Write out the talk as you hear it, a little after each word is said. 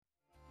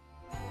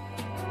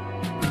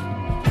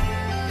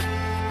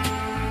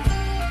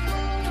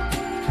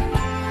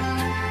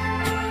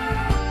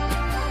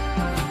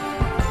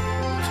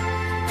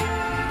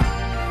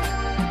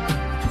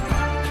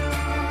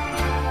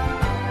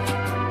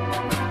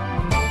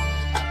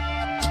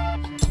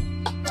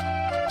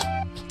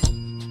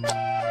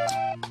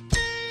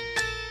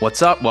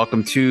What's up?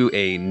 Welcome to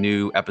a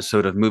new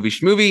episode of Movie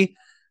SchmeeVee,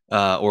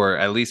 or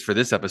at least for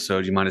this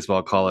episode, you might as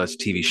well call us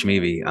TV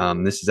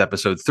SchmeeVee. This is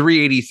episode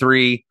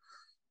 383,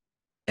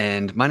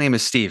 and my name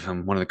is Steve.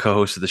 I'm one of the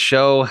co-hosts of the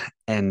show,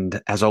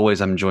 and as always,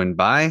 I'm joined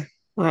by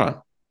Right.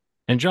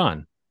 And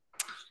John.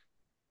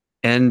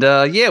 And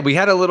we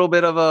had a little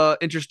bit of a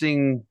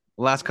interesting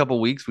last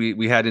couple weeks.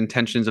 We had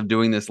intentions of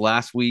doing this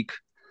last week,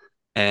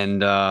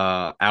 and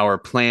our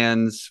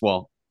plans,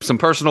 well, some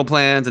personal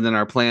plans, and then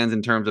our plans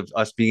in terms of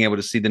us being able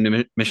to see the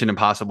new Mission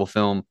Impossible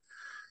film,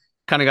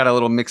 kind of got a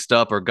little mixed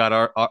up, or got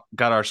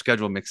our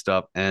schedule mixed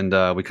up, and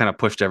we kind of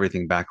pushed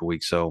everything back a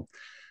week. So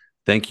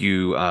thank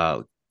you,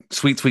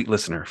 sweet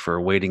listener, for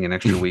waiting an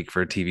extra week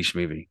for a TV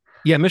SchmeeVee.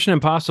 Yeah, Mission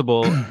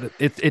Impossible,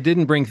 it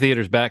didn't bring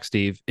theaters back,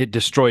 Steve. It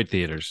destroyed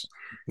theaters.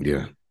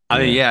 Yeah. I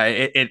mean, yeah,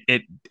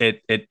 it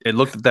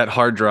looked at that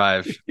hard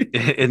drive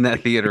in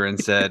that theater and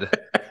said,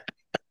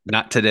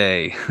 "Not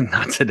today,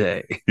 not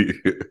today."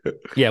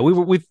 Yeah,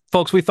 we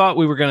thought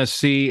we were going to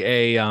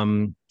see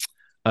an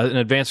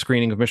advanced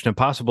screening of Mission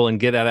Impossible and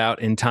get that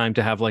out in time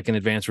to have like an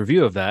advanced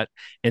review of that.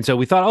 And so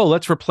we thought, oh,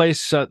 let's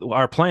replace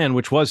our plan,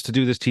 which was to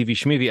do this TV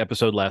SchmeeVee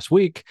episode last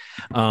week.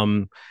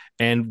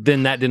 And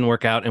then that didn't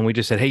work out. And we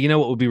just said, hey, you know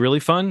what would be really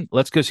fun?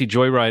 Let's go see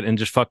Joyride and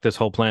just fuck this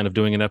whole plan of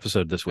doing an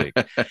episode this week.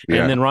 Yeah.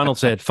 And then Ronald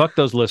said, fuck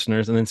those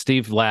listeners. And then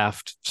Steve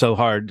laughed so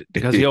hard,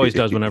 because he always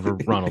does whenever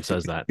Ronald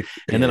says that.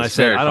 And then I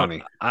said,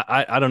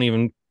 I don't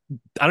even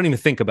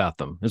think about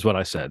them, is what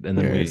I said. And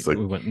then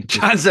we went.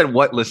 John said,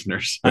 "What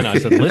listeners?" I know. I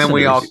said, listeners.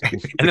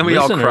 and then we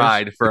all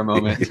cried for a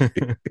moment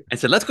and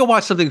said, "Let's go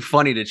watch something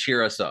funny to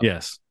cheer us up."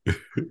 Yes.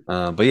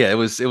 But yeah, it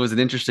was an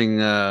interesting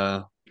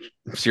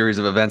series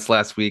of events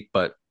last week.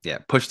 But yeah,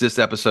 pushed this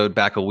episode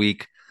back a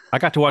week. I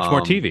got to watch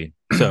more TV.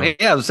 So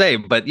yeah, I was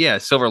saying, but yeah,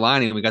 silver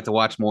lining, we got to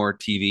watch more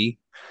TV.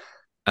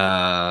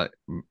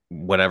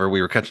 Whatever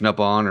we were catching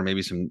up on, or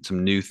maybe some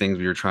new things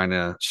we were trying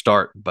to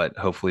start. But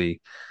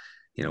hopefully,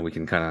 we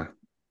can kind of,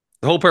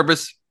 the whole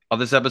purpose of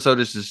this episode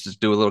is just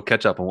do a little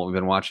catch up on what we've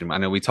been watching. I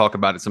know we talk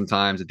about it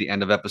sometimes at the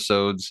end of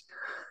episodes,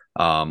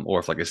 or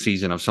if like a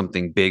season of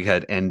something big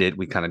had ended,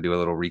 we kind of do a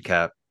little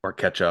recap or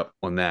catch up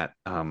on that,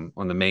 on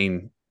the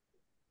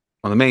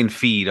main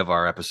feed of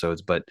our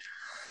episodes. But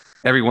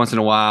every once in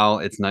a while,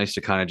 it's nice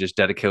to kind of just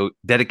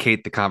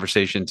dedicate the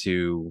conversation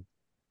to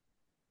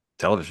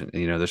television.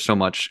 There's so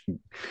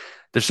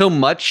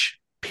much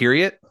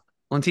period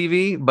on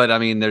TV, but I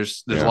mean,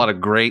 there's a lot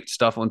of great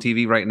stuff on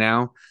TV right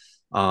now.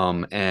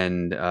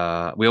 And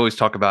we always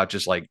talk about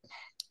just like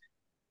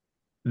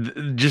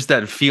just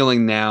that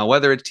feeling now,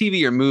 whether it's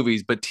TV or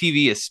movies, but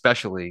TV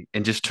especially,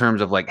 in just terms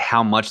of like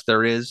how much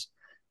there is,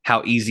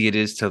 how easy it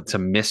is to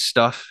miss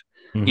stuff.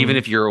 Mm-hmm. Even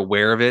if you're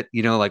aware of it,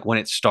 like when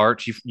it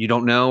starts, you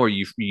don't know, or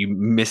you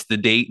miss the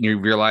date and you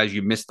realize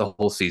you missed the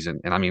whole season.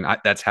 And I mean,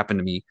 that's happened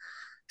to me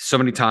so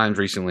many times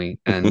recently.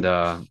 And,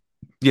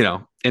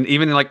 and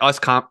even like us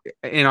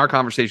in our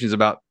conversations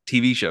about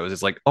TV shows,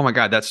 it's like, oh my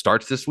God, that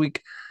starts this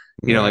week.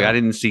 Like I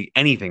didn't see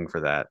anything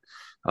for that.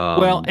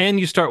 Well, and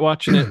you start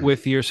watching it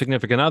with your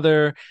significant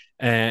other,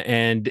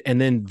 and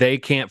then they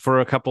can't for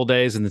a couple of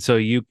days, and so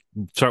you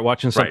start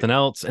watching something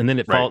else, and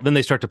then then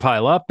they start to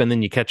pile up, and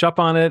then you catch up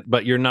on it,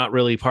 but you're not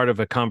really part of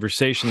a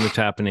conversation that's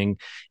happening.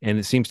 And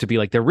it seems to be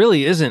like there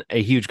really isn't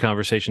a huge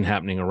conversation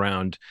happening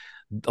around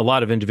a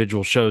lot of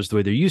individual shows the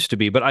way there used to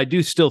be. But I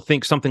do still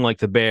think something like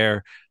The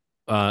Bear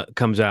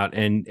comes out,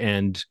 and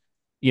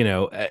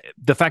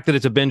the fact that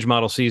it's a binge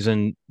model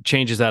season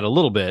changes that a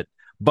little bit,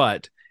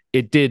 but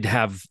it did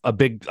have a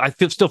big,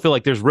 still feel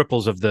like there's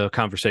ripples of the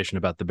conversation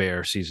about The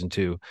Bear season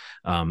 2,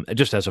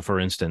 just as a for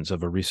instance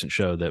of a recent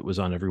show that was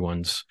on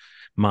everyone's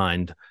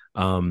mind.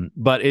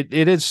 But it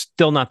is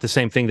still not the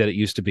same thing that it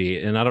used to be.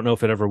 And I don't know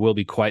if it ever will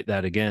be quite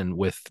that again,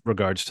 with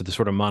regards to the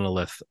sort of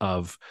monolith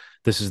of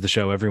this is the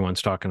show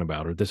everyone's talking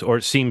about, or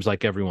it seems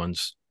like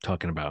everyone's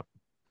talking about.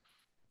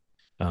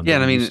 Yeah.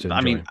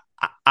 And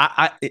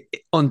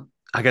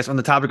I guess on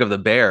the topic of The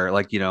Bear,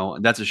 like,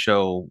 that's a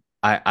show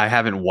I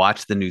haven't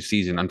watched the new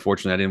season.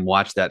 Unfortunately, I didn't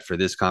watch that for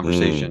this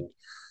conversation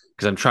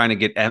because I'm trying to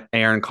get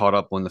Aaron caught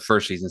up on the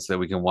first season so that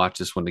we can watch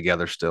this one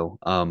together still.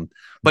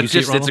 But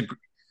just it's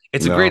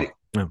a great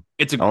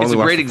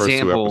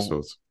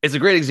example. It's a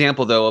great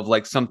example though of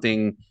like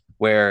something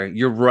where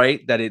you're right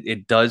that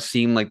it does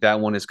seem like that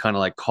one is kind of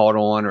like caught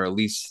on, or at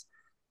least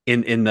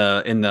in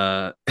the in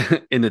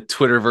the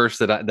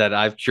Twitterverse that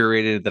I've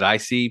curated, that I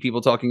see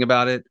people talking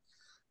about it.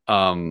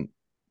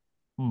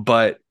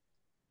 But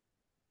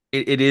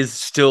it is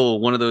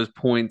still one of those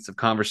points of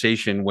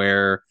conversation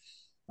where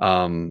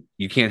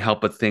you can't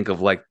help but think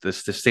of like the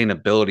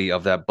sustainability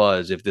of that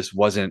buzz if this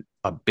wasn't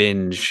a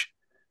binge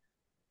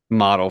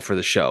model for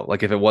the show.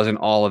 Like if it wasn't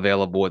all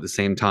available at the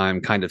same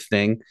time kind of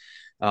thing,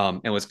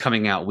 and was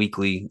coming out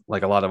weekly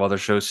like a lot of other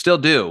shows still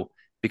do.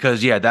 Because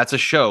that's a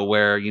show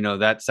where,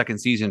 that second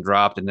season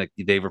dropped and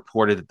they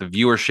reported that the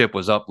viewership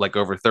was up like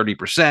over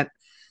 30%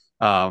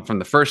 from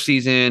the first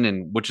season,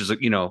 and which is,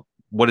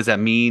 what does that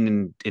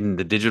mean in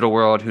the digital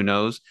world? Who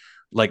knows?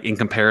 Like in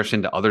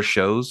comparison to other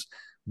shows.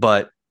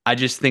 But I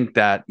just think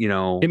that,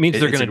 it means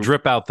they're going to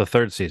drip out the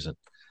third season.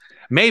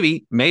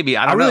 maybe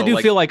I I don't really know. do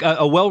Like, feel like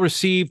a well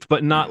received,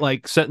 but not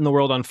like setting the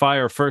world on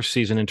fire first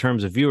season in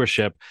terms of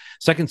viewership.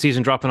 Second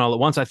season dropping all at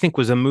once, I think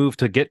was a move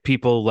to get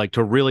people like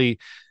to really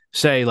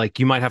say like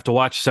you might have to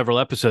watch several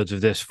episodes of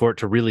this for it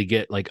to really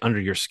get like under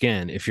your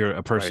skin if you're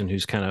a person right.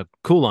 who's kind of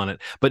cool on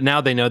it. But now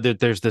they know that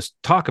there's this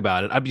talk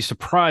about it. I'd be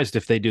surprised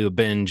if they do a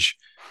binge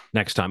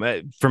next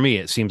time. For me,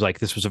 it seems like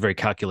this was a very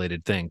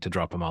calculated thing to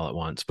drop them all at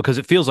once because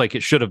it feels like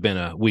it should have been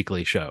a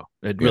weekly show.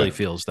 It really Yeah.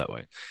 feels that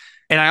way.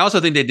 And I also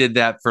think they did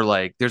that for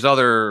like there's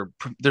other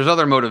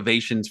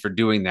motivations for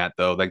doing that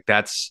though. Like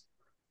that's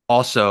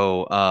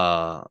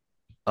also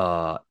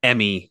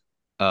Emmy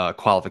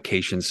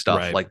qualification stuff.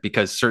 Right. Like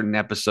because certain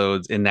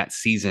episodes in that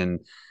season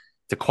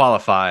to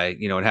qualify,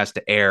 it has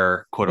to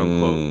air quote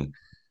unquote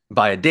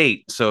by a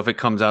date. So if it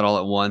comes out all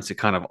at once, it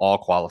kind of all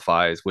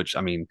qualifies. Which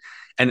I mean,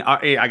 and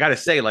I got to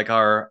say, like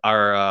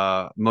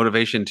our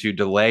motivation to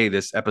delay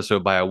this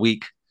episode by a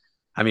week.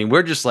 I mean,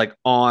 we're just like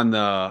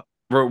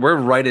we're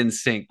right in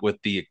sync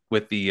with the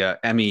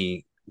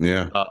Emmy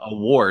Yeah.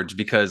 awards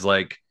because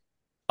like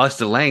us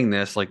delaying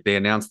this, like they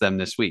announced them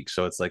this week,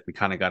 so it's like we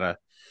kind of got a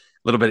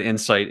little bit of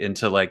insight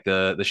into like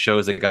the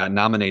shows that got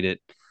nominated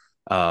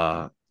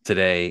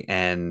today,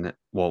 and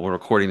well, we're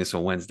recording this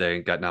on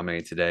Wednesday, got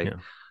nominated today.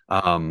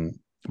 Yeah.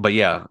 But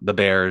yeah, the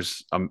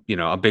Bears,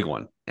 a big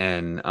one,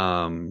 and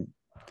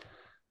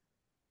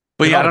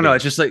but yeah, I don't know.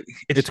 It's just like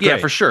it's yeah,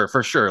 great.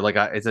 for sure. Like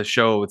it's a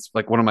show. It's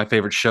like one of my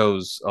favorite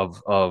shows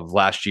of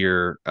last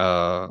year,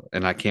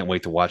 and I can't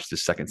wait to watch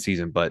this second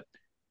season. But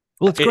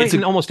well, it's great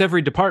in almost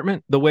every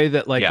department. The way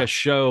that like a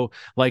show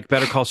like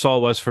Better Call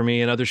Saul was for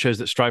me, and other shows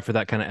that strive for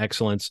that kind of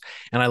excellence.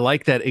 And I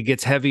like that it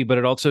gets heavy, but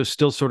it also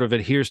still sort of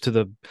adheres to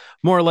the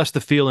more or less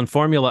the feel and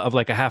formula of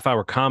like a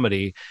half-hour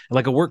comedy,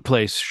 like a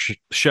workplace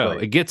show.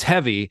 Right. It gets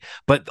heavy,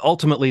 but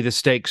ultimately the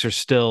stakes are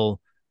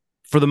still,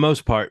 for the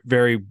most part,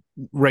 very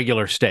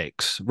regular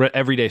stakes,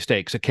 everyday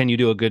stakes. Can you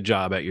do a good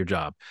job at your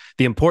job?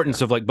 The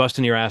importance of like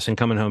busting your ass and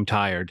coming home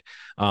tired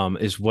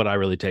is what I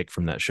really take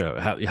from that show.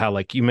 How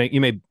like you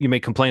may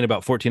complain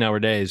about 14-hour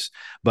days,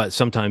 but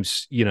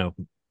sometimes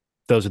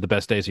those are the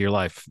best days of your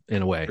life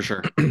in a way. For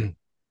sure.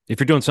 If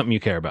you're doing something you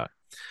care about.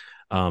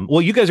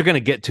 Well, you guys are going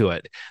to get to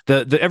it.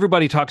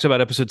 Everybody talks about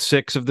episode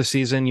 6 of the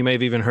season. You may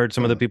have even heard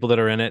some of the people that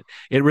are in it.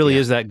 It really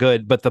is that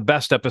good. But the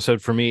best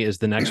episode for me is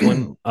the next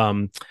one.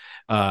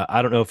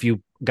 I don't know if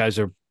you guys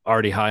are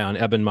already high on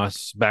Eben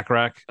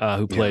Moss-Bachrach,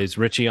 who plays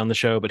Richie on the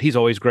show, but he's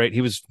always great.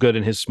 He was good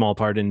in his small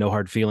part in No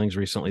Hard Feelings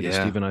recently that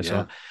Steve and I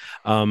saw.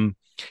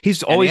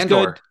 He's always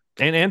good.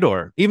 And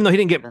Andor, even though he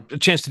didn't get a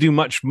chance to do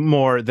much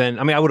more than,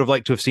 I would have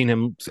liked to have seen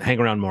him hang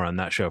around more on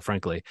that show,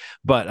 frankly,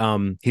 but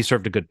he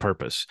served a good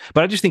purpose.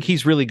 But I just think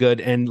he's really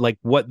good. And like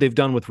what they've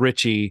done with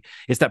Richie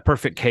is that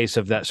perfect case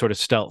of that sort of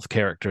stealth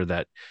character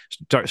that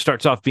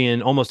starts off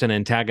being almost an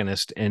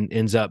antagonist and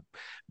ends up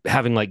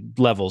having like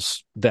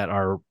levels that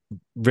are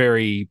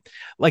very,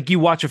 like you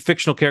watch a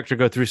fictional character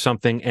go through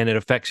something and it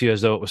affects you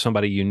as though it was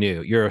somebody you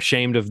knew. You're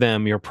ashamed of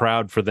them, you're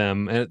proud for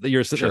them, and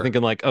you're sitting there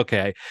thinking like,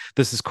 okay,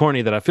 this is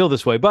corny that I feel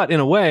this way, but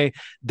in a way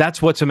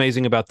that's what's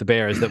amazing about The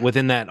Bear, is that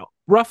within that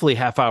roughly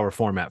half-hour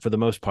format, for the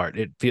most part,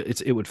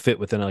 it would fit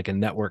within like a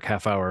network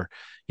half-hour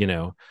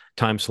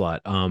time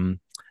slot.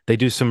 They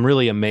do some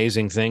really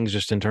amazing things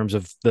just in terms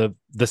of the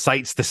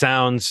sights, the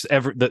sounds,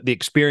 the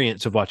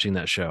experience of watching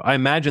that show. I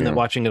imagine that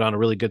watching it on a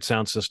really good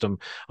sound system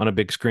on a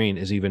big screen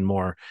is even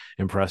more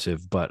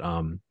impressive. But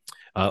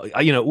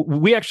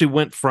we actually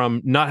went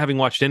from not having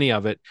watched any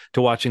of it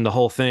to watching the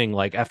whole thing.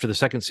 Like after the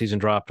second season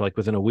dropped, like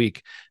within a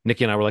week,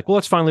 Nikki and I were like, well,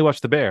 let's finally watch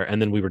The Bear. And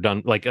then we were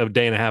done like a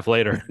day and a half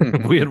later.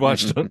 We had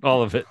watched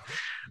all of it.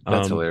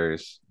 That's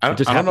hilarious. It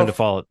just happened to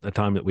fall at a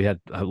time that we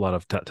had a lot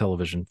of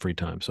television free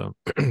time. So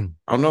I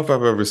don't know if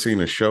I've ever seen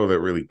a show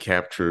that really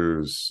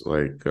captures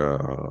like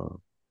the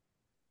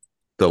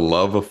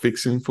love of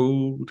fixing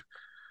food,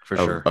 for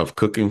sure, of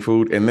cooking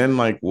food, and then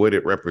like what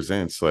it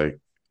represents. Like,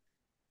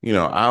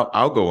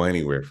 I'll go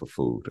anywhere for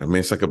food. I mean,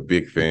 it's like a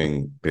big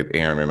thing that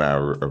Aaron and I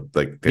are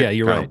like. That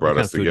you're kind right. of brought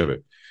us together.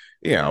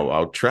 Yeah,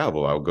 I'll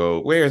travel. I'll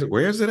go. Where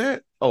is it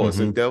at? Oh, it's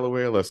in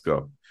Delaware. Let's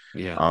go.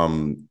 Yeah.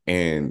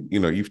 And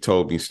you've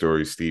told me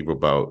stories, Steve,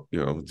 about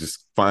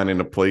just finding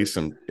a place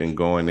and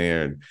going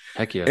there. And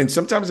heck yeah. And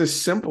sometimes it's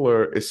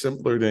simpler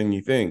than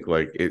you think.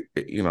 Like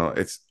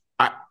it's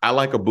I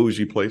like a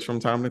bougie place from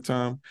time to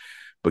time,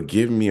 but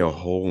give me a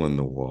hole in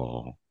the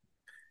wall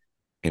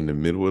in the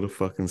middle of the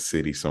fucking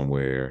city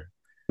somewhere,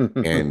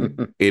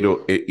 and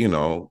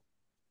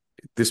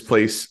this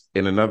place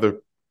in another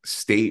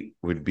state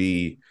would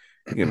be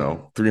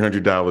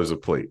 $300 a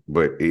plate,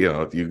 but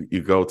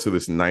you go to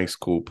this nice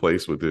cool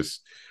place with this,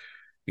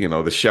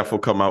 the chef will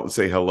come out and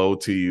say hello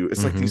to you.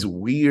 It's like these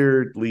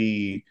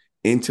weirdly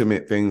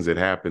intimate things that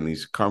happen,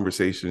 these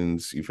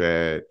conversations you've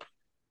had.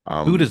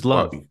 Food is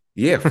love.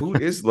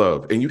 Food is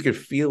love, and you can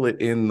feel it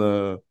in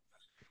the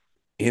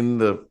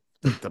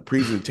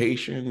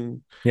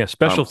presentation. Yeah,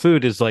 special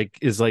food is like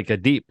a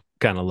deep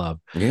kind of love.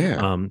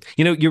 Yeah.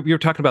 You're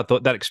talking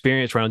about that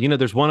experience round.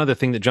 There's one other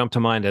thing that jumped to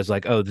mind as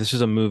like, oh, this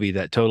is a movie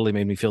that totally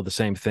made me feel the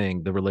same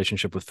thing, the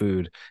relationship with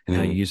food and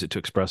how you use it to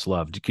express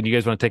love. Can you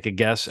guys want to take a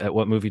guess at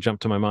what movie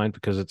jumped to my mind?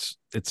 Because it's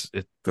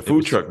the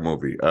food truck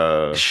movie.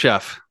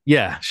 Chef.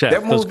 Yeah, Chef.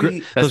 That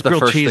movie, that's the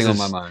first cheeses, thing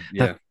on my mind.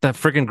 Yeah. That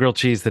freaking grilled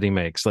cheese that he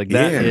makes. Like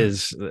that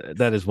is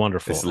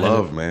wonderful. It's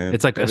love, man.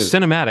 It's like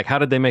cinematic. How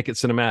did they make it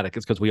cinematic?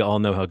 It's because we all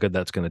know how good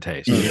that's going to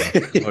taste.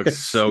 It looks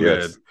so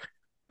good.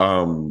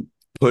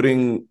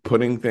 Putting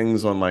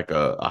things on like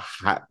a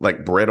hot,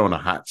 like bread on a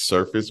hot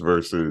surface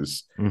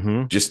versus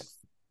just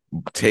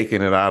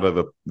taking it out of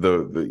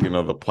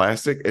the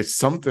plastic. It's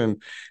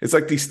something. It's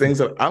like these things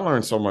that I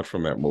learned so much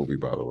from that movie,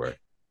 by the way.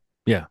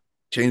 Yeah,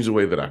 changed the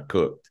way that I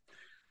cooked.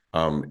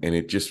 And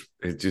it just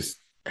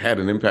had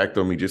an impact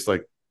on me, just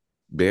like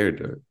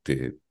Bear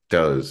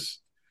does.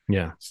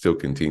 Yeah, still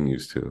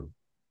continues to.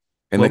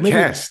 And the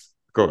cast.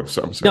 Go ahead.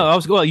 I'm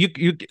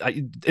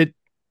sorry.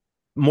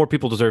 More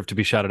people deserve to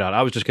be shouted out.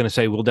 I was just going to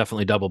say we'll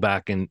definitely double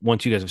back, and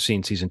once you guys have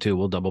seen season 2,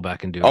 we'll double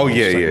back and do. Oh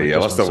yeah.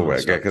 Let's double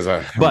back. Yeah, because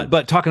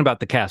But talking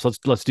about the cast,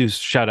 let's do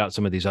shout out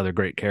some of these other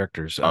great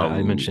characters.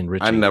 I mentioned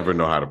Richie. I never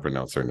know how to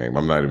pronounce her name.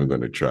 I'm not even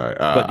going to try.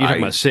 But you're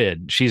talking about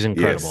Sid. She's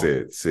incredible.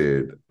 Yeah,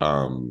 Sid.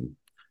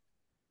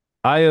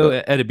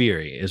 Ayo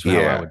Edibiri is how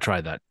I would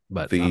try that.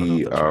 But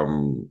the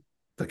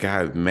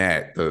guy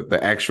Matt, the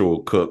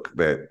actual cook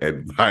that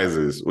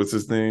advises. What's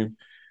his name?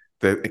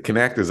 That can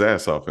act his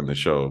ass off in the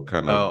show,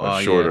 kind of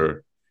a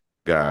shorter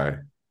guy.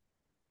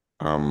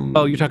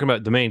 You're talking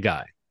about the main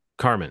guy,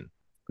 Carmen.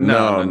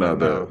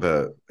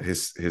 No.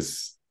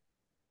 His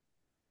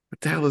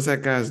what the hell is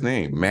that guy's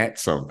name? Matt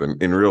something.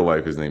 In real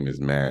life, his name is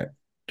Matt.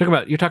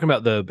 You're talking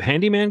about the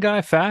handyman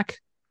guy, Fack?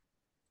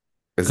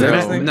 Is that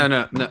his name?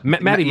 No.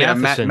 Matty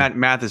Matheson. Matt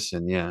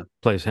Matheson,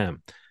 plays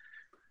him.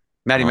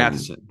 Matty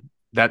Matheson.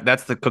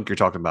 That's the cook you're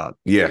talking about.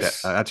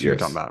 Yes, that's what you're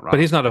talking about. Right?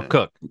 But he's not a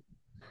cook.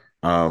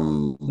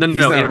 No. In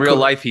real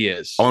life, he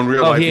is. Oh, in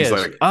real life, he's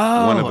like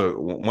one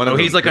of.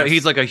 He's like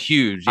a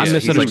huge. I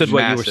misunderstood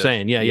what you were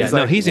saying.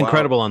 Yeah. He's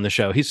incredible on the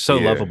show. He's so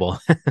lovable.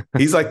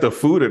 He's like the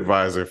food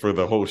advisor for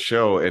the whole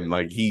show, and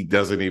like he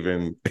doesn't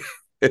even.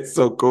 It's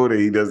so cool that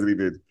he doesn't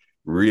even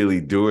really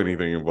do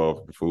anything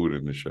involved with food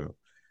in the show.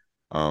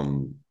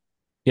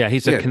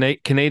 He's a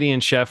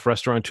Canadian chef,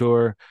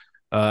 restaurateur,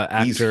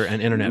 actor,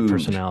 and internet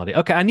personality.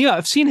 Okay,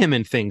 I've seen him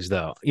in things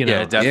though.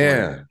 Yeah, definitely.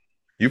 Yeah.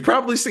 You've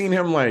probably seen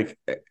him like,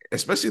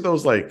 especially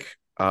those like,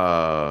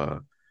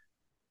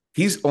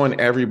 he's on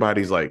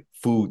everybody's like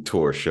food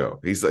tour show.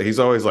 He's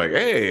always like,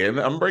 hey, and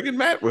I'm bringing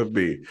Matt with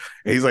me.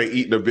 And he's like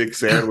eating a big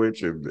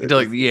sandwich and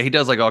he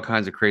does like all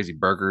kinds of crazy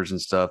burgers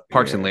and stuff.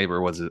 Parks and Labor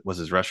was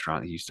his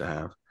restaurant he used to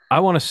have. I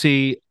want to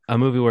see a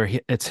movie where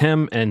it's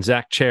him and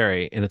Zach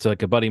Cherry, and it's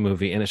like a buddy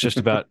movie, and it's just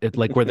about it,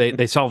 like where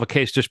they solve a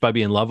case just by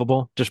being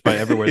lovable, just by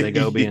everywhere they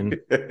go being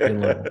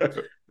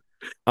lovable.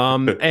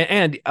 I'll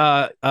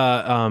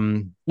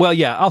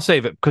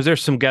save it because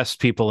there's some guest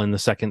people in the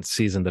second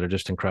season that are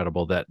just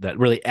incredible that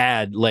really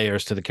add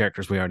layers to the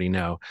characters we already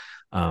know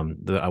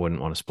that I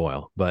wouldn't want to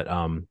spoil, but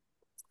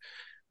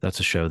that's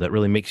a show that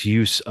really makes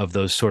use of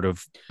those sort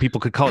of,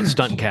 people could call it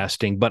stunt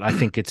casting, but I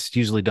think it's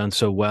usually done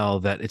so well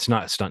that it's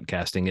not stunt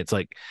casting. It's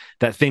like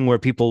that thing where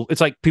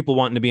it's like people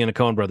wanting to be in a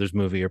Coen Brothers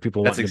movie or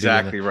people wanting to be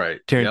in a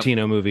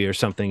Tarantino movie or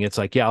something. It's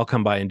like, I'll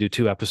come by and do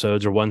 2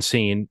 episodes or 1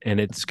 scene, and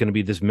it's going to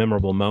be this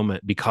memorable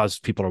moment because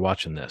people are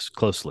watching this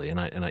closely. And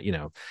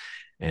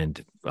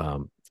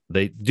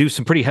they do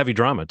some pretty heavy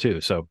drama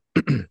too. So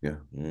yeah.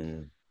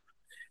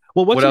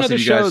 Well, what's another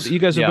show that you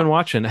guys have been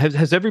watching?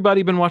 Has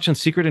everybody been watching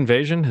Secret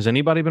Invasion? Has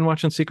anybody been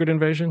watching Secret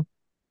Invasion?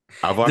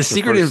 I've watched the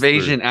Secret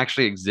Invasion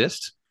actually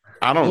exists?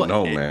 I don't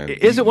know, man.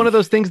 Is it one of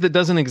those things that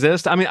doesn't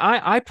exist? I mean,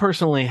 I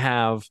personally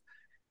have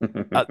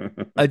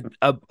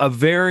a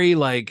very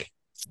like,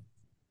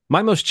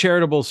 my most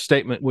charitable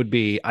statement would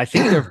be, I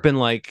think there have been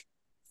like,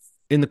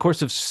 in the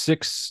course of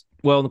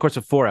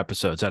 4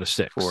 episodes out of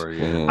 6, 4,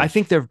 yeah. I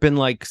think there have been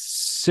like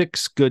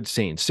 6 or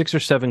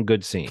 7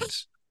 good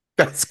scenes.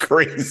 That's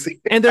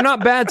crazy. And they're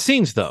not bad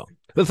scenes, though.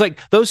 It's like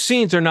those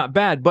scenes are not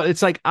bad, but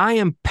it's like I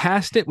am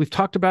past it. We've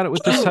talked about it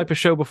with this type of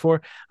show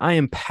before. I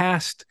am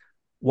past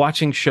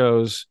watching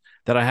shows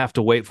that I have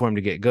to wait for them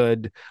to get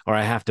good, or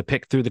I have to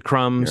pick through the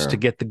crumbs to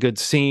get the good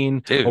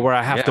scene, or where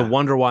I have to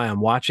wonder why I'm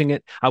watching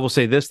it. I will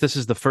say this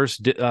is the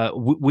first.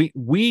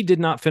 We did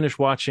not finish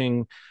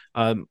watching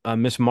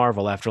Miss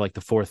Marvel after like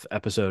the 4th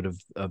episode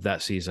of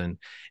that season.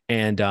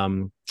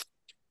 And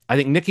I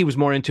think Nikki was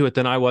more into it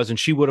than I was, and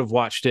she would have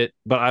watched it,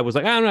 but I was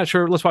like, I'm not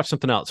sure. Let's watch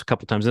something else a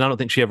couple times. And I don't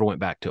think she ever went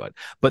back to it.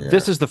 But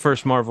this is the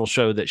first Marvel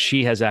show that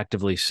she has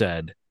actively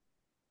said,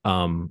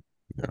 I'm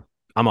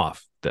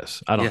off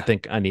this. I don't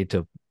think I need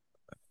to.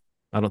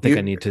 I don't think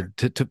I need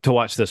to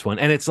watch this one.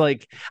 And it's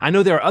like, I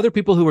know there are other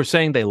people who are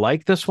saying they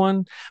like this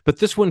one, but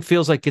this one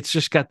feels like it's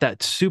just got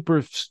that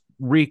super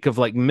reek of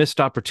like missed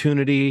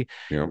opportunity.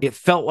 It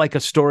felt like a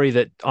story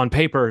that on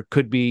paper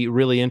could be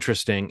really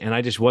interesting, and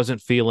I just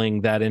wasn't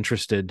feeling that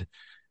interested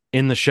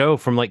in the show.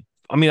 From like,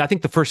 I mean, I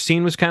think the first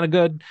scene was kind of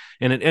good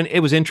and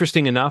it was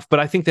interesting enough, but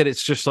I think that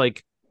it's just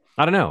like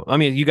I don't know. I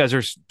mean, you guys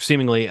are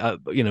seemingly,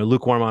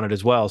 lukewarm on it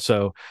as well.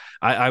 So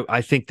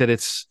I think that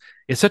it's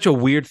such a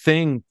weird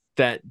thing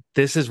that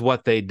this is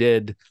what they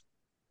did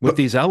with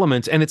these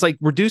elements, and it's like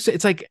reduce it.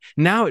 It's like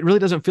now it really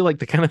doesn't feel like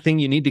the kind of thing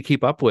you need to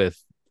keep up with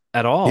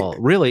at all,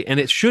 really. And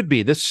it should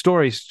be. This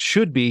story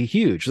should be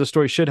huge. The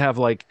story should have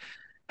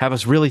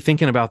us really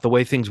thinking about the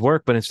way things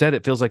work, but instead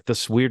it feels like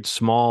this weird,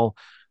 small,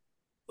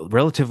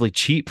 relatively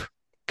cheap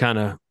kind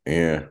of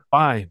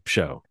spy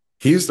show.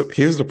 Here's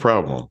the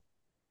problem.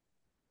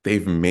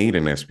 They've made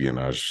an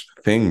espionage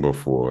thing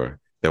before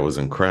that was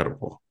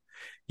incredible.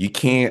 You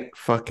can't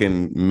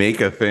fucking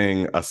make a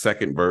thing, a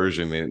second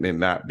version, and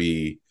not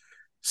be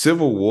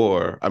Civil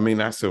War. I mean,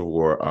 not Civil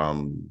War.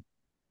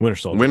 Winter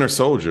Soldier. Winter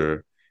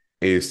Soldier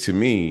is, to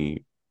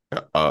me,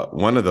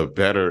 one of the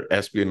better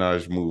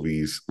espionage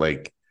movies.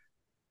 Like,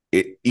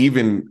 it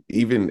even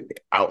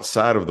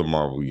outside of the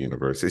Marvel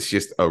universe, it's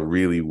just a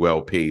really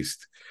well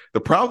paced.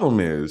 The problem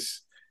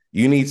is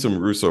you need some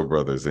Russo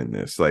brothers in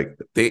this. Like,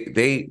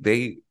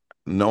 they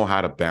know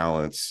how to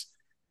balance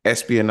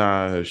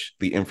espionage,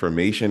 the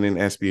information in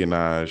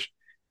espionage,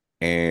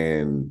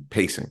 and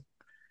pacing.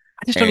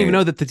 I just don't even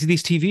know that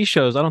these TV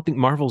shows, I don't think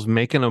Marvel's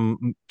making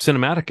them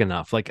cinematic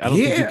enough. Like, I don't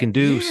think you can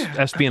do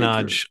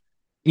espionage.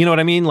 You know what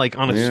I mean? Like,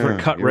 on a sort of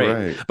cut rate.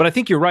 Right. But I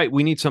think you're right.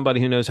 We need somebody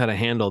who knows how to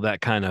handle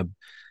that kind of.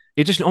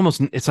 It just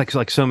almost, it's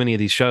like so many of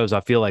these shows, I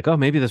feel like, oh,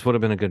 maybe this would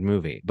have been a good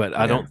movie. But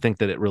I don't think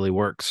that it really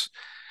works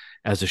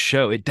as a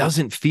show. It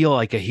doesn't feel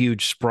like a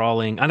huge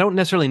sprawling. I don't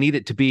necessarily need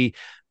it to be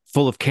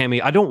full of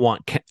cameo.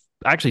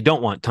 I actually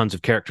don't want tons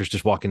of characters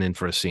just walking in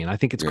for a scene. I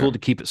think it's cool to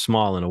keep it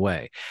small in a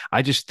way.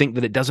 I just think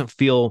that it doesn't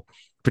feel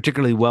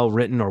particularly well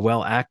written or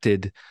well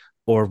acted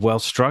or well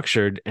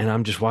structured. And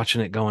I'm just watching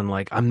it going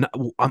like, I'm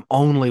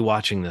only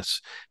watching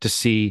this to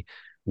see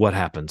what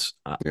happens.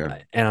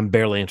 And I'm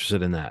barely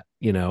interested in that.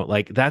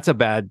 Like, that's a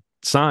bad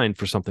sign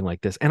for something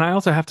like this. And I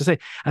also have to say,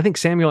 I think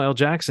Samuel L.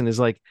 Jackson is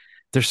like,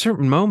 there's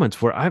certain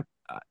moments where I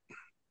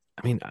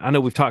mean, I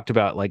know we've talked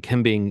about like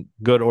him being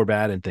good or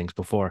bad in things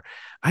before.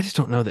 I just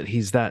don't know that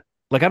he's that.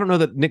 Like, I don't know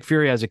that Nick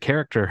Fury as a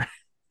character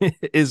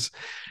is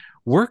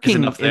working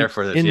enough there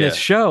for this, in this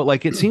show.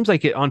 Like, it seems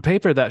like on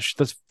paper that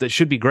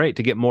should be great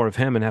to get more of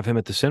him and have him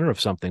at the center of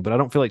something. But I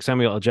don't feel like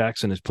Samuel L.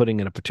 Jackson is putting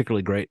in a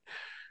particularly great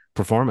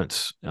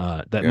performance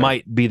that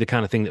might be the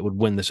kind of thing that would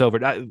win this over.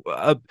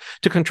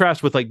 To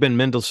contrast with like Ben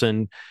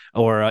Mendelsohn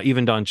or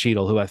even Don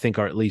Cheadle, who I think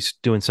are at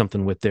least doing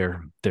something with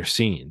their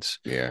scenes.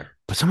 Yeah.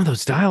 But some of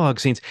those dialogue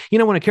scenes,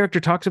 when a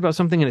character talks about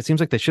something and it seems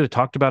like they should have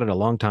talked about it a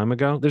long time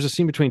ago. There's a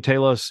scene between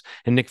Talos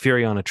and Nick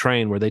Fury on a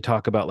train where they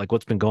talk about like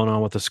what's been going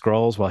on with the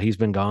Skrulls while he's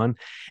been gone.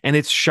 And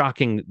it's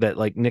shocking that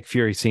like Nick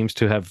Fury seems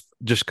to have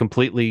just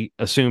completely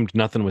assumed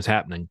nothing was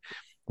happening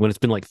when it's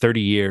been like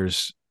 30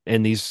 years.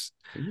 And these,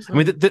 I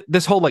mean,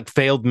 this whole like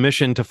failed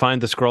mission to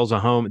find the Skrulls a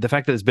home, the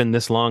fact that it's been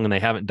this long and they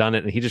haven't done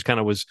it and he just kind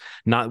of was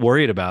not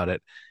worried about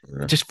it,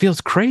 it just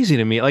feels crazy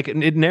to me. Like,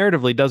 it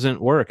narratively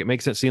doesn't work. It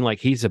makes it seem like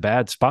he's a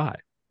bad spy,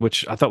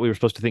 which I thought we were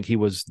supposed to think he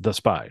was the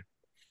spy. I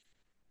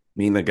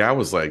mean, the guy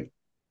was like,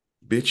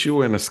 bitch, you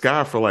were in the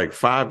sky for like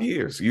 5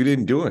 years. You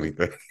didn't do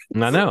anything.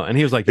 I know. And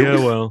he was like, yeah,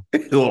 well.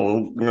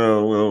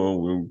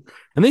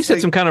 And they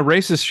said some kind of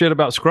racist shit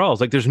about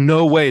Skrulls. Like, there's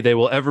no way they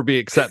will ever be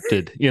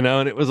accepted,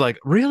 And it was like,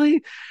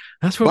 really?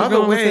 That's where we're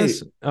going with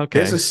this? Okay.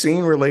 There's a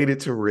scene related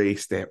to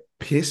race that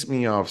pissed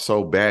me off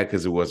so bad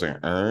because it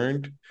wasn't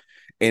earned.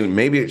 And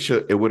maybe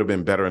it would have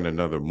been better in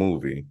another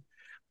movie.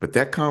 But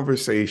that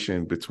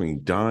conversation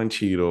between Don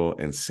Cheadle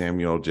and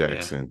Samuel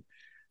Jackson,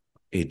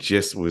 it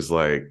just was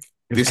like,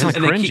 this is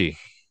cringy.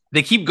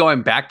 They keep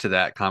going back to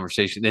that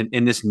conversation.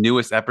 In this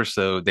newest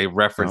episode, they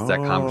reference that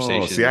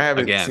conversation. See, I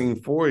haven't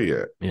seen 4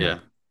 yet. Yeah.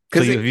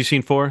 So have you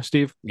seen 4,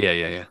 Steve?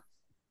 Yeah.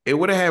 It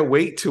would have had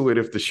weight to it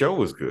if the show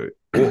was good.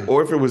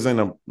 Or if it was in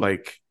a,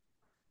 like,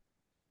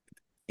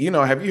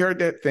 have you heard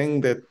that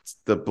thing that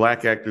the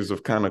black actors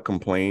have kind of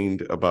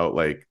complained about,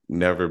 like,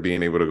 never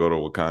being able to go to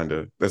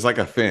Wakanda? There's like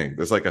a thing.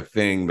 There's like a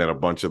thing that a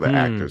bunch of the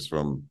actors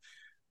from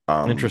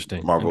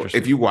Marvel.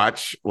 If you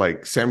watch,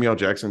 like, Samuel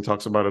Jackson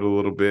talks about it a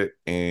little bit,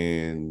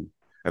 and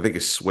I think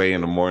it's Sway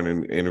in the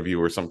Morning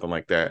interview or something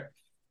like that.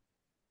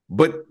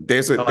 But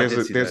there's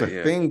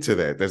a thing to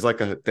that.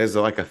 There's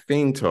like a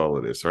thing to all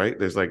of this, right?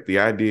 There's like the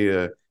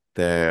idea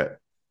that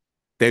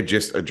they're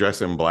just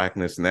addressing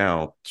blackness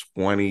now,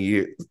 20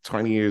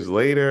 years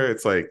later.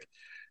 It's like,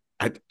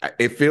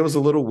 it feels a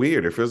little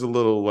weird. It feels a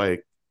little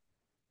like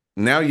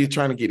now you're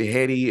trying to get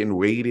heady and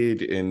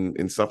weighted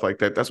and stuff like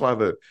that. That's why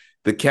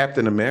the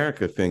Captain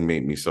America thing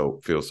made me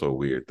feel so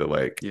weird. They're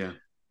like,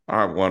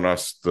 I want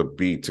us to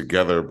be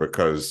together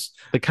because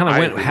they kind of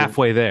went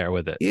halfway there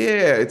with it.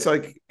 Yeah, it's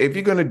like, if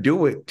you're gonna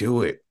do it,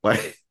 do it.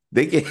 Like,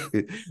 they get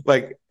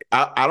like,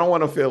 I don't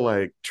want to feel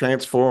like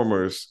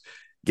Transformers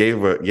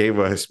gave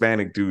a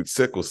Hispanic dude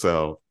sickle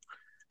cell,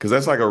 because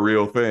that's like a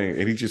real thing.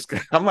 And he just,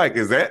 I'm like,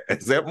 is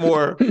that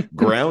more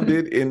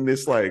grounded in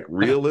this like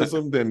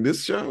realism than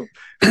this show?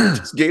 He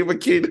just gave a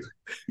kid,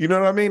 you know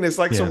what I mean? It's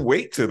like some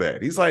weight to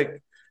that. He's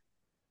like,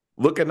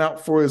 looking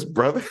out for his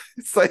brother.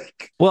 It's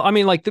like, well, I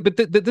mean, like, but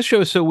this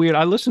show is so weird.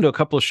 I listened to a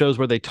couple of shows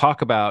where they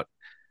talk about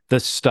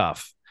this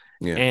stuff,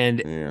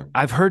 and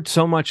I've heard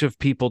so much of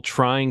people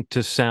trying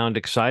to sound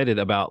excited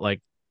about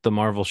like the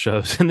Marvel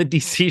shows and the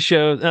DC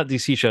shows, not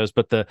DC shows,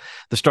 but the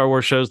Star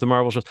Wars shows, the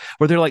Marvel shows,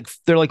 where they're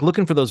like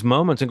looking for those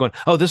moments and going,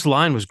 oh, this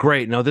line was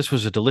great. No, this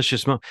was a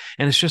delicious moment.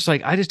 And it's just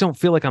like, I just don't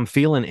feel like I'm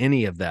feeling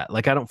any of that.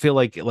 Like, I don't feel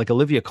like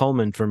Olivia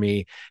Colman for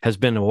me has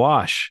been a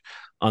wash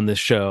on this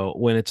show,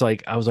 when it's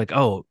like, I was like,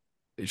 oh,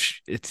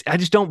 I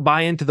just don't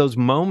buy into those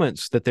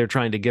moments that they're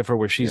trying to give her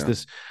where she's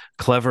this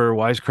clever,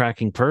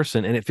 wisecracking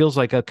person. And it feels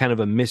like a kind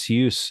of a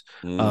misuse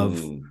of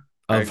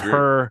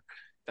her.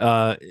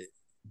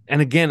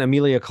 And again,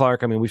 Emilia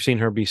Clarke, I mean, we've seen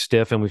her be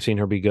stiff and we've seen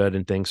her be good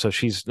and things. So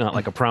she's not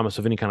like a promise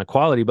of any kind of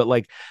quality, but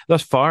like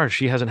thus far,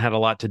 she hasn't had a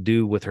lot to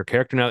do with her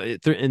character. Now,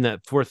 in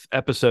that 4th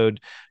episode,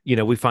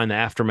 we find the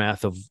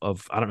aftermath of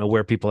I don't know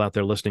where people out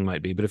there listening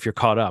might be, but if you're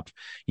caught up,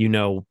 you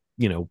know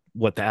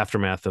what the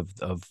aftermath of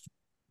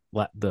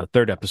the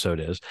 3rd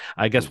episode is.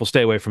 I guess we'll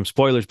stay away from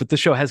spoilers, but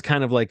this show has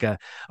kind of like a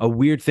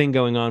weird thing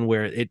going on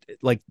where it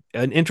like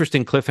an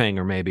interesting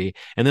cliffhanger maybe,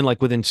 and then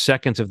like within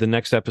seconds of the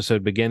next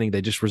episode beginning,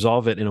 they just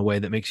resolve it in a way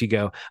that makes you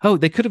go, oh,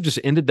 they could have just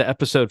ended the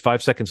episode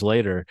 5 seconds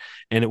later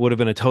and it would have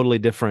been a totally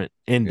different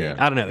ending.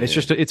 I don't know. It's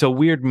just it's a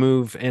weird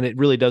move, and it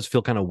really does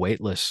feel kind of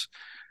weightless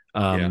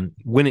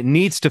when it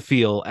needs to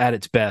feel at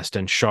its best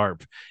and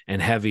sharp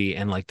and heavy,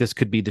 and like this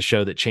could be the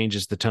show that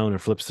changes the tone or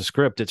flips the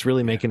script. It's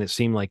really making it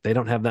seem like they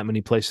don't have that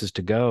many places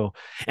to go,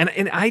 and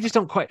I just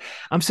don't quite.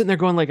 I'm sitting there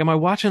going like, am I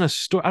watching a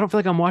story? I don't feel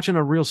like I'm watching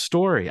a real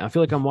story. I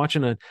feel like I'm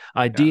watching an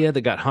idea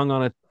that got hung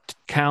on a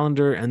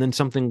calendar and then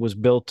something was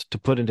built to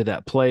put into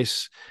that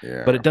place,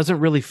 but it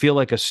doesn't really feel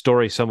like a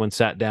story someone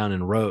sat down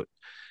and wrote.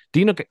 Do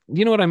you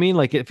know what I mean?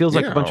 Like, it feels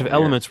like a bunch of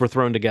elements were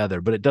thrown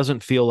together, but it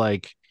doesn't feel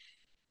like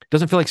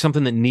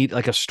something that need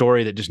like a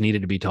story that just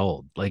needed to be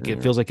told. Like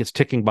it feels like it's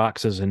ticking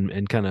boxes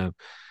and kind of,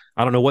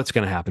 I don't know what's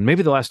going to happen.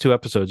 Maybe the last 2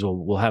 episodes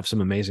will have some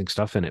amazing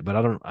stuff in it, but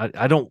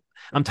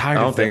I'm tired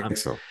of it.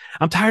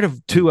 I'm tired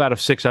of 2 out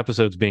of 6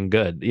 episodes being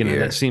good.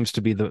 That seems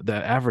to be the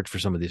average for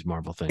some of these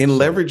Marvel things. And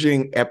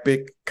leveraging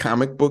epic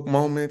comic book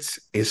moments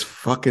is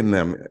fucking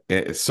them.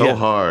 It's so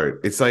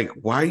hard. It's like,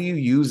 why are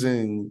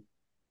you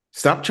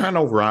stop trying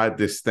to ride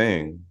this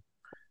thing.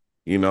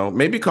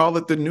 Maybe call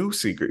it the new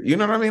secret. You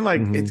know what I mean?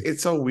 Like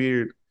it's so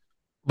weird.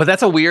 But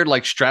that's a weird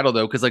like straddle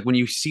though, because like when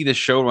you see the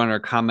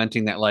showrunner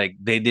commenting that like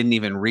they didn't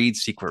even read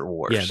Secret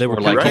Wars, they were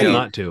like told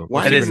not to.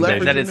 Why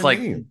that it's like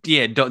name?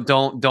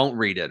 Don't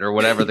read it or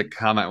whatever the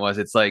comment was.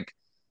 It's like,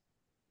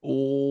 I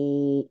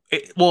don't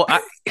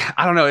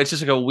know. It's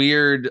just like a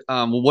weird.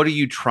 What are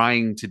you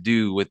trying to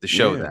do with the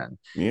show then?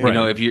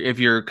 If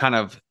you're kind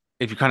of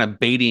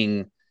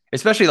baiting,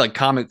 especially like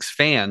comics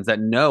fans that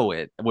know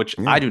it, which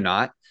I do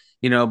not.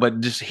 But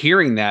just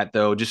hearing that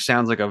though just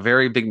sounds like a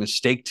very big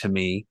mistake to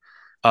me.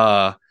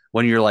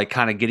 When you're like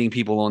kind of getting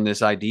people on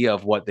this idea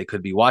of what they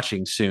could be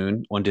watching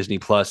soon on Disney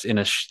Plus in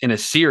a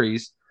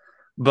series,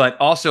 but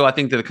also I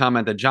think that the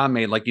comment that John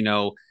made, like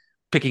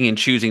picking and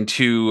choosing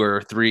 2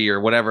 or 3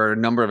 or whatever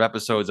number of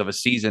episodes of a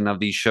season of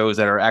these shows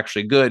that are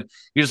actually good,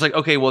 you're just like,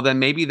 okay, well then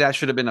maybe that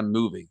should have been a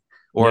movie.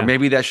 Or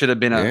maybe that should have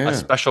been a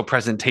special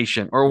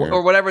presentation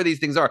or whatever these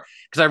things are.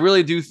 Because I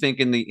really do think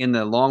in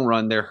the long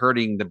run, they're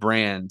hurting the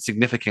brand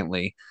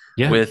significantly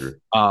with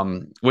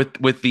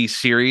these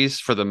series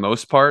for the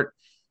most part.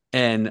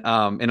 And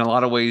in a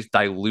lot of ways,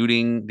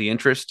 diluting the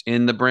interest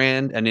in the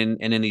brand and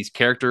in these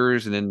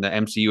characters and in the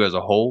MCU as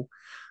a whole.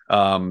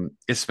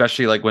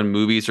 Especially like when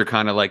movies are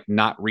kind of like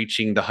not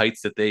reaching the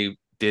heights that they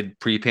did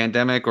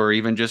pre-pandemic or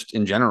even just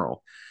in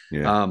general.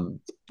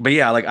 But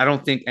like I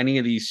don't think any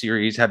of these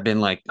series have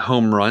been like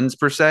home runs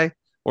per se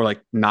or like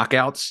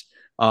knockouts.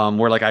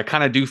 Where like I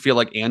kind of do feel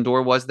like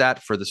Andor was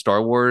that for the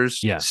Star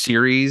Wars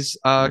series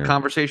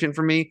conversation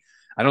for me.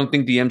 I don't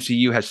think the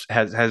MCU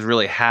has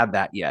really had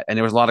that yet, and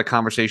there was a lot of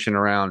conversation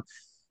around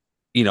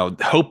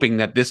hoping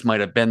that this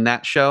might have been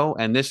that show,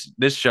 and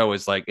this show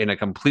is like in a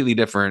completely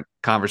different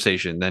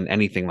conversation than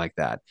anything like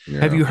that.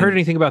 Have you heard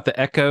anything about the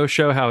Echo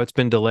show, how it's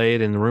been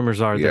delayed, and the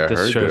rumors are that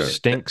this show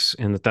stinks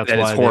and that's why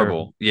it's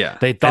horrible.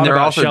 They thought, and they're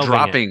also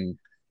dropping.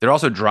 They're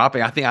also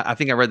dropping. I think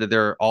I read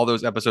that all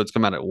those episodes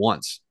come out at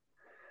once.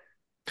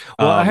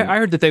 Well, I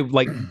heard that they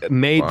like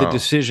made the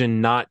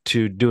decision not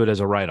to do it as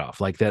a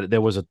write-off. Like that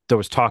there was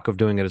talk of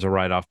doing it as a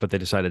write-off, but they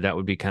decided that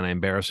would be kind of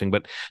embarrassing.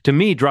 But to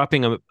me,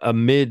 dropping a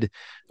mid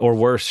or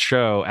worse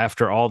show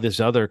after all this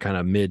other kind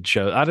of mid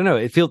show, I don't know.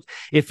 It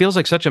feels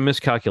like such a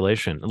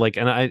miscalculation. Like,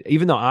 and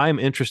even though I'm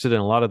interested in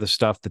a lot of the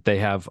stuff that they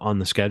have on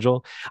the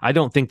schedule, I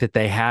don't think that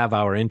they have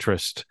our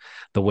interest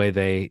the way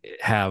they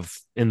have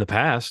in the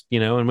past,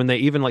 and when they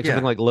even like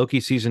something like Loki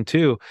season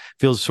 2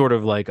 feels sort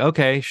of like,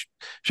 okay,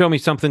 show me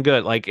something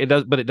good. Like it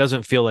does, but it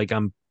doesn't feel like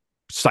I'm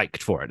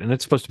psyched for it. And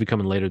it's supposed to be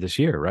coming later this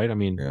year, right? I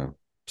mean,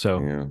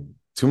 too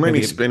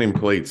many spinning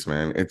plates,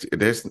 man.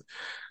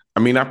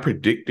 I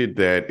predicted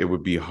that it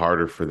would be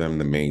harder for them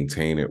to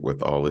maintain it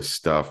with all this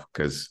stuff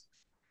because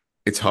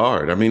it's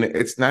hard. I mean,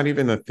 it's not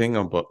even a thing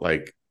about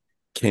like,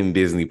 can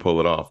Disney pull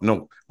it off?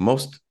 No,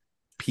 most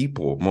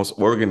people, most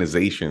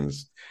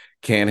organizations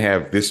can't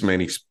have this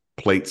many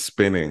plates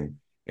spinning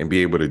and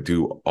be able to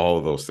do all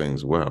of those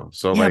things well.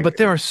 So yeah, but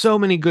there are so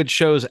many good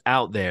shows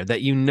out there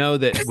that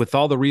that with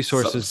all the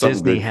resources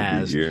Disney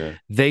has,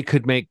 they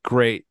could make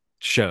great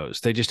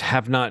shows. They just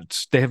have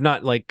not. They have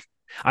not like.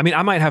 I mean,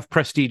 I might have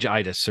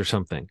prestige-itis or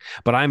something,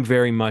 but I'm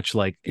very much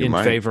like in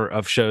favor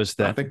of shows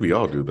that I think we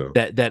all do though.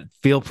 That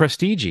feel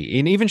prestige-y.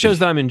 And even shows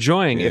that I'm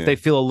enjoying, if they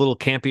feel a little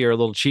campy or a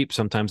little cheap,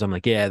 sometimes I'm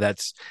like, yeah,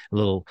 that's a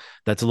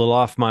little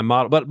off my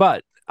model.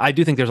 But I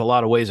do think there's a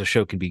lot of ways a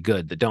show can be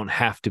good that don't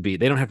have to be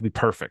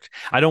perfect.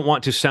 I don't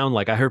want to sound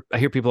like I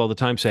hear people all the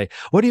time say,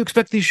 what do you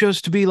expect these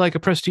shows to be like a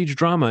prestige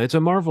drama? It's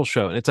a Marvel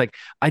show. And it's like,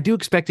 I do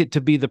expect it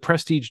to be the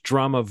prestige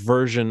drama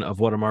version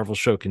of what a Marvel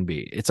show can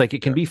be. It's like,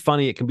 it can be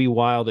funny. It can be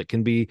wild. It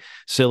can be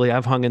silly.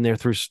 I've hung in there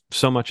through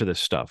so much of this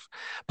stuff,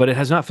 but it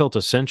has not felt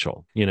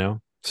essential,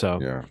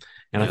 So,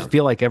 and I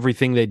feel like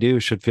everything they do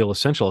should feel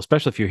essential,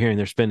 especially if you're hearing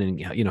they're spending,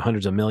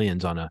 hundreds of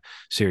millions on a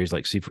series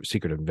like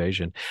Secret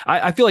Invasion.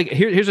 I feel like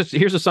here's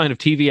a sign of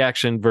TV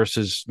action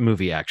versus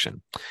movie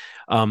action.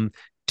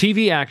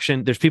 TV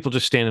action, there's people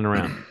just standing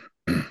around.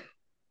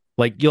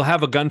 Like you'll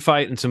have a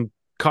gunfight and some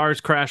cars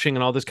crashing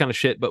and all this kind of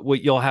shit, but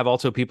you'll have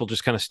also people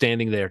just kind of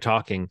standing there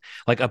talking.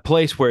 Like a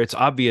place where it's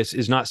obvious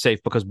is not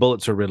safe because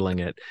bullets are riddling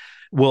it.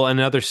 Well,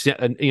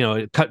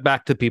 cut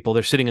back to people.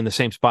 They're sitting in the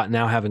same spot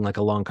now having like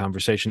a long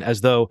conversation as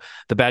though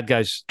the bad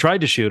guys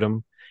tried to shoot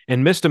them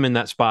and missed them in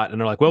that spot.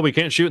 And they're like, well, we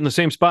can't shoot in the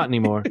same spot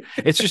anymore.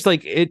 It's just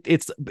like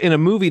it's in a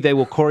movie, they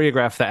will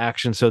choreograph the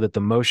action so that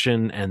the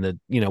motion and the,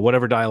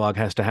 whatever dialogue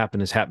has to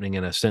happen is happening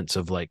in a sense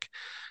of like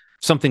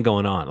something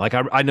going on. Like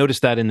I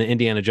noticed that in the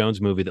Indiana Jones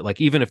movie that like,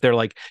 even if they're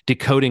like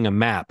decoding a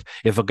map,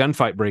 if a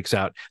gunfight breaks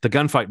out, the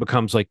gunfight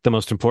becomes like the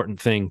most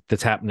important thing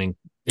that's happening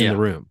in the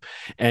room.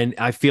 And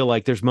I feel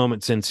like there's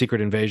moments in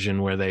Secret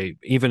Invasion where they,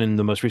 even in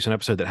the most recent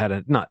episode that had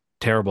a not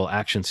terrible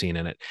action scene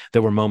in it,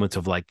 there were moments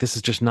of like, this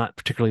is just not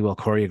particularly well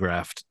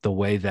choreographed the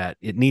way that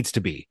it needs to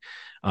be.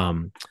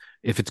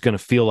 If it's going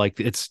to feel like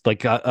it's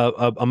like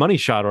a money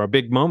shot or a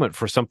big moment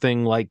for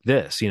something like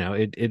this,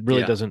 it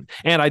really doesn't.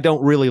 And I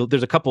don't really,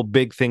 there's a couple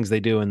big things they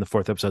do in the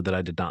fourth episode that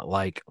I did not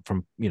like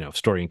from,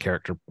 story and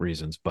character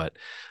reasons, but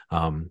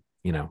I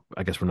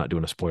guess we're not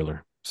doing a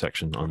spoiler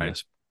section on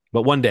this,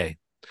 but one day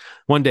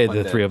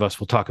the three of us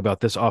will talk about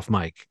this off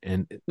mic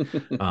and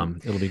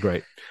it'll be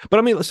great. But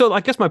I mean, so I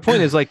guess my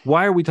point is like,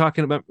 why are we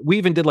talking about, we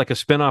even did like a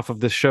spinoff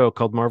of this show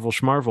called Marvel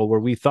Schmarvel where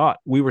we thought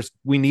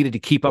we needed to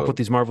keep up with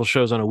these Marvel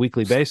shows on a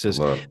weekly basis.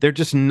 They're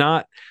just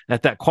not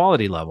at that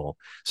quality level.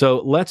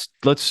 So let's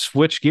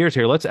switch gears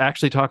here. Let's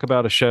actually talk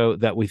about a show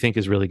that we think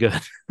is really good.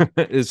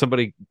 Does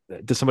somebody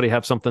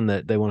have something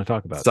that they want to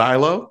talk about?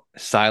 Silo. Oh,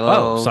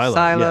 Silo.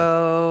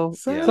 Silo.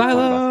 Yeah.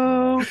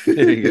 Silo.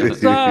 There you go.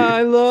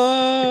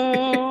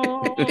 Silo.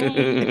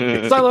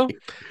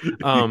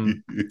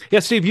 Yeah,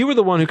 Steve, you were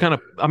the one who kind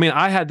of, I mean,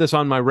 I had this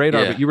on my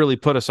radar, but you really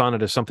put us on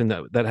it as something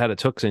that had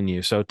its hooks in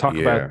you. So talk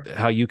about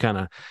how you kind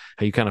of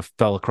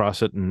fell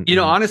across it. And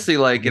honestly,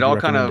 like it all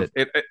kind of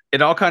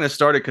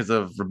started because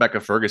of Rebecca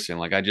Ferguson.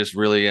 Like I just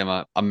really am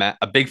a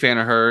big fan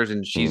of hers,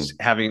 and she's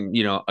having,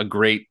 a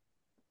great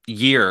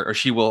year, or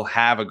she will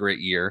have a great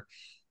year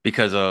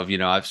because of,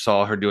 I've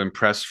saw her doing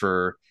press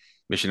for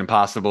Mission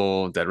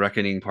Impossible, Dead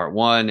Reckoning Part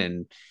 1,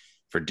 and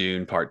for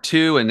Dune Part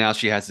 2, and now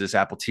she has this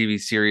Apple TV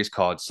series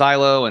called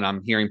Silo, and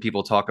I'm hearing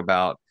people talk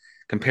about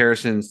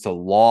comparisons to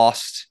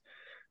Lost,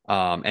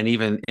 and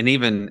even M.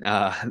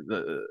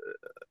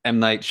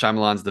 Night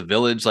Shyamalan's The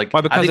Village. Like,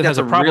 why? Because it has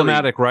a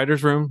problematic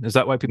writer's room? Is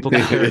that why people?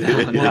 No.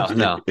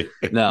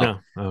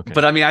 Okay.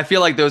 But I mean, I feel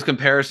like those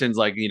comparisons,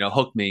 like,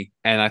 hook me,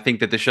 and I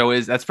think that the show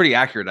that's pretty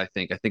accurate. I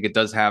think it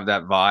does have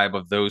that vibe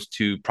of those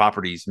two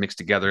properties mixed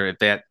together. If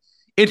that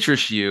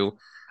interests you,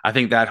 I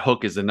think that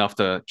hook is enough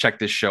to check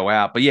this show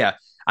out. But yeah,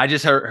 I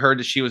just heard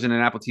that she was in an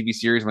Apple TV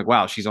series. I'm like,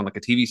 wow, she's on like a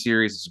TV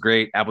series. It's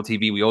great. Apple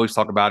TV, we always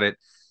talk about it.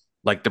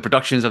 Like the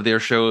productions of their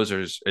shows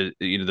are,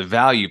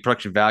 the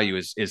production value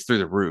is through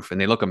the roof,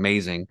 and they look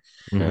amazing.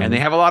 Mm-hmm. And they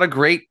have a lot of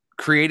great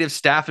creative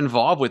staff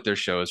involved with their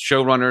shows,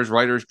 showrunners,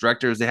 writers,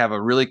 directors. They have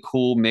a really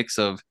cool mix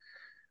of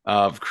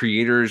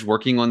creators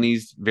working on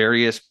these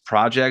various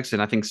projects.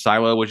 And I think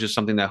Silo was just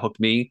something that hooked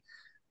me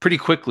pretty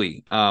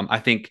quickly. I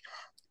think,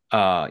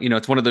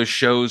 it's one of those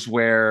shows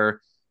where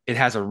it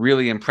has a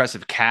really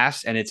impressive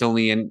cast, and it's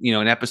only in,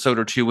 an episode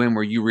or two in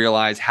where you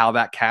realize how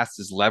that cast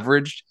is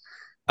leveraged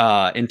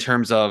in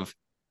terms of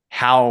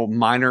how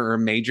minor or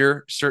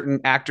major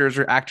certain actors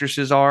or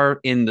actresses are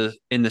in the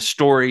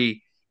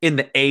story, in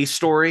the A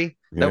story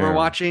that we're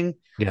watching.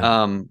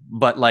 Yeah.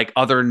 But like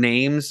other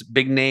names,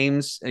 big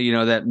names,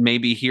 that may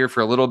be here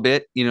for a little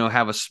bit,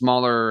 have a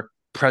smaller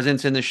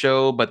presence in the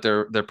show, but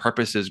their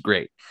purpose is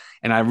great.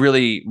 And I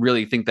really,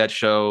 really think that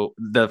show,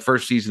 the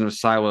first season of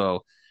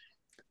Silo,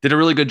 did a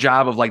really good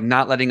job of like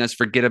not letting us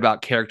forget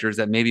about characters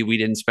that maybe we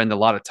didn't spend a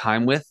lot of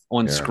time with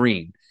on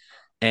screen.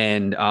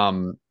 And,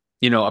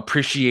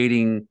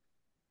 appreciating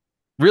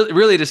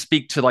really to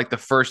speak to like the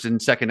first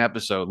and second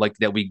episode, like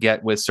that we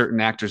get with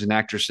certain actors and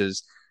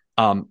actresses,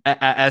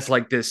 as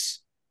like this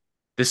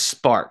this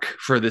spark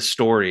for this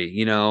story,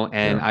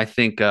 and I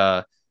think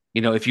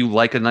if you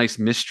like a nice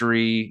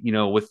mystery,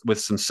 with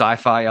some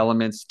sci-fi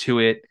elements to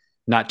it,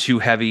 not too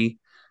heavy,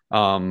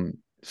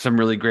 some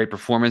really great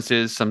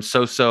performances, some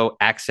so-so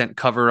accent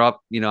cover up.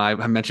 I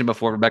mentioned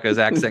before Rebecca's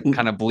accent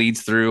kind of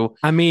bleeds through.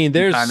 I mean,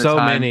 there's so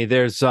many.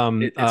 There's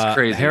it's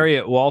crazy.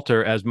 Harriet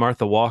Walter as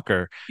Martha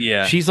Walker.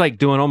 Yeah. She's like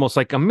doing almost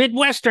like a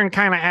Midwestern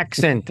kind of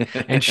accent.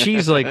 And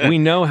she's like, we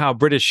know how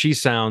British she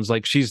sounds.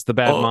 Like she's the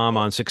bad mom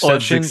on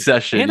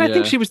Succession. And I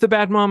think she was the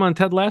bad mom on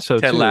Ted Lasso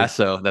too. Ted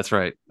Lasso, that's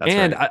right.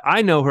 And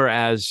I know her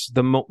as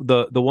the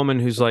woman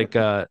who's like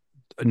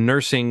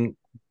nursing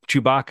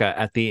Chewbacca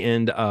at the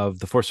end of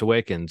The Force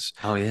Awakens.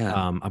 Oh yeah.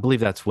 I believe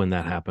that's when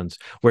that happens,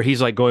 where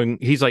he's like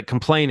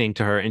complaining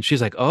to her, and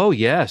she's like, "Oh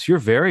yes, you're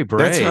very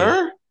brave." That's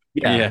her?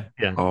 Yeah.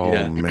 Oh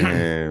yeah.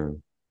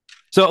 man.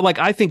 So like,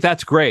 I think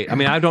that's great. I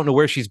mean, I don't know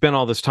where she's been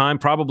all this time,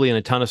 probably in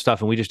a ton of stuff,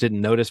 and we just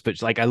didn't notice.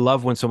 But like, I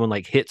love when someone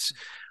like hits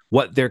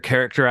what their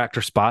character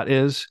actor spot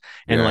is,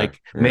 and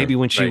maybe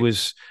when she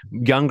was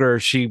younger,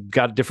 she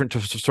got different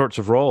sorts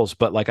of roles.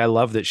 But like, I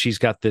love that she's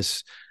got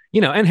this.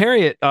 And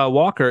Harriet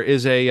Walker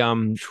is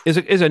an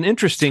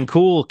interesting,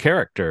 cool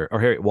character, or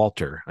Harriet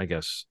Walter, I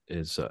guess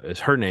is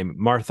her name.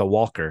 Martha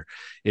Walker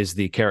is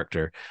the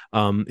character.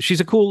 She's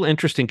a cool,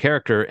 interesting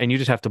character, and you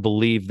just have to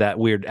believe that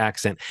weird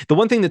accent. The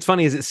one thing that's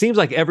funny is it seems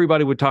like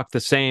everybody would talk the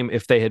same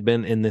if they had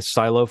been in this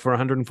silo for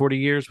 140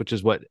 years, which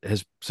is what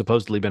has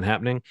supposedly been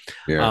happening.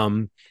 Yeah.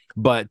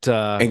 But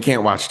and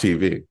can't watch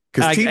TV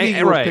because TV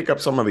you will pick up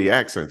some of the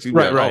accents. You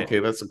go, okay,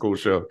 that's a cool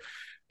show.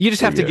 You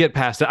just have to get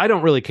past it. I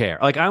don't really care.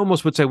 Like, I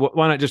almost would say,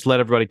 why not just let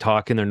everybody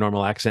talk in their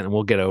normal accent and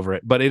we'll get over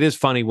it? But it is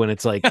funny when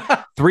it's like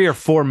 3 or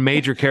 4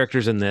 major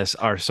characters in this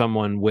are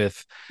someone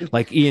with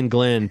like Ian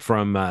Glenn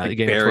from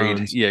Game of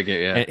Thrones. Yeah.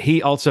 And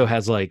he also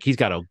has he's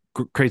got a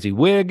crazy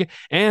wig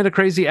and a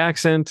crazy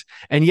accent.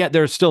 And yet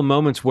there are still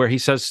moments where he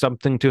says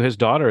something to his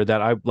daughter that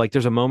I like.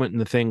 There's a moment in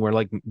the thing where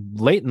like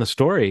late in the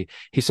story,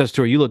 he says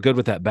to her, "You look good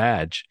with that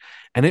badge."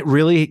 And it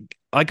really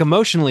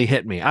emotionally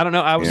hit me. I don't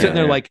know. I was sitting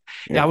there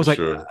I was like,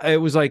 it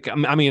was like,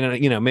 I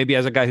mean, maybe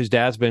as a guy whose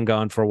dad's been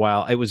gone for a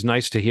while, it was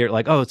nice to hear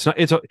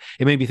it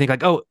made me think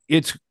like, oh,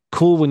 it's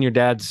cool when your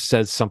dad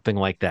says something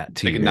like that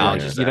to you.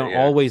 Acknowledges you don't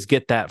always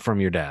get that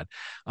from your dad,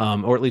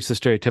 or at least the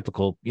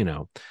stereotypical,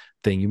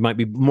 thing. You might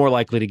be more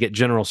likely to get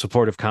general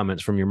supportive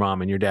comments from your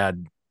mom, and your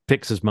dad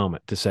picks his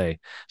moment to say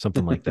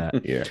something like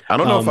that. Yeah. I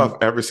don't know if I've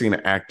ever seen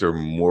an actor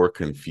more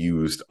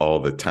confused all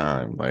the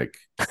time. Like,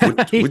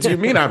 what do you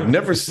mean? I've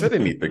never said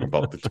anything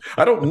about this.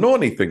 I don't know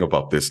anything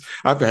about this.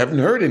 I haven't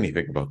heard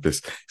anything about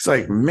this. It's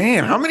like,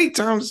 man, how many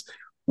times,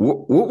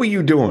 what were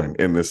you doing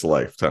in this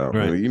lifetime?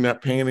 Right. Are you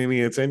not paying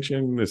any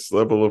attention? This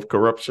level of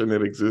corruption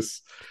that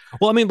exists.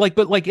 Well, I mean, but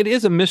it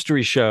is a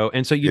mystery show,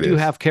 and so you do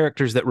have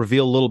characters that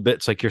reveal little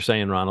bits, like you're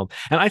saying, Ronald.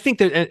 And I think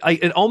that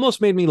it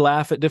almost made me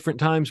laugh at different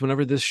times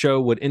whenever this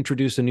show would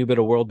introduce a new bit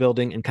of world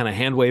building and kind of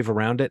hand wave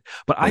around it.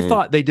 But I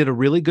thought they did a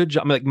really good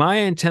job. I mean, like, my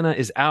antenna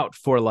is out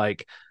for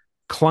like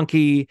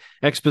clunky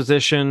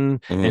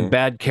exposition and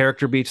bad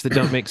character beats that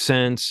don't make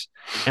sense.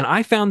 And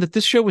I found that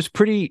this show was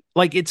pretty,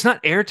 like, it's not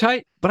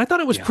airtight, but I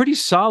thought it was pretty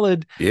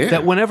solid. Yeah.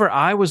 That whenever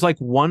I was like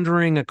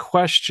wondering a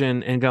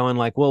question and going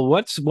like, well,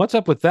 what's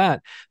up with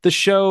that? The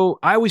show,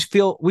 I always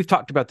feel, we've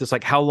talked about this,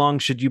 like, how long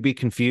should you be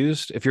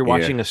confused if you're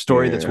watching a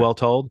story that's well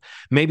told?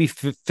 Maybe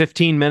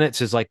 15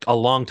 minutes is like a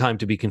long time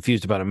to be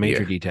confused about a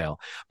major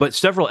detail, but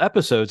several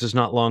episodes is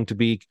not long to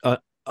be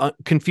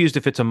confused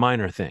if it's a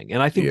minor thing.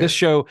 And I think this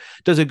show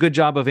does a good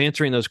job of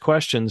answering those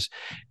questions.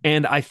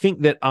 And I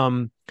think that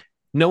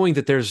knowing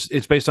that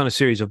it's based on a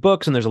series of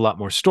books and there's a lot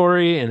more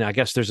story, and I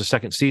guess there's a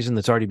second season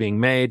that's already being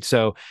made.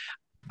 So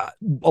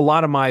a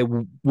lot of my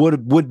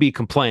would be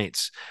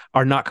complaints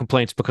are not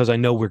complaints because I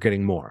know we're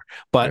getting more.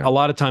 But a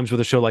lot of times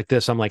with a show like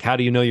this, I'm like, how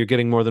do you know you're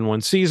getting more than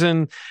one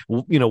season?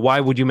 Why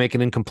would you make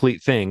an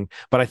incomplete thing?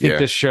 But I think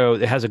this show,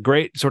 it has a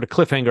great sort of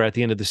cliffhanger at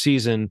the end of the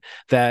season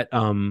that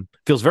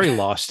feels very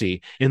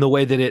losty in the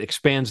way that it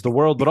expands the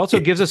world, but also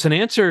gives us an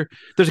answer.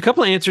 There's a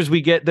couple of answers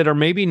we get that are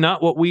maybe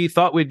not what we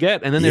thought we'd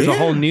get. And then there's a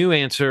whole new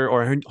answer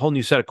or a whole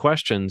new set of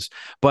questions.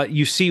 But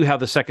you see how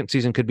the second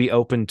season could be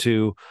open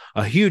to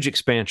a huge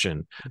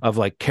expansion of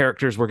like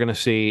characters we're going to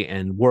see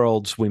and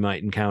worlds we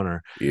might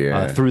encounter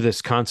through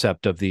this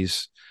concept of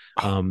these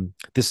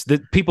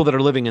the people that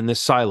are living in this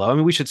silo. I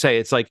mean, we should say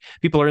it's like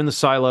people are in the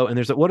silo and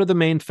there's what are the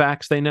main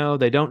facts they know?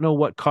 They don't know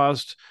what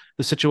caused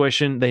the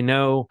situation. They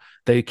know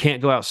they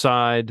can't go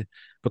outside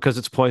because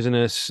it's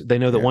poisonous. They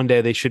know that one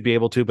day they should be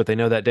able to, but they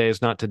know that day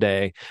is not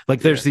today. Like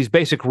there's these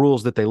basic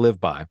rules that they live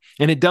by.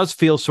 And it does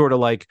feel sort of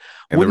like,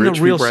 and the rich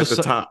people at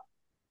the top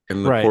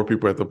and the poor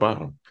people at the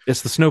bottom.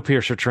 It's the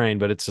Snowpiercer train,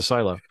 but it's the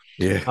silo.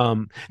 Yeah.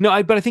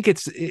 But I think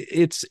it's,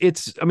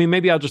 I mean,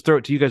 maybe I'll just throw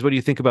it to you guys. What do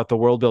you think about the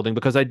world building?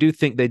 Because I do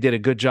think they did a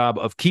good job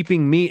of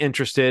keeping me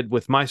interested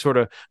with my sort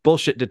of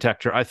bullshit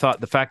detector. I thought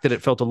the fact that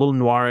it felt a little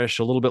noirish,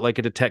 a little bit like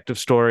a detective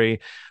story,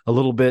 a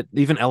little bit,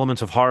 even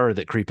elements of horror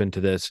that creep into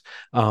this.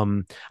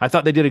 I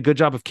thought they did a good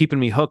job of keeping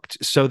me hooked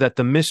so that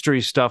the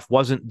mystery stuff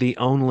wasn't the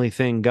only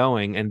thing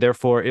going. And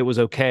therefore it was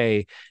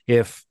okay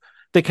if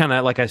they kind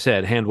of, like I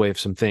said, hand wave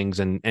some things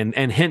and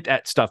hint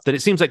at stuff that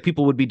it seems like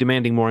people would be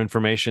demanding more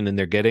information than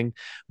they're getting.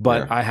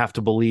 But I have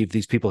to believe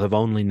these people have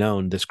only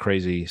known this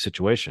crazy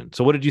situation.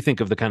 So what did you think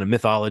of the kind of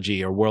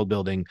mythology or world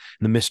building,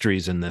 the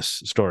mysteries in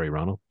this story,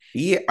 Ronald?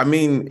 Yeah, I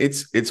mean,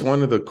 it's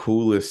one of the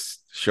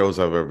coolest shows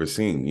I've ever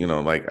seen.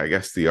 Like, I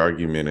guess the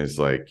argument is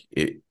like,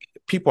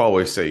 people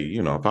always say,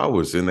 if I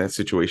was in that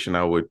situation,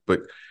 I would,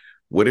 but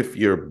what if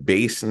your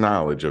base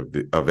knowledge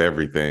of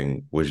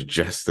everything was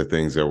just the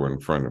things that were in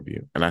front of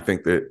you? And I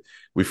think that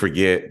we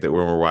forget that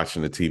when we're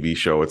watching a TV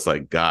show, it's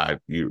like, God,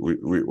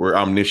 we're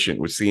omniscient.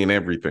 We're seeing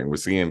everything. We're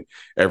seeing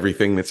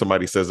everything that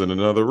somebody says in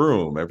another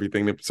room,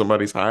 everything that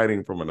somebody's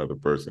hiding from another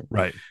person.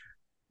 Right.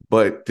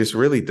 But this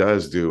really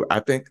does I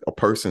think a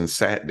person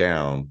sat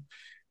down,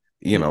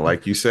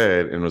 like you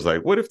said, and was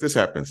like, what if this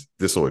happens?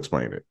 This will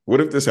explain it. What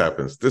if this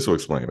happens? This will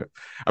explain it.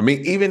 I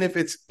mean, even if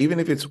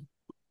it's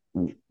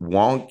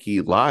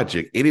wonky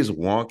logic, it is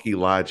wonky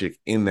logic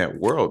in that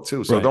world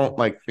too. So don't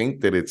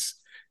think that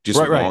it's just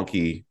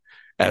wonky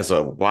as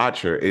a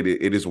watcher.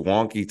 It is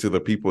wonky to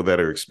the people that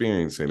are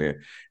experiencing it.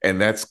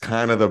 And that's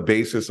kind of the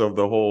basis of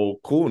the whole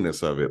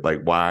coolness of it,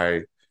 like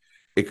why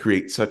it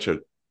creates such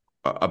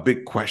a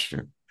big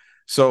question.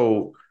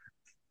 So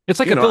it's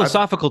like a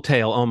philosophical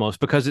tale almost,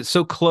 because it's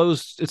so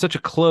closed. It's such a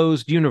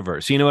closed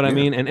universe. You know what I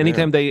mean? And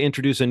anytime they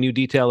introduce a new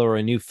detail or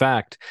a new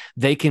fact,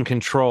 they can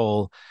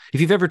control.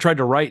 If you've ever tried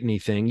to write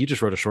anything, you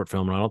just wrote a short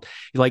film, Ronald.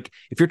 Like,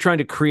 if you're trying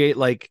to create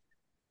like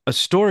a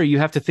story, you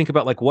have to think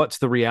about like, what's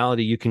the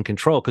reality you can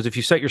control? Because if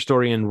you set your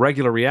story in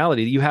regular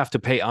reality, you have to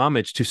pay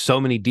homage to so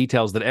many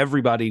details that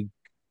everybody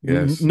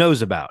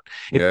knows about.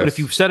 But if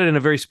you set it in a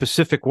very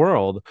specific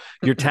world,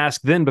 your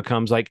task then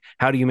becomes like,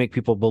 how do you make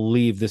people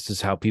believe this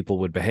is how people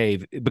would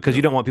behave? Because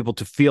you don't want people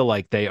to feel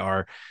like they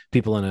are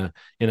people in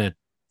a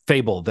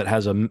fable that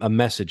has a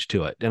message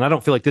to it. And I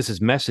don't feel like this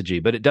is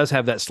messagey, but it does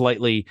have that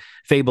slightly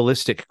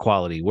fabulistic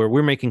quality where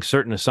we're making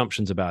certain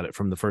assumptions about it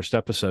from the first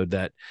episode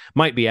that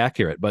might be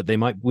accurate, but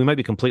we might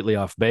be completely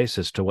off base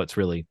as to what's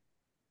really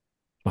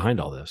behind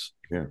all this.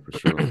 Yeah, for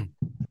sure.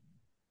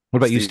 What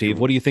about you, Steve?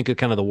 What do you think of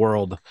kind of the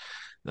world?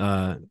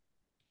 I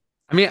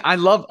mean, I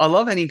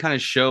love any kind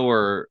of show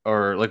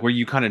or like where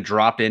you kind of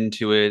drop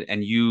into it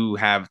and you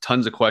have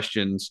tons of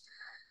questions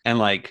and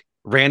like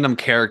random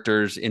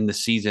characters in the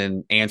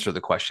season answer the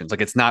questions.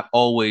 Like, it's not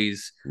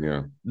always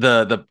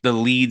the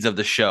leads of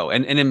the show.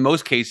 And in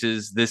most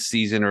cases this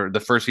season or the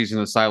first season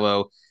of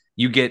Silo,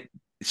 you get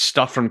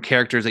stuff from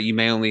characters that you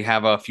may only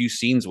have a few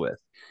scenes with.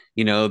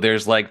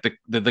 There's like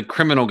the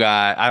criminal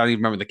guy. I don't even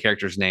remember the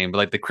character's name, but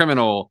like the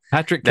criminal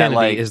Patrick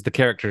Kennedy is the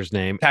character's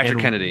name. Patrick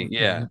Kennedy,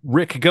 yeah.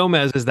 Rick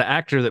Gomez is the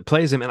actor that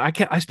plays him, and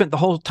I spent the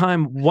whole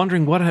time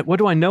wondering what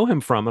do I know him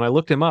from, and I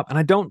looked him up, and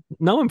I don't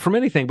know him from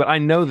anything, but I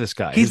know this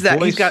guy. He's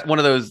got one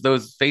of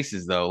those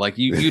faces though. Like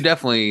you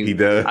definitely. He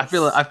does. I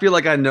feel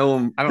like I know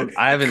him.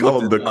 I haven't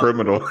called him the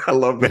criminal. I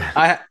love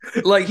that.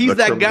 He's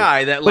that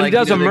guy that. But he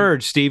does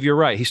emerge, Steve. You're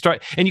right.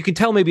 And you can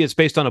tell maybe it's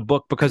based on a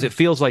book because it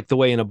feels like the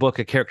way in a book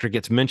a character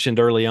gets mentioned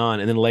early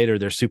on and then later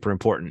they're super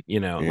important,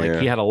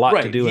 like he had a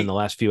lot to do in the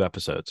last few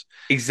episodes.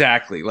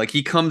 Exactly. Like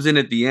he comes in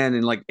at the end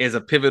and like as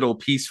a pivotal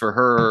piece for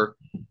her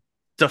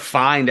to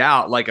find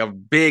out like a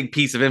big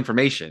piece of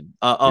information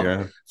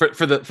for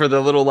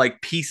the little like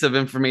piece of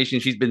information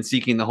she's been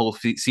seeking the whole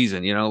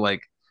season,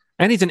 like.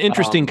 And he's an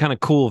interesting kind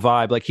of cool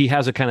vibe. Like he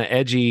has a kind of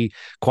edgy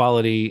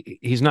quality.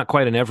 He's not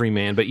quite an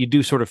everyman, but you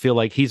do sort of feel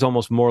like he's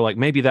almost more like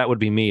maybe that would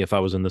be me if I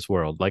was in this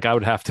world. Like I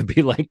would have to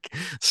be like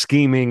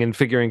scheming and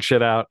figuring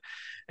shit out.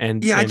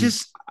 And I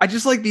just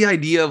like the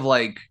idea of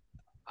like,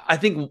 I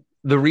think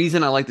the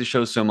reason I like the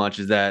show so much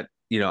is that,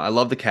 I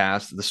love the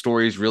cast. The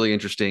story is really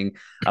interesting.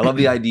 I love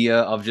the idea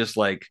of just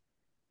like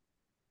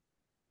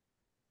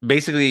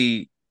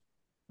basically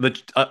like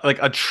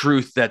a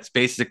truth that's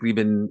basically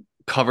been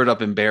covered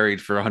up and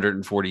buried for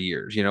 140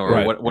 years,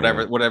 or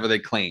whatever they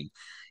claim.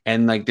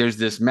 And like, there's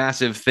this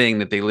massive thing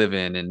that they live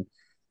in. And,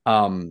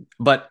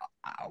 but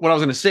what I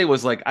was going to say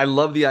was like, I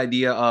love the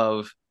idea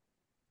of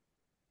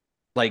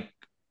like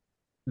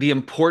the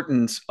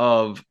importance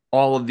of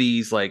all of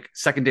these like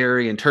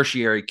secondary and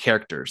tertiary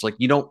characters. Like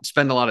you don't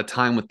spend a lot of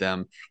time with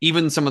them.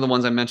 Even some of the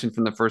ones I mentioned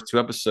from the first two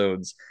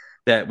episodes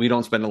that we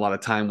don't spend a lot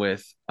of time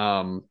with,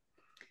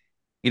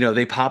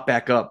 they pop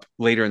back up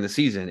later in the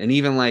season. And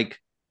even like,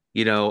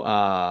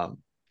 like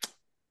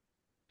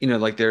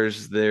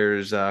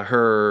there's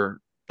her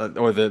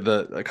or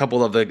a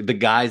couple of the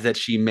guys that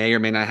she may or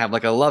may not have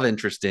like a love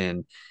interest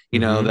in,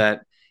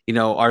 that,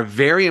 are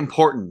very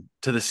important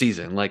to the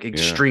season, like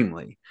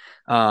extremely.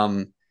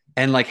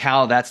 And like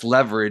how that's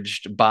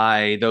leveraged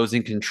by those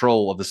in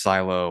control of the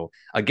silo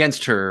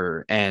against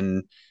her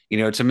and,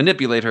 to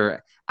manipulate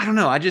her. I don't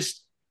know. I guess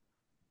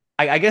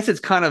it's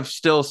kind of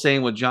still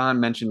saying what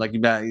John mentioned, like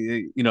about,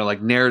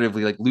 like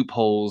narratively, like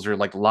loopholes or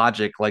like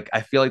logic. Like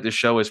I feel like the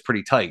show is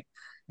pretty tight,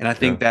 and I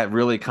think that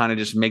really kind of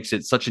just makes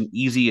it such an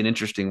easy and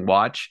interesting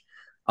watch.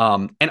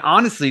 And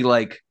honestly,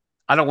 like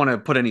I don't want to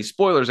put any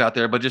spoilers out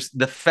there, but just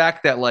the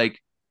fact that like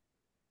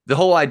the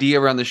whole idea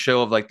around the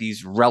show of like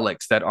these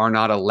relics that are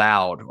not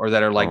allowed or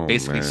that are like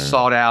basically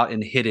sought out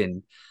and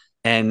hidden.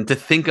 And to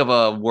think of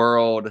a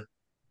world,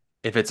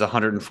 if it's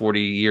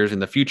 140 years in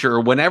the future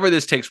or whenever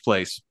this takes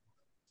place,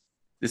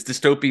 this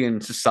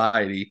dystopian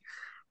society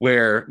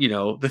where, you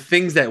know, the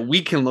things that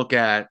we can look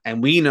at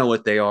and we know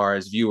what they are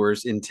as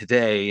viewers in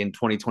today in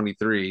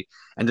 2023,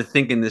 and to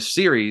think in this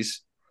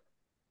series,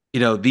 you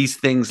know, these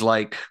things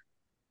like,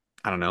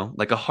 I don't know,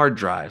 like a hard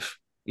drive,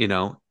 you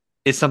know,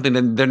 is something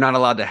that they're not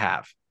allowed to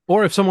have.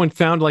 Or if someone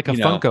found like a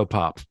Funko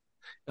Pop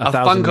a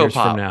thousand Funko years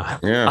Pop from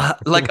now,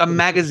 like a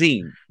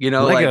magazine, you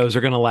know, Legos like,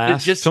 are going to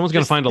last. Someone's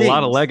going to find things. A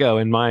lot of Lego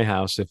in my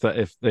house if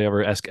they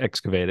ever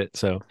excavate it.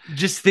 So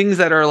just things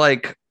that are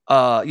like,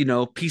 you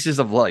know, pieces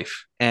of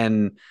life.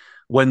 And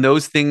when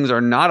those things are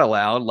not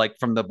allowed, like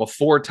from the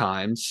before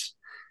times,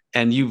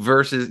 and you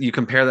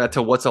compare that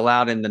to what's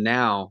allowed in the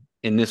now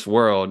in this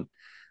world,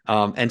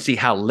 and see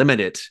how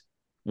limited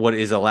what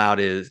is allowed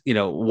is, you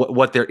know,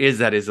 what there is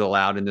that is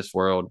allowed in this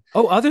world.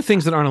 Oh, other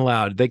things that aren't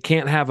allowed. They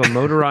can't have a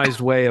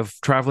motorized way of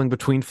traveling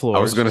between floors.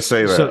 I was going to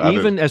say that. So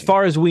even as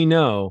far as we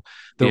know,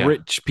 the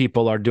rich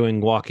people are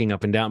doing walking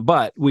up and down,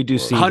 but we do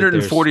see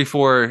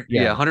 144,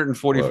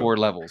 144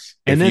 levels.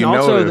 And then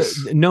also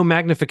no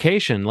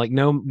magnification, like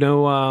no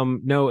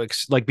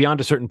like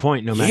beyond a certain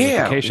point, no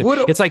magnification.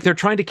 It's like they're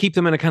trying to keep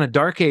them in a kind of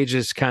Dark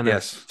Ages kind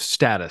of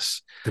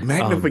status. The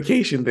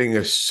magnification thing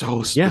is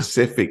so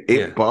specific.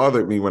 It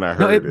bothered me when I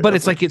heard it. But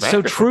it's like it's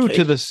so true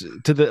to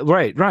the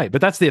right.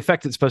 But that's the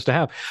effect it's supposed to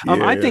have.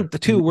 I think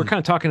we're kind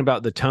of talking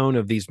about the tone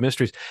of these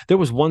mysteries. There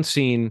was one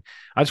scene.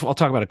 I'll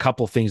talk about a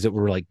couple of things that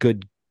were like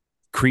good,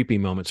 creepy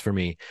moments for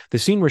me. The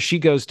scene where she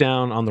goes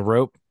down on the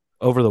rope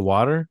over the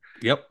water.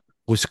 Yep.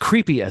 Was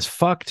creepy as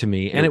fuck to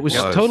me, and it was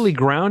totally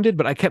grounded,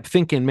 but I kept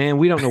thinking, man,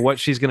 we don't know what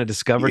she's going to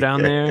discover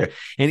down there.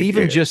 And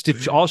even just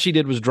if all she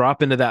did was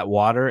drop into that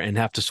water and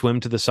have to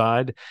swim to the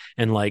side,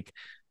 and like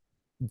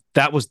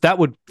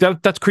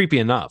that's creepy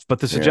enough. But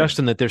the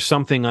suggestion that there's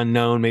something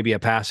unknown, maybe a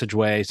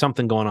passageway,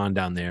 something going on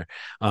down there,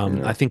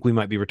 I think we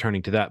might be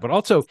returning to that. But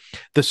also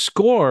the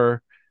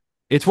score.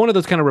 It's one of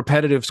those kind of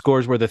repetitive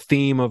scores where the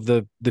theme of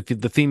the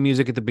theme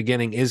music at the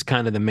beginning is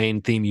kind of the main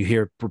theme you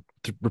hear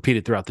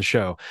repeated throughout the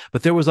show.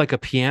 But there was like a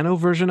piano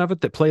version of it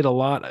that played a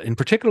lot, and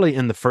particularly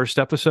in the first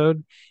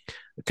episode,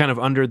 kind of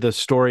under the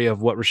story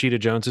of what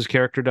Rashida Jones's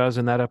character does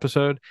in that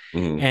episode.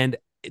 And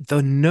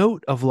the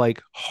note of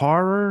like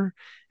horror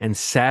and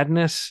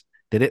sadness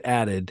that it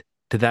added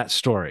to that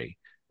story,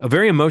 a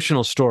very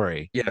emotional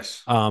story.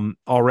 Yes.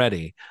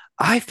 Already.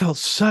 I felt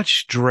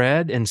such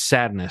dread and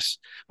sadness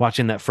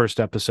watching that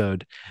first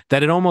episode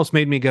that it almost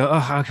made me go, "Oh,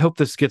 I hope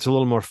this gets a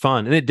little more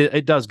fun." And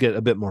it does get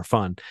a bit more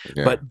fun.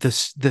 But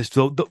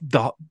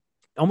the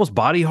almost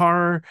body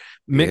horror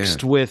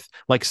mixed with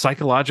like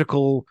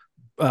psychological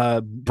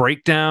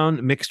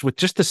breakdown, mixed with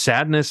just the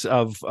sadness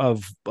of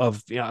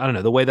you know, I don't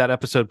know, the way that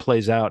episode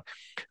plays out.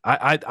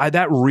 I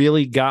that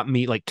really got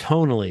me, like,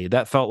 tonally.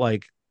 That felt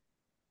like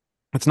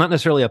it's not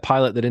necessarily a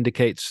pilot that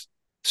indicates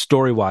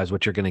story-wise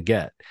what you're going to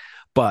get.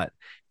 But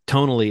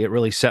tonally, it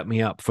really set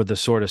me up for the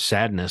sort of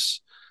sadness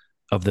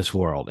of this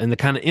world and the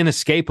kind of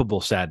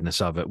inescapable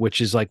sadness of it, which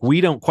is like, we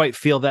don't quite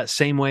feel that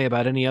same way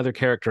about any other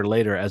character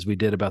later as we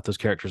did about those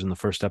characters in the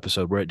first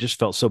episode, where it just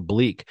felt so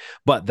bleak.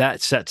 But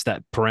that sets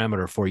that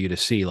parameter for you to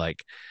see,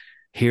 like,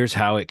 here's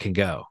how it can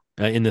go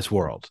in this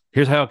world.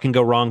 Here's how it can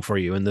go wrong for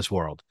you in this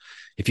world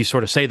if you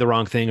sort of say the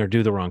wrong thing or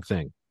do the wrong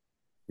thing.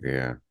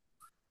 Yeah.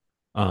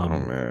 Oh,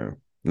 man.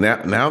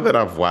 Now that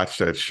I've watched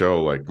that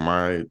show, like,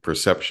 my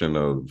perception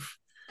of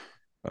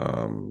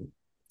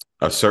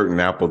a certain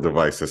Apple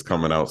device that's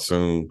coming out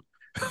soon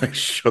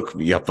shook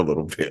me up a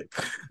little bit.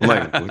 I'm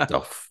like, what the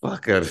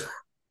fuck?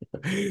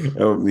 It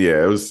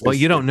was. What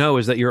you don't know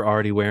is that you're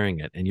already wearing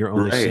it, and you're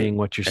only seeing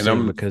what you're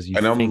seeing because you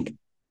think. I'm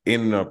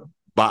in a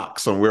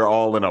box, and we're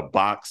all in a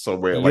box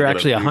somewhere. You're like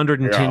actually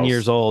 110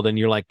 years old, and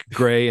you're like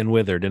gray and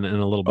withered in a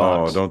little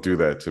box. Oh, don't do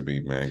that to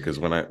me, man. Because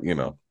when I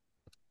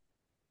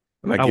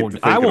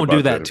won't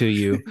do that to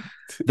you.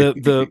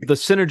 The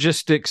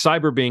synergistic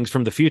cyber beings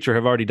from the future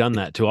have already done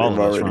that to all of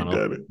us,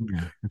 Ronald.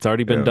 It's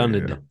already been done.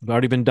 It's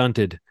already been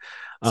dunted.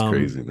 It's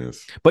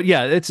craziness. But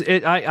yeah,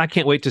 I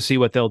can't wait to see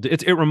what they'll do.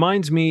 It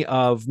reminds me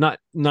of not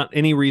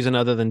any reason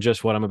other than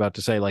just what I'm about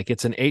to say. Like,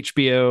 it's an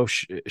HBO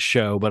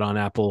show, but on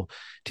Apple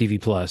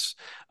TV Plus.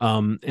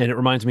 And it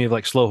reminds me of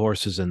like Slow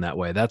Horses in that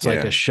way. That's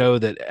like a show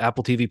that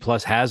Apple TV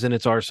Plus has in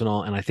its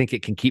arsenal, and I think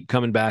it can keep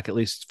coming back at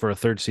least for a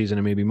third season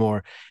and maybe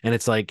more. And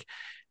it's like,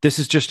 this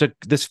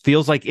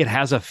feels like it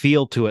has a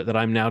feel to it that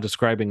I'm now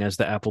describing as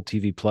the Apple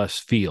TV Plus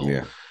feel.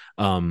 Yeah.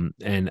 And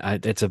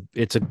it's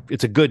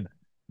a good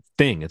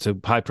thing. It's a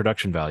high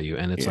production value,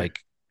 and it's like,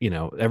 you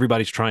know,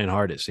 everybody's trying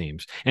hard, it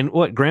seems. And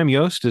Graham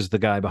Yost is the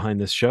guy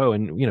behind this show,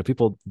 and you know,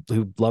 people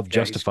who love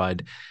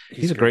Justified,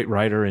 he's a great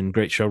writer and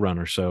great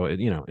showrunner. So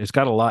it's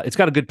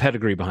got a good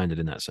pedigree behind it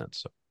in that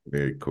sense. So.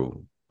 Very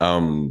cool.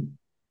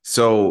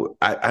 So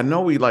I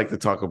know we like to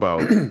talk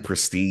about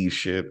prestige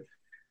shit.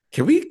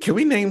 Can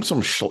we name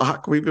some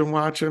schlock we've been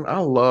watching? I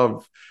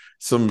love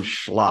some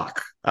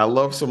schlock. I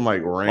love some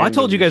like random. Well, I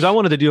told you guys I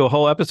wanted to do a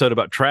whole episode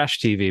about trash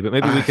TV, but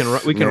maybe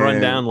we can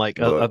run down like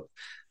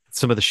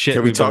some of the shit.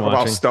 Can we talk about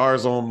watching.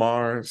 Stars on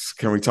Mars?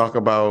 Can we talk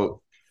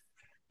about?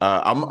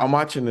 I'm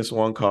watching this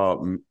one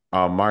called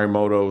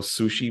Marimoto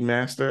Sushi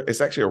Master.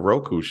 It's actually a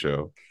Roku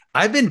show.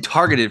 I've been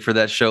targeted for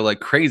that show like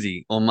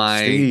crazy on my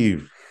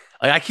Steve.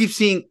 Like I keep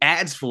seeing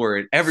ads for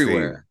it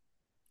everywhere.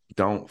 Steve,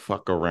 don't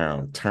fuck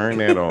around. Turn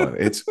that on.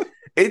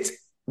 It's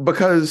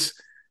because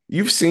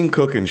you've seen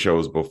cooking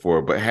shows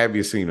before, but have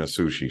you seen a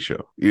sushi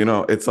show? You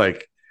know, it's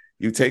like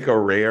you take a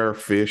rare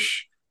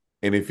fish,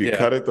 and if you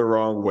cut it the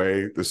wrong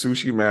way, the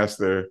sushi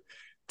master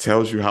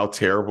tells you how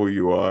terrible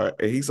you are.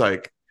 And he's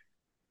like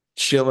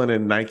chilling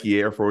in Nike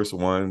Air Force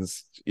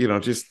Ones, you know,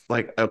 just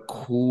like a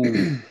cool,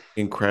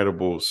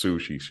 incredible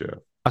sushi chef.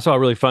 I saw a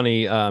really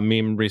funny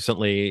meme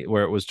recently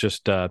where it was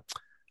just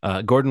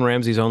Gordon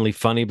Ramsay's only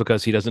funny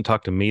because he doesn't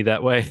talk to me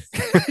that way.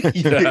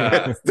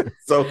 Yeah,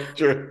 so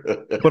true.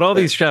 But all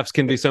these chefs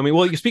can be so mean.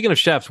 Well, speaking of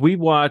chefs, we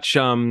watch.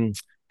 There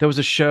was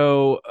a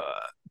show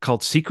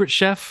called Secret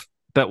Chef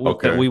that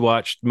we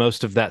watched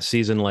most of that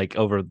season, like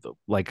over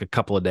like a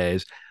couple of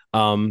days.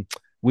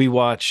 We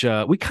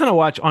kind of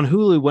watch on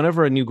Hulu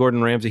whenever a new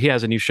Gordon Ramsay, he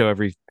has a new show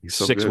every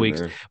 6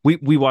 weeks. Man.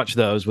 We watch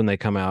those when they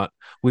come out.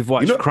 We've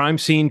watched Crime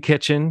Scene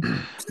Kitchen.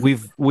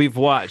 We've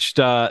watched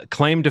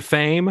Claim to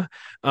Fame.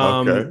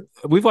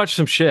 We've watched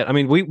some shit. I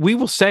mean, we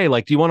will say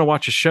like, do you want to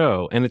watch a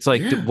show? And it's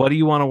like, what do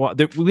you want to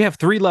watch? We have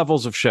 3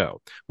 levels of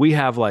show. We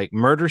have like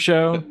Murder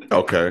Show,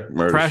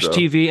 Trash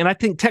TV, and I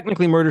think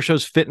technically murder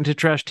shows fit into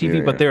Trash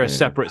TV, but they're a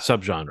separate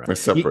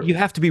subgenre. You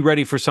have to be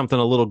ready for something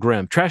a little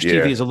grim. Trash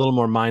TV is a little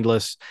more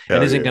mindless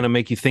and isn't going to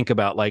make you think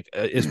about like,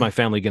 is my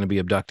family going to be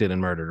abducted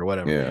and murdered or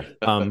whatever? Yeah.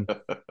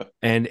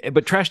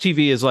 But Trash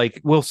TV is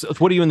like, well,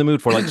 what are you in the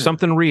mood for? Like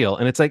something real,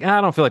 and it's like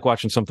I don't feel like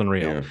watching something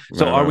real.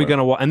 So are we going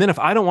to watch? And then if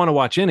I don't want to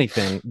watch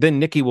anything, then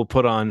Nikki will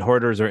put on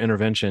Hoarders or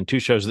Intervention, 2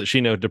 shows that she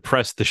knows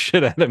depress the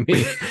shit out of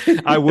me.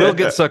 I will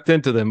get sucked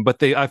into them,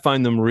 but I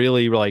find them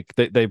really like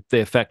they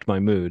affect my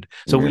mood.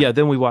 So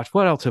then we watch.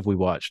 What else have we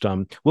watched?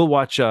 We'll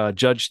watch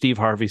Judge Steve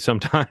Harvey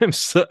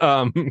sometimes.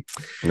 Nothing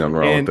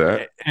wrong with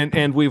that.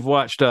 And we've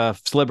watched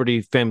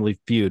Celebrity Family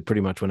Feud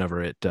pretty much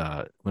whenever it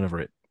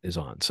is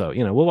on. So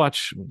we'll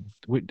watch.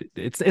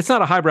 It's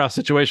not a highbrow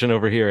situation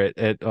over here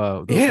at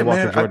the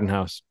Walker Jordan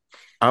house.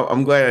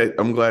 I'm glad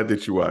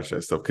that you watch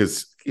that stuff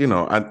because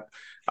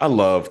I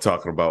love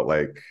talking about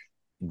like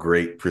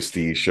great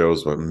prestige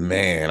shows, but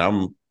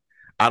man,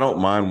 I don't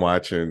mind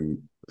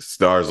watching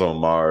Stars on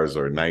Mars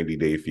or 90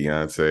 Day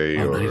Fiance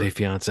or 90 Day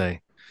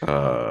Fiance,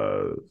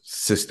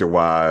 Sister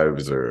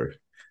Wives, and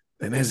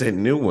there's that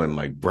new one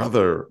like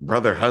Brother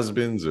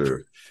Husbands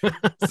or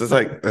it's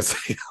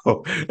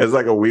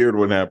like a weird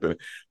one happening.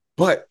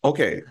 But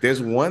okay,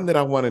 there's one that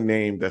I want to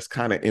name that's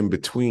kind of in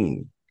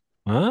between.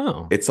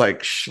 Oh, it's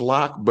like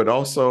schlock, but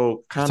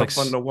also kind of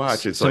fun to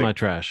watch. It's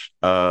semi-trash.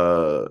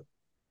 Fire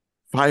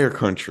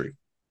Country.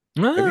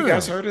 Oh. Have you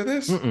guys heard of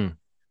this? Mm-mm.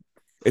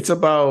 It's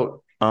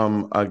about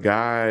a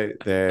guy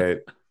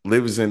that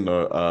lives in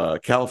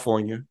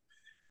California.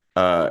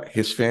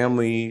 His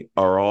family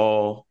are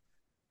all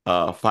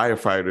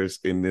firefighters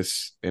in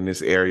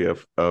this area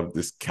of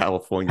this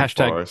California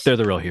forest. They're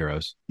the real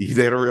heroes.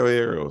 They're the real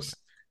heroes.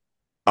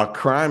 A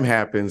crime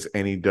happens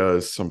and he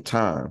does some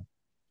time.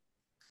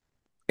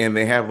 And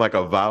they have like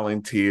a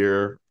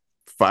volunteer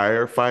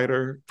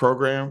firefighter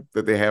program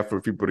that they have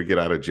for people to get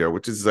out of jail,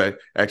 which is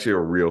actually a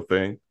real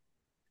thing.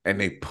 And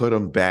they put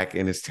him back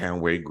in his town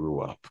where he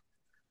grew up.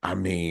 I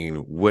mean,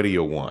 what do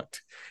you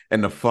want?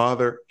 And the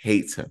father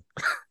hates him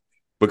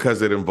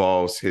because it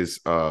involves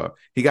his,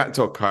 he got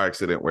into a car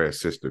accident where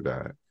his sister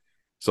died.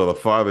 So the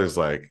father's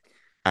like,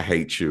 I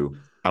hate you.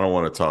 I don't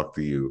want to talk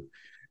to you.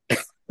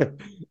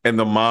 And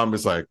the mom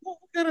is like,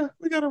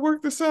 we gotta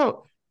work this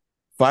out.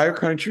 Fire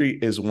Country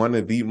is one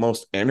of the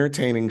most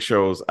entertaining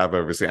shows I've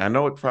ever seen. I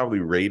know it's probably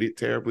rated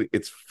terribly.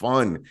 It's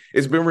fun.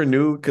 It's been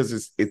renewed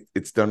because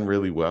it's done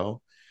really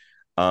well.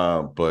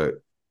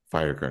 But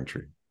Fire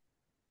Country,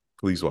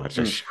 please watch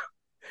this show.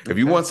 If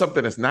you want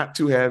something that's not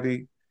too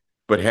heavy,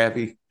 but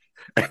heavy,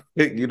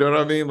 you know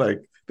what I mean?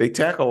 Like they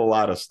tackle a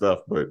lot of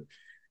stuff, but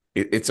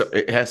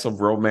it has some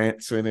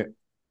romance in it.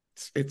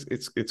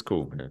 It's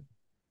cool, man.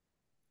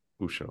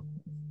 Cool show.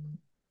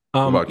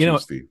 What about you,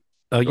 Steve?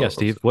 Oh yeah,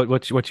 Steve.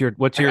 What's your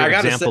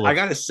example? I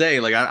gotta say,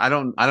 like I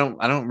don't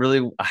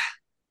really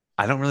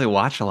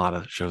watch a lot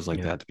of shows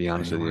like that, to be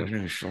honest with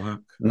you.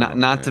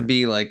 Not to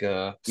be like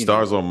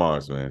Stars on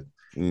Mars, man.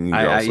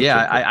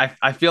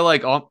 I feel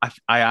like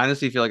I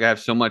honestly feel like I have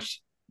so much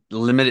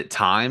limited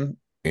time.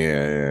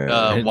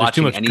 Watching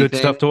too much anything. Good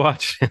stuff to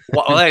watch.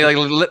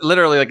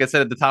 Literally, like I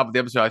said at the top of the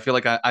episode, I feel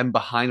like I'm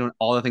behind on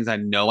all the things I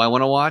know I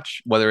want to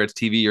watch, whether it's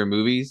TV or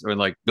movies or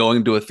like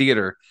going to a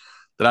theater.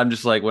 That I'm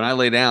just like when I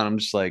lay down, I'm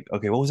just like,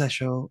 okay, what was that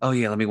show? Oh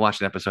yeah, let me watch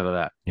an episode of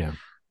that. Yeah.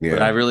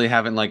 But I really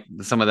haven't like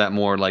some of that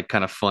more like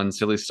kind of fun,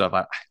 silly stuff.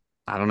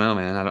 I don't know,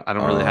 man. I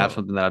don't really have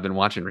something that I've been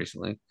watching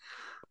recently.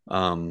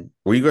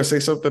 Were you gonna say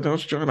something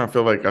else, John? I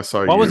feel like I saw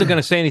Well, I you. wasn't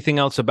going to say anything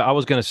else about. I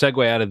was going to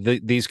segue out of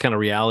these kind of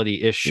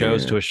reality-ish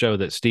shows Yeah. to a show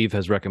that Steve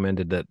has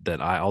recommended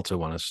that I also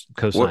want to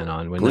co-sign What?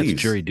 on. When that's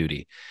Please. Jury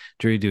Duty.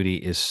 Jury Duty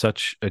is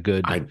such a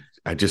good.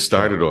 I just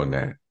started show. on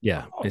that.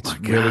 Yeah, Oh it's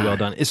my really well God.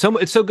 done. It's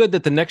so good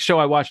that the next show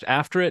I watched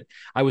after it,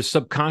 I was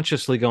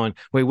subconsciously going,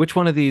 "Wait, which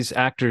one of these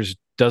actors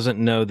doesn't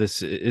know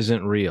this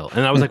isn't real?"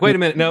 And I was like, "Wait a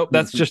minute, no,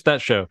 that's just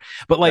that show."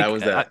 But That like,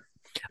 was that.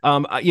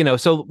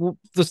 so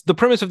the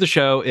premise of the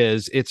show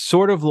is it's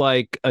sort of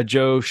like a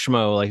Joe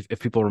Schmo. Like if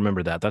people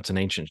remember that, that's an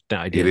ancient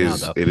idea now,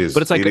 though. But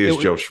it's like it is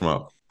Joe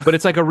Schmo. but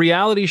it's like a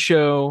reality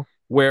show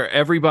where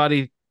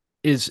everybody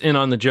is in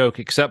on the joke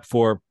except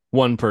for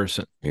one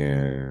person.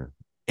 Yeah.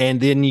 And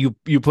then you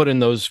put in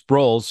those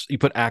roles, you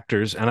put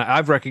actors, and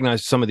I've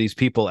recognized some of these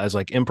people as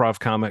like improv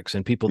comics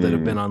and people that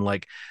have been on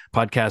like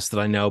podcasts that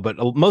I know, but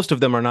most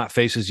of them are not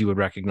faces you would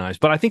recognize.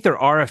 But I think there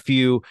are a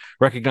few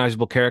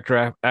recognizable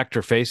character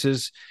actor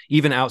faces,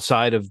 even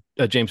outside of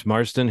James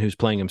Marsden, who's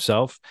playing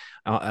himself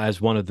as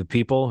one of the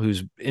people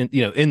who's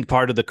in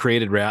part of the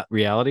created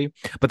reality.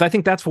 But I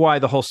think that's why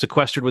the whole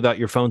sequestered without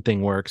your phone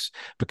thing works,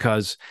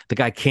 because the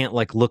guy can't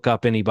like look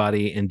up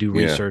anybody and do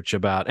research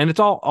about, and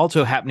it's all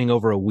also happening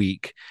over a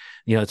week.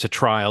 It's a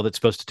trial that's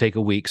supposed to take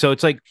a week. So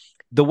it's like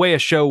the way a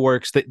show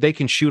works, that they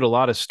can shoot a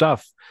lot of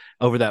stuff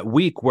over that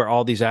week where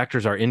all these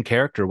actors are in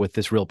character with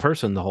this real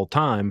person the whole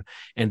time,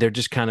 and they're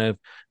just kind of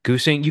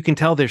goosing. You can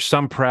tell there's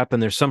some prep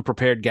and there's some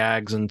prepared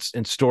gags and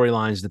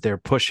storylines that they're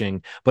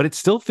pushing, but it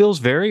still feels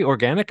very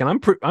organic. And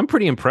I'm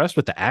pretty impressed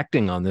with the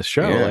acting on this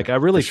show. Yeah, like I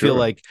really feel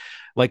like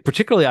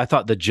particularly I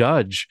thought the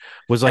judge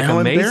was like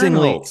Alan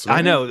amazingly. Barinholtz, right?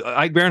 I know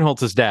Ike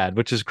Barinholtz's dad,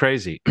 which is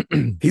crazy.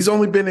 He's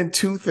only been in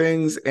 2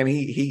 things, and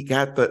he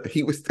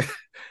was.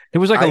 It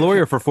was like a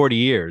lawyer for 40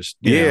 years.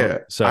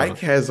 So Ike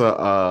has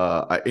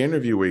a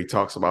interview where he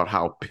talks about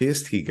how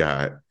pissed he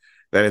got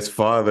that his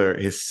father,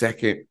 his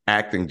second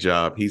acting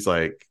job, he's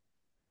like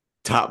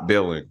top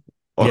billing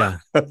on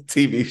a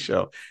TV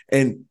show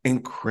and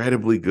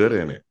incredibly good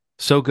in it.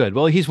 So good.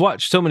 Well, he's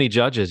watched so many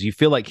judges. You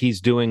feel like he's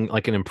doing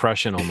like an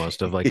impression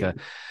almost of like a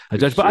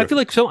judge. But I feel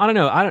like I don't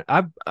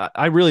know.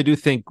 I really do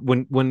think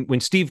when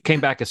Steve came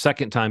back a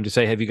second time to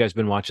say, "Have you guys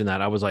been watching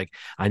that?" I was like,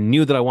 I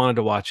knew that I wanted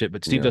to watch it,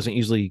 but Steve doesn't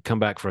usually come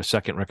back for a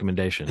second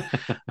recommendation.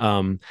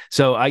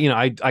 So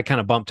I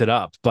kind of bumped it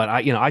up. But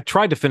I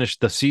tried to finish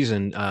the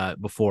season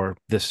before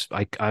this.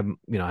 I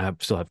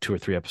still have 2 or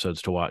 3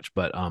 episodes to watch,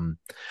 but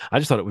I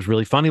just thought it was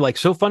really funny. Like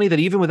so funny that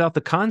even without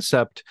the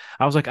concept,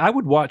 I was like, I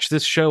would watch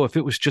this show if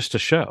it was just a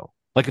show.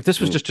 Like if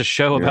this was just a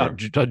show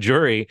about a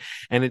jury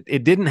and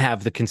it didn't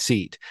have the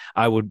conceit,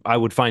 I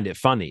would find it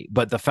funny.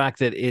 But the fact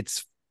that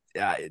it's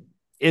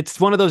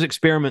one of those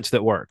experiments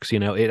that works,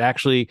 it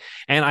actually,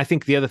 and I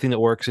think the other thing that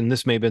works, and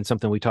this may have been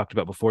something we talked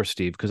about before,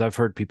 Steve, because I've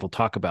heard people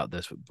talk about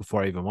this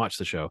before I even watched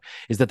the show,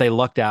 is that they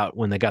lucked out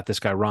when they got this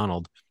guy,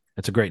 Ronald.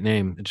 It's a great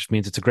name. It just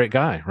means it's a great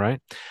guy, right?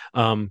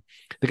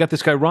 They got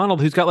this guy, Ronald,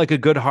 who's got like a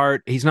good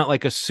heart. He's not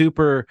like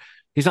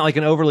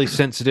an overly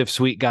sensitive,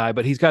 sweet guy,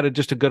 but he's got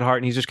just a good heart,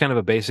 and he's just kind of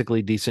a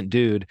basically decent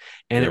dude.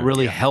 And it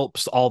really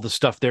helps all the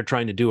stuff they're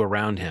trying to do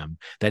around him,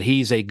 that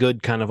he's a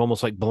good kind of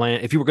almost like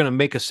bland. If you were going to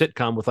make a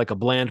sitcom with like a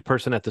bland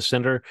person at the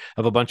center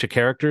of a bunch of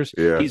characters,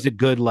 he's a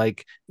good,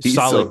 like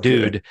solid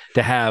dude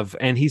to have.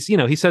 And he's,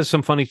 he says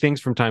some funny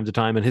things from time to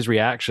time, and his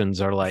reactions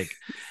are like,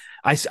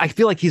 I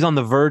feel like he's on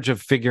the verge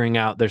of figuring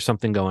out there's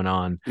something going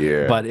on.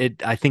 But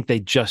I think they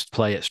just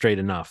play it straight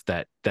enough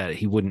that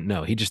he wouldn't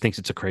know. He just thinks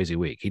it's a crazy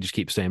week. He just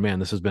keeps saying, "Man,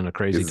 this has been a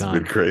crazy time."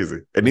 It's been crazy.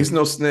 And he's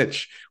no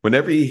snitch.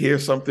 Whenever he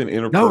hears something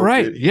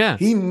inappropriate,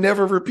 he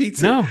never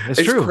repeats it. No,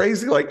 it's true.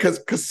 Crazy. Like,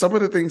 because some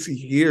of the things he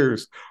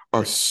hears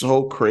are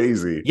so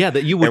crazy. Yeah,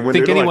 that you would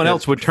think anyone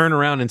else would turn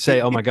around and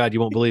say, "Oh my God, you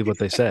won't believe what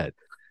they said."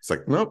 It's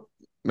like, nope.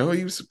 No,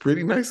 he was a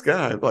pretty nice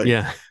guy. Like,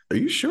 are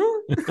you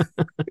sure?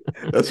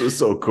 That's what's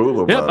so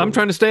cool about I'm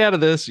trying to stay out of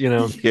this,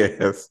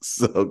 Yes,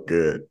 so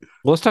good.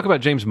 Well, let's talk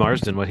about James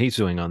Marsden, what he's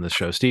doing on this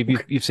show. Steve,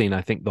 you've seen, I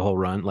think, the whole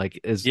run.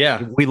 Like,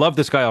 we love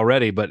this guy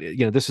already, but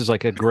this is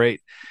like a great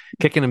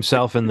kicking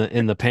himself in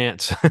the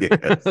pants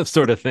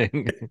sort of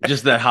thing.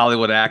 Just that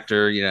Hollywood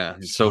actor,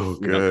 he's so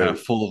kind of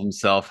full of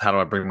himself. How do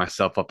I bring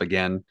myself up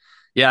again?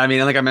 Yeah, I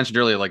mean, like I mentioned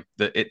earlier, like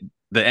the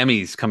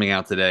Emmys coming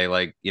out today,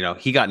 like,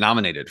 he got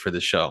nominated for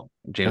this show.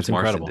 James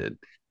Marsden did.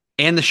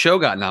 And the show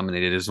got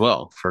nominated as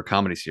well for a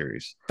comedy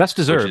series. That's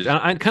deserved.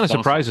 And it kind of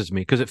surprises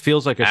me because it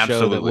feels like a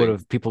show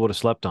that people would have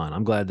slept on.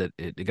 I'm glad that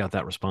it got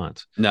that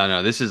response.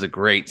 No, this is a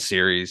great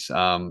series.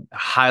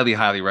 Highly,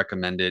 highly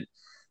recommend it.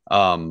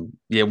 One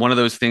of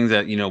those things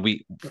that,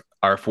 we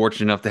are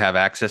fortunate enough to have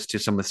access to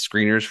some of the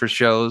screeners for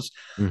shows.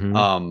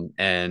 Mm-hmm.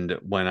 And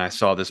when I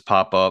saw this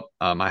pop up,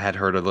 I had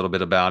heard a little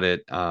bit about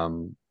it.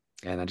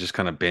 And I just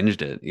kind of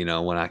binged it,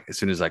 as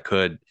soon as I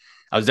could.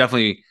 I was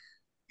definitely,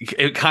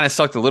 it kind of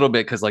sucked a little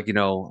bit because, like,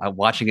 I'm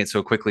watching it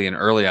so quickly and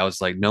early. I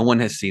was like, no one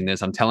has seen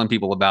this. I'm telling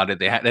people about it.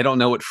 They don't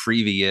know what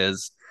SchmeeVee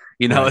is.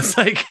 Right. It's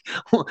like,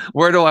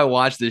 where do I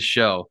watch this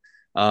show?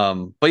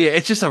 But yeah,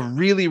 it's just a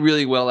really,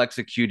 really well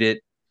executed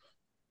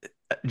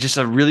just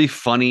a really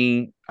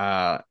funny.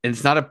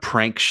 It's not a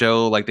prank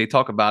show. Like they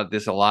talk about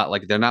this a lot.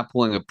 Like they're not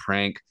pulling a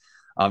prank.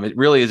 It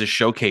really is a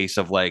showcase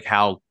of like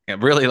how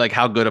really like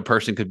how good a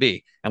person could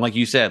be. And like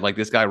you said, like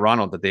this guy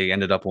Ronald that they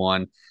ended up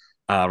on,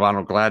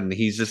 Ronald Gladden,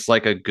 he's just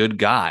like a good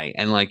guy.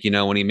 And like, you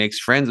know, when he makes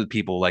friends with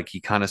people, like he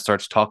kind of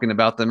starts talking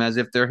about them as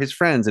if they're his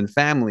friends and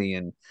family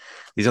and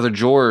these other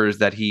jurors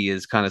that he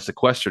is kind of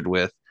sequestered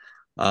with.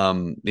 You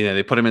know,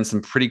 they put him in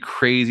some pretty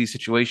crazy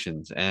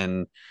situations,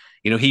 and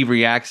you know, he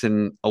reacts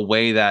in a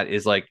way that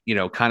is like, you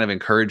know, kind of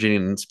encouraging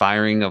and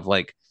inspiring of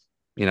like,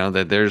 you know,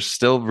 that there's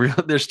still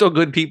there's still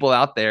good people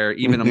out there,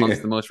 even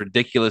amongst the most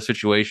ridiculous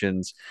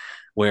situations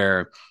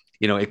where,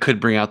 you know, it could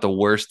bring out the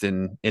worst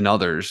in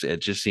others.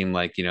 It just seemed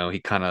like, you know, he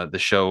kind of the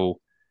show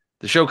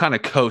kind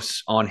of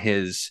coasts on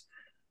his,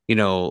 you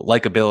know,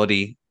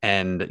 likability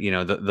and, you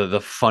know,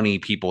 the funny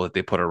people that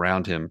they put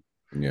around him.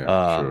 Yeah,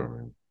 Um, sure,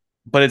 man.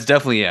 but it's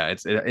definitely, yeah,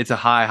 it's a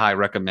high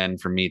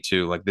recommend for me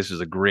too. Like this is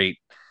a great,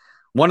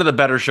 one of the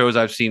better shows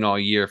I've seen all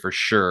year for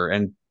sure,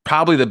 and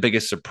probably the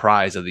biggest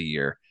surprise of the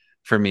year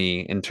for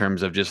me in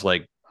terms of just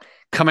like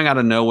coming out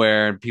of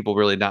nowhere and people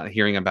really not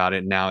hearing about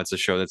it. Now it's a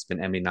show that's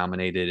been Emmy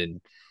nominated,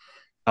 and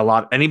a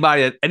lot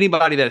anybody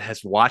that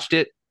has watched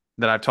it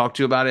that I've talked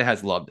to about it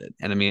has loved it.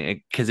 And I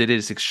mean, because it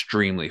is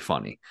extremely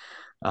funny.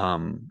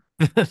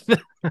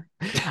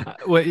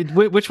 Wait,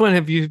 which one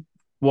have you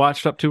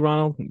watched up to,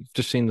 Ronald? You've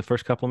just seen the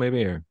first couple,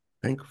 maybe, or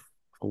I think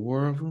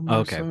 4 of them.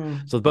 okay.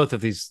 So both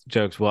of these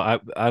jokes. Well,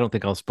 I don't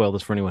think I'll spoil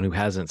this for anyone who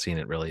hasn't seen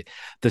it. Really,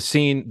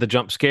 the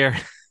jump scare.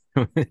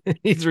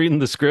 He's reading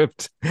the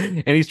script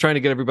and he's trying to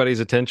get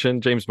everybody's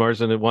attention. James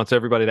Marsden wants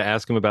everybody to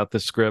ask him about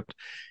this script,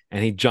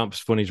 and he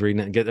jumps when he's reading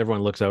it. And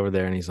everyone looks over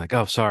there, and he's like,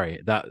 "Oh,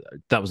 sorry, that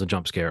was a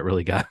jump scare. It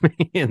really got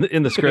me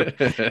in the script."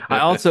 I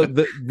also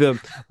the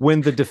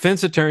when the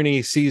defense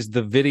attorney sees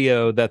the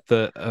video that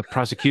the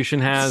prosecution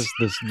has,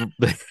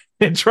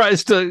 it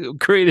tries to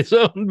create his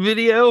own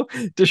video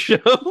to show.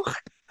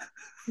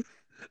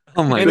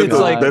 Oh my god!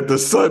 God. Like that the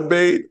son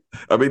made.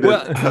 I mean,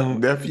 the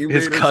nephew,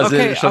 his made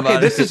cousin. Okay.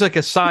 This is like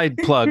a side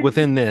plug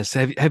within this.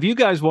 Have you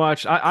guys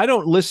watched? I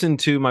don't listen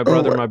to my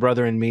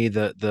brother and me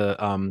the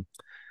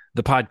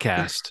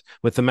podcast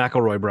with the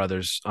McElroy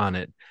brothers on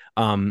it.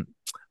 But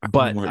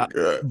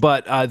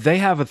they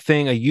have a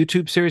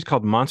YouTube series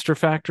called Monster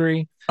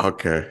Factory.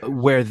 Okay.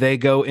 Where they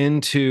go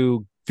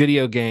into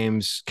video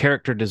games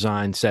character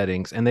design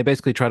settings, and they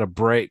basically try to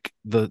break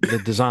the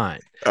design.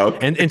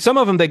 Okay. And some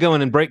of them they go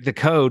in and break the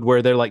code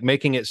where they're like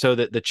making it so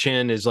that the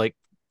chin is like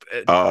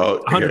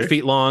 100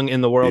 feet long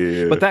in the world.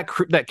 Yeah. But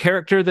that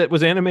character that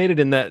was animated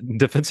in that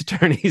defense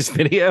attorney's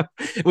video,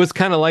 it was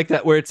kind of like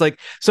that, where it's like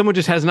someone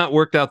just has not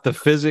worked out the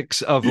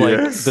physics of like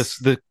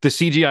the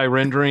CGI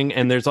rendering,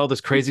 and there's all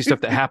this crazy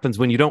stuff that happens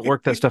when you don't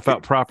work that stuff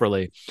out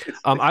properly.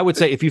 I would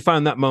say if you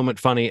find that moment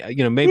funny,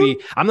 you know, maybe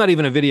I'm not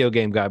even a video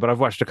game guy, but I've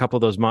watched a couple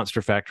of those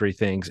Monster Factory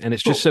things, and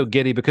it's just so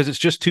giddy because it's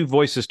just two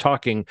voices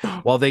talking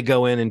while they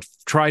go in and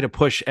try to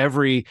push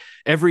every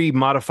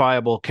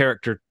modifiable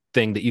character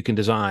thing that you can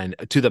design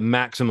to the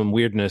maximum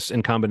weirdness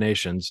and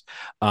combinations.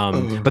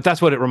 But that's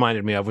what it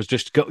reminded me of, was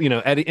just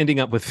ending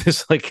up with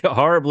this like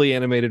horribly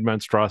animated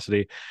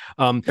monstrosity.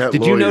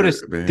 Did you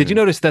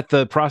notice that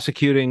the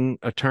prosecuting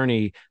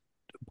attorney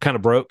kind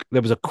of broke?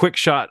 There was a quick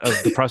shot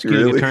of the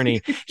prosecuting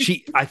attorney.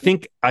 I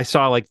think I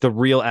saw like the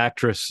real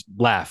actress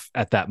laugh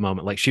at that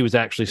moment. Like she was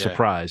actually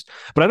surprised,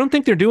 but I don't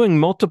think they're doing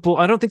multiple.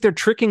 I don't think they're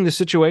tricking the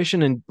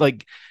situation and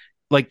like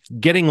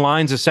getting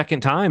lines a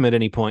second time at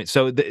any point.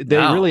 So they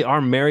really are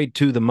married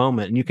to the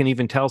moment. And you can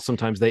even tell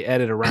sometimes they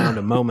edit around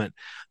a moment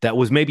that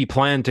was maybe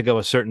planned to go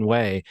a certain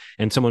way,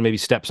 and someone maybe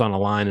steps on a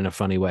line in a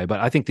funny way. But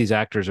I think these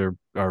actors are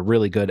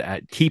really good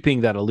at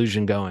keeping that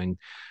illusion going.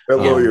 That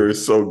lawyer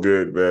is so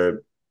good, man.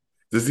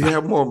 Does he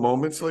have more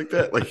moments like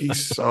that? Like,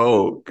 he's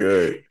so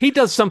good. He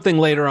does something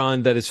later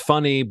on that is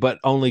funny, but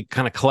only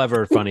kind of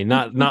clever funny.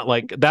 Not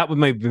like that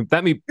may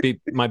be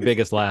my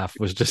biggest laugh,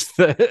 was just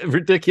the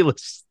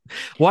ridiculous.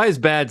 Why is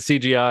bad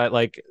CGI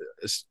like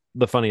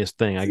the funniest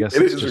thing? I guess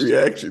it's his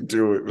reaction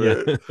to it,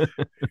 man. Yeah.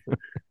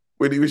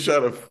 When he was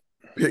trying to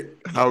pick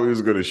how he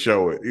was going to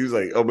show it, he was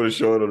like, "I'm going to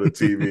show it on the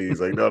TV." He's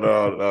like, "No,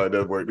 it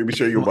doesn't work. Let me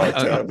show you my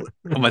tablet."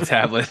 On my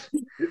tablet.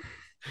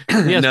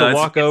 He has to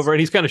walk over, and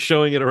he's kind of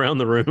showing it around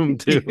the room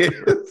too.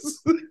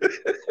 Yes.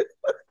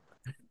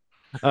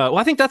 Well,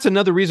 I think that's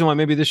another reason why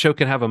maybe this show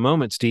can have a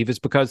moment, Steve, is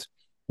because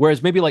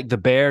whereas maybe like The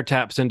Bear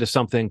taps into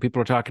something,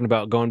 people are talking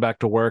about going back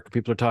to work.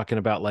 People are talking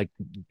about like,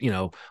 you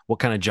know, what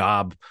kind of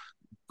job,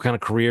 what kind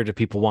of career do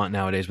people want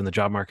nowadays when the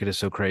job market is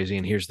so crazy?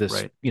 And here's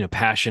this,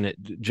 passion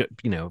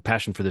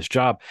for this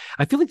job.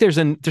 I feel like there's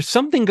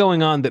something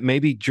going on that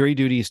maybe Jury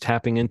Duty is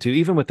tapping into,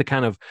 even with the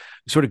kind of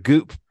sort of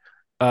goop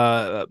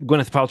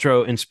Gwyneth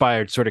Paltrow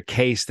inspired sort of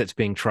case that's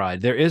being tried.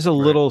 There is a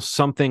little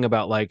something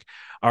about like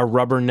our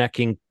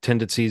rubbernecking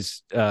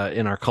tendencies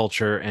in our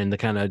culture, and the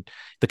kind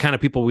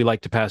of people we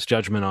like to pass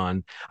judgment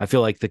on. I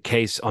feel like the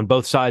case on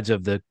both sides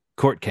of the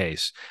court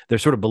case. They're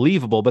sort of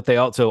believable, but they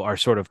also are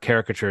sort of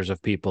caricatures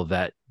of people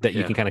that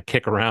you can kind of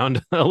kick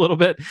around a little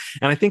bit.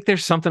 And I think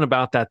there's something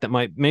about that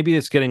maybe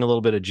it's getting a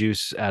little bit of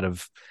juice out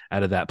of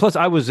that. Plus,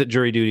 I was at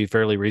jury duty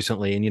fairly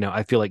recently, and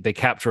I feel like they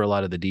capture a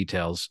lot of the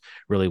details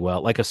really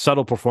well, like a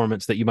subtle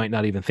performance that you might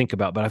not even think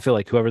about. But I feel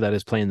like whoever that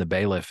is playing the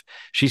bailiff,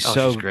 she's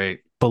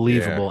great,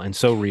 believable and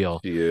so real.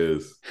 She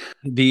is.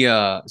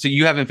 So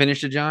you haven't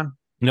finished it, John?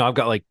 No, I've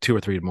got like 2 or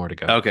 3 more to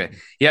go. Okay.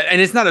 Yeah.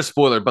 And it's not a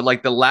spoiler, but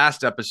like the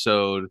last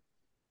episode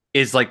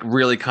is like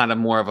really kind of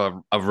more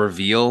of a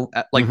reveal.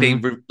 Like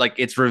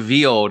it's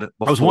revealed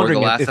before I was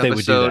wondering the last if they episode.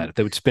 would do that, if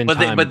they would spend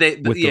time with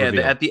the reveal.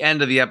 At the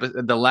end of the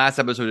episode, the last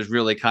episode is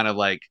really kind of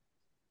like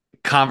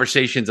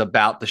conversations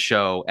about the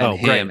show and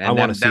him. Great. And I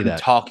want to see that.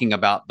 talking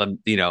about them,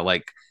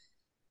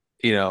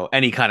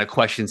 any kind of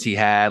questions he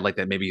had, like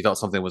that maybe he thought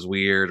something was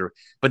weird.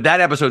 But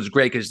that episode is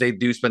great because they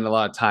do spend a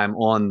lot of time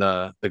on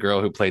the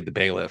girl who played the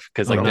bailiff.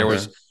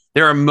 Because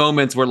there are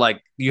moments where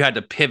like you had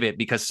to pivot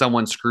because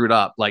someone screwed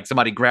up. Like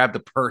somebody grabbed the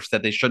purse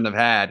that they shouldn't have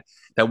had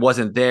that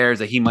wasn't theirs,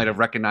 that he might have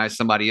recognized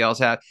somebody else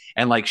had.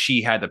 And like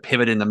she had to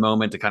pivot in the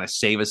moment to kind of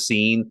save a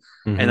scene.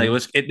 And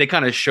they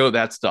kind of show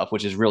that stuff,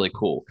 which is really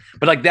cool.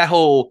 But like that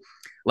whole,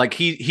 like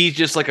he's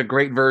just like a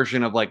great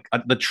version of like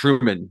the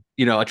Truman,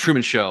 a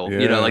Truman Show,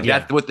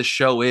 that's what the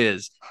show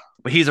is.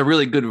 But he's a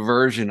really good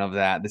version of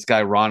that. This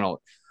guy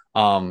Ronald,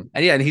 and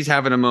he's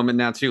having a moment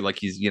now too. Like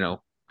he's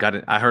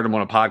I heard him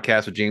on a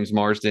podcast with James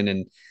Marsden,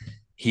 and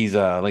he's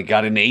like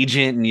got an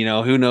agent, and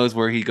who knows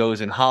where he goes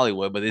in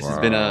Hollywood. But this has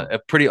been a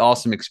pretty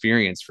awesome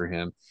experience for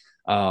him.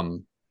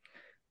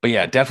 But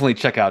yeah, definitely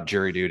check out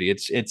Jury Duty.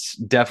 It's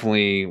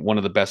definitely one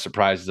of the best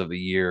surprises of the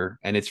year,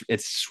 and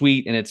it's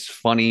sweet and it's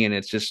funny and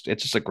it's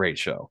just a great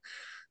show.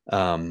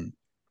 Because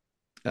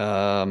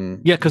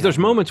there's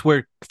moments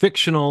where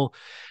fictional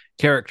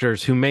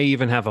characters who may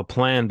even have a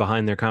plan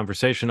behind their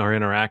conversation are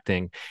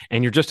interacting,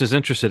 and you're just as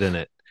interested in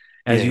it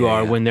as you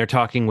are when they're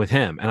talking with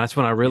him. And that's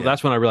when I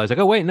realized, like,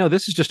 oh wait, no,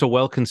 this is just a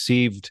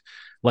well-conceived,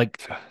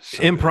 like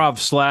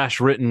improv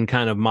 / written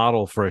kind of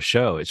model for a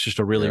show. It's just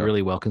a really,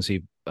 really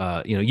well-conceived.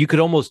 You could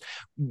almost,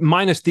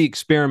 minus the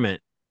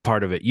experiment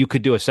part of it, you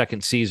could do a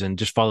second season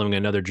just following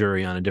another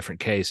jury on a different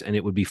case, and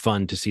it would be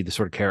fun to see the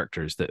sort of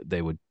characters that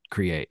they would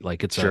create.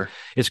 Like it's a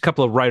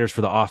couple of writers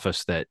for The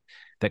Office that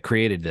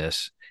created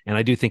this, and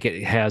I do think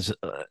it has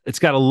it's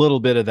got a little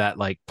bit of that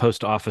like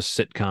post-Office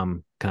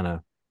sitcom kind of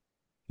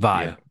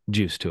vibe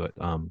juice to it.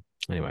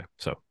 Anyway,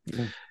 so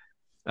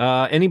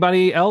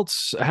anybody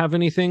else have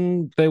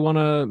anything they want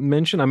to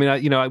mention? I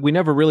mean, we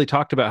never really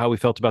talked about how we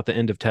felt about the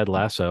end of Ted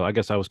Lasso. I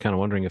guess I was kind of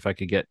wondering if I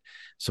could get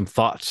some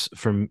thoughts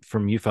from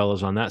you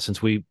fellas on that,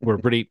 since we were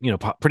pretty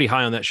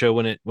high on that show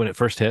when it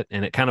first hit,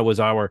 and it kind of was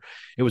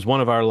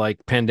one of our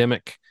like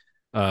pandemic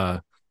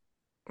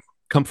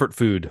comfort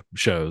food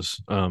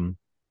shows.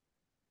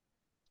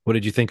 What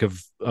did you think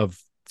of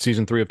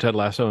season 3 of Ted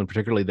Lasso, and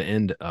particularly the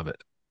end of it?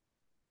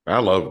 I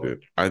loved it.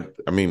 I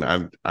mean,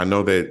 I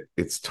know that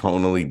it's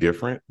tonally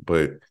different,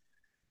 but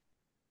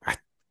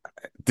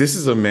this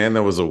is a man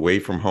that was away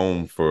from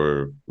home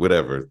for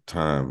whatever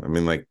time. I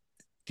mean, like,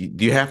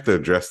 you have to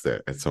address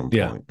that at some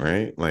point,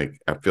 right? Like,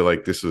 I feel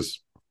like this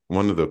is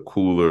one of the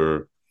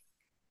cooler,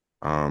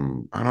 I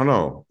don't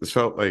know. This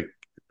felt like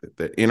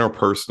the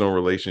interpersonal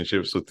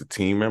relationships with the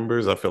team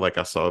members. I feel like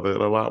I saw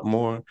that a lot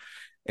more.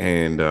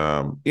 And,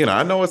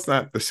 I know it's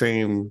not the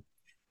same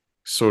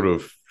sort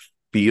of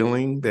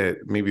feeling that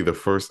maybe the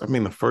first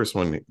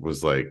one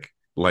was like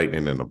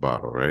lightning in a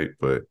bottle, right?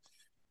 But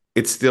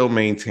it still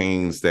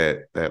maintains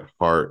that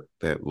heart,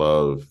 that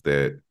love,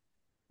 that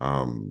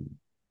I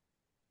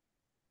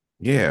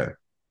enjoyed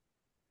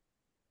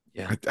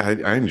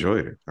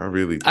it.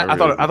 I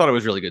thought it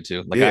was really good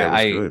too. Like it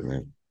was good,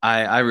 man.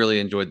 I really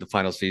enjoyed the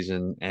final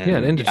season, and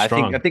it ended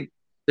strong. I think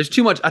there's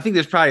too much. I think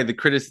there's probably the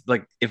criticism,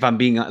 like if I'm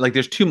being like,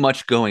 there's too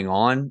much going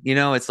on.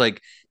 It's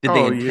like, did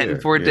they intend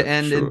for it to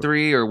end in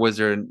 3, or was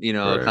there,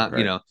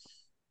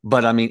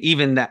 But I mean,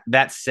 even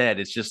that said,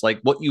 it's just like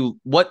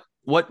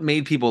what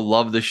made people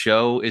love the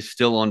show is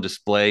still on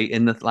display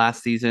in the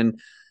last season,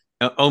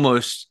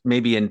 almost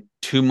maybe in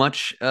too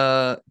much,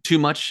 of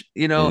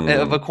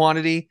a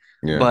quantity.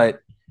 Yeah. But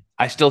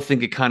I still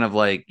think it kind of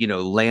like,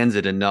 lands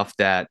it enough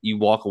that you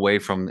walk away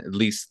from at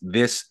least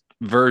this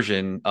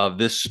version of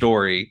this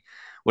story,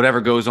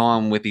 whatever goes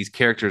on with these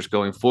characters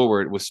going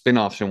forward with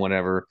spinoffs and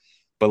whatever.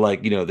 But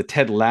like, the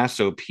Ted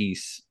Lasso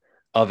piece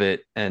of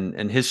it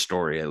and his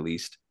story, at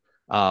least,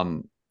 I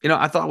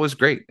thought was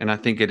great. And I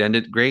think it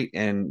ended great.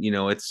 And,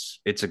 and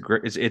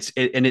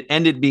it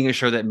ended being a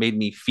show that made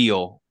me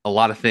feel a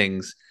lot of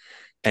things,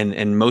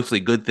 and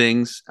mostly good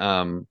things,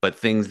 but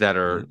things that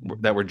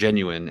were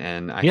genuine.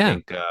 And I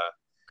think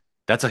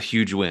that's a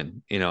huge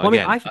win. Well,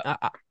 again,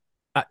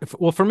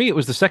 for me, it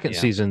was the second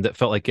season that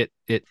felt like it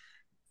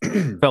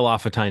fell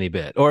off a tiny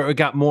bit, or it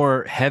got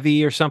more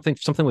heavy or something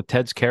with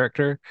Ted's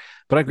character.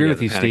 But I agree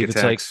with you, Steve.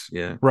 Attacks,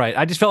 it's like, right.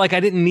 I just felt like I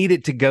didn't need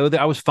it to go there.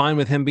 I was fine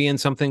with him being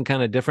something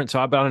kind of different. So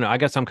I don't know. I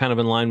guess I'm kind of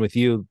in line with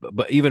you,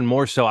 but even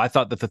more so, I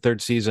thought that the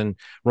third season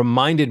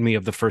reminded me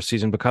of the first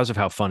season because of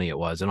how funny it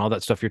was and all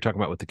that stuff you're talking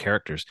about with the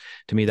characters.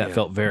 To me, that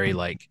felt very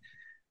like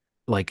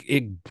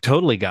it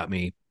totally got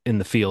me in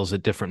the feels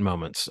at different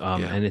moments.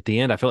 And at the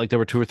end, I felt like there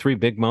were 2 or 3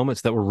 big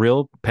moments that were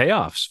real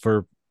payoffs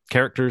for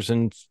characters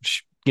and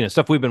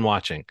stuff we've been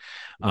watching.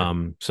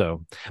 But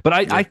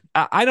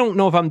I don't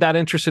know if I'm that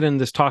interested in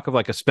this talk of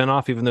like a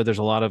spinoff, even though there's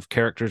a lot of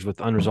characters with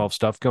unresolved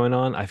stuff going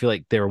on. I feel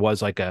like there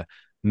was like a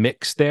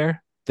mix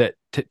there that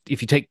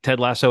if you take Ted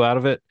Lasso out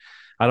of it,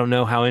 I don't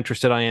know how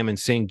interested I am in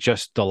seeing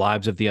just the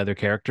lives of the other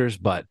characters,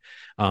 but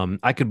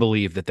I could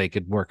believe that they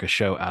could work a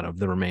show out of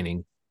the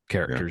remaining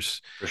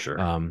characters, for sure.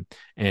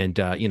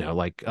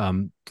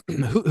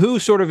 Who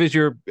sort of is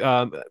your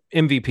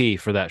MVP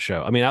for that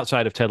show? I mean,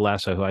 outside of Ted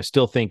Lasso, who I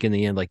still think in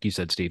the end, like you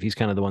said, Steve, he's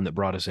kind of the one that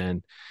brought us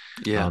in.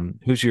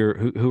 Who's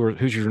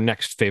your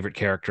next favorite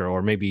character,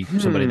 or maybe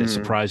somebody that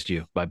surprised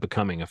you by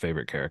becoming a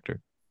favorite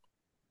character?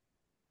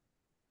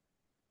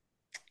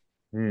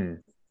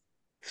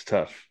 It's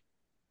tough.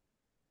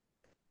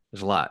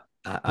 There's a lot.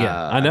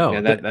 I know.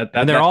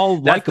 And they're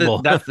all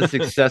likable. That's the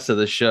success of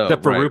the show.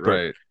 Except for Rupert.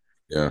 Right.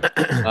 Yeah.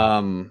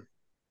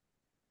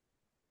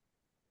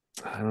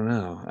 I don't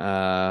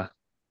know.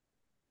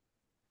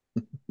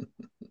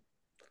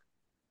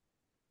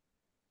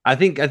 I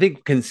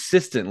think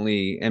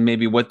consistently, and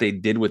maybe what they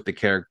did with the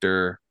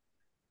character,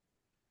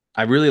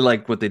 I really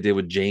liked what they did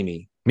with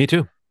Jamie. Me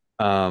too.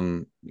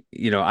 I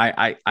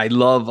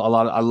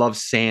love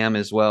Sam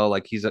as well.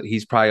 Like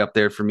he's probably up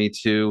there for me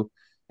too,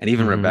 and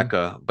even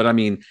Rebecca. But I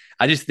mean,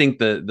 I just think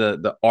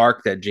the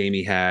arc that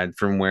Jamie had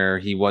from where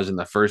he was in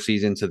the first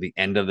season to the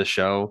end of the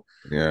show,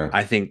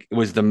 I think it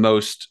was the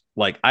most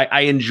like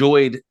I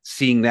enjoyed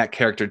seeing that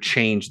character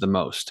change the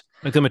most.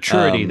 Like the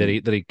maturity that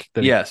he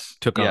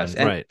took on,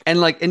 right?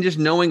 And just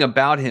knowing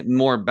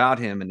more about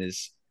him and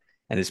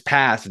his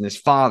past and his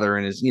father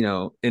and his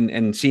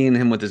and seeing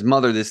him with his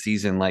mother this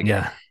season,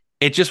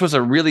 it just was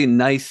a really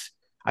nice.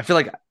 I feel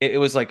like it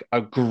was like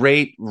a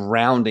great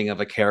rounding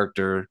of a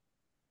character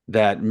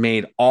that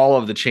made all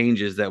of the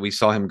changes that we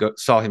saw him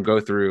go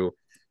through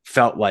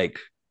felt like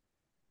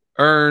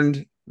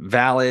earned,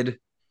 valid,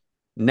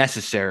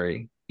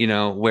 necessary.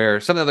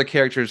 Where some of the other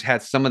characters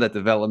had some of that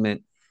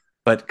development,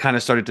 but kind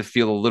of started to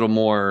feel a little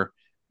more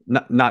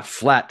not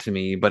flat to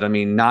me. But I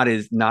mean, not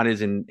as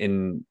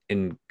in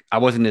I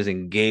wasn't as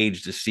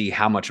engaged to see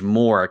how much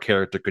more a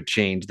character could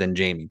change than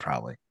Jamie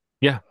probably.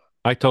 Yeah.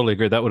 I totally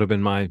agree. That would have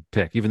been my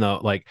pick, even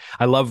though like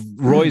I love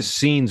Roy's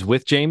scenes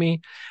with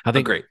Jamie. I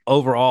think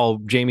overall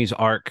Jamie's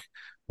arc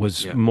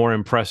was more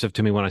impressive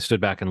to me when I stood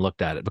back and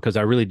looked at it, because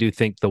I really do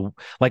think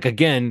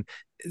again,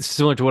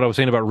 similar to what I was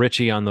saying about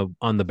Richie on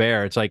the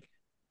bear. It's like,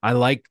 I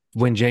like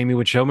when Jamie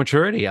would show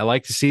maturity. I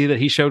like to see that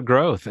he showed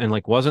growth and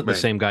wasn't the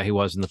same guy he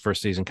was in the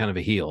first season, kind of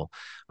a heel.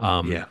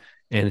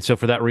 And so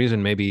for that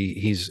reason, maybe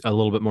he's a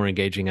little bit more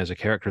engaging as a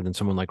character than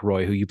someone like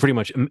Roy, who you pretty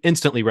much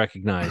instantly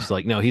recognize,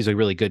 no, he's a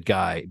really good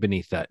guy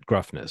beneath that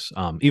gruffness.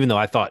 Even though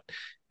I thought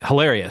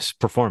hilarious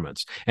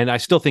performance. And I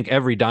still think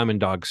every Diamond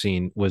Dog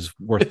scene was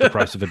worth the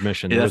price of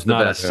admission. There was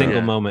not a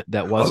single moment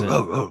that wasn't.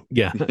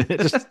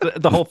 Just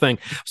the whole thing.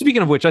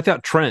 Speaking of which, I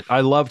thought Trent,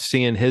 I loved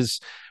seeing his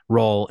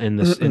role in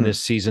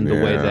this season, the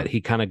way that he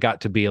kind of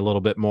got to be a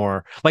little bit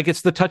more like,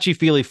 it's the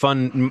touchy-feely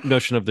fun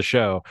notion of the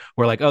show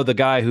where the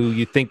guy who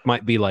you think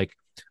might be like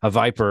a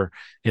viper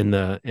in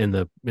the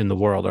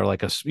world, or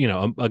like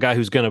a guy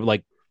who's gonna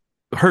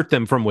hurt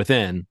them from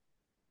within,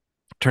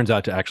 turns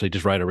out to actually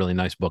just write a really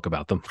nice book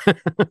about them.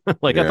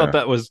 I thought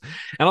that was,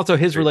 and also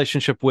his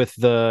relationship with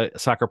the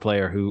soccer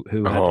player who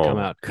had to come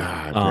out.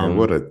 God, man,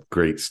 what a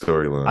great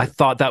storyline. I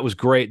thought that was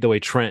great, the way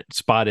Trent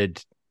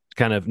spotted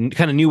kind of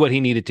knew what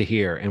he needed to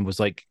hear, and was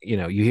like, you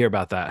hear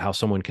about that, how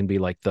someone can be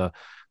like the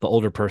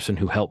older person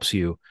who helps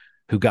you,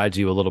 who guides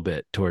you a little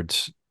bit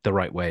towards the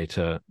right way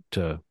to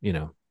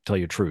tell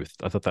your truth.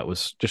 I thought that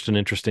was just an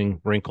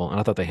interesting wrinkle, and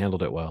I thought they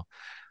handled it well.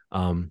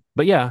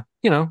 But yeah,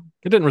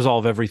 it didn't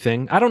resolve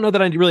everything. I don't know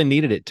that I really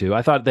needed it to.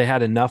 I thought they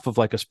had enough of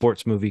like a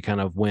sports movie kind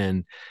of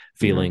win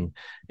feeling.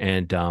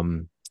 And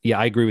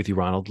I agree with you,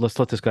 Ronald. Let's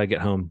let this guy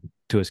get home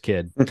to his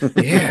kid.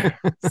 Yeah.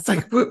 It's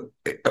like,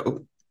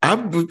 I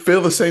would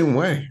feel the same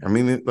way. I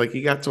mean,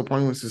 he got to a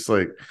point where it's just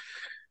like,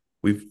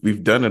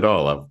 we've done it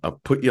all.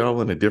 I've put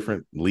y'all in a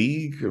different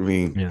league. I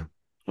mean,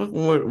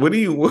 what do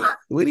you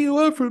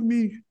want from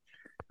me?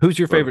 Who's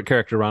your favorite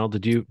character, Ronald?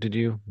 Did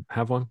you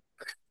have one?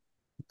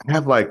 I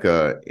have like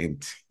a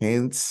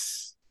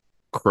intense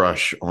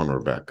crush on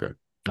Rebecca.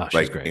 Oh,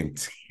 she's great.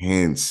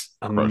 Intense,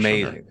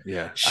 amazing.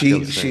 Yeah, she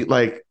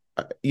I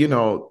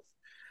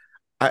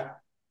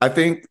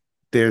think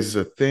there's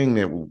a thing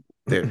that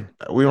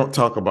we don't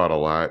talk about a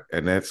lot,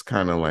 and that's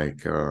kind of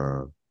like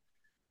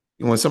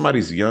when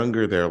somebody's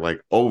younger, they're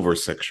like over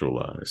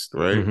sexualized,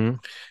 right?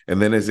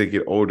 And then as they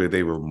get older,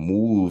 they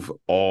remove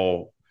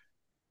all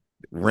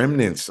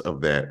remnants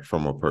of that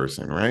from a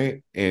person,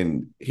 right?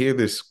 And here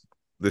this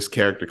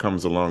character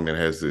comes along that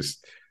has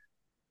this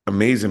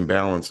amazing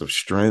balance of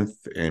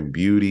strength and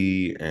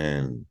beauty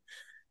and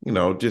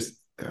just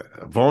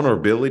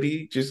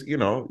vulnerability. Just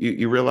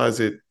you realize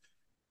it.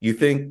 You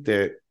think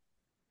that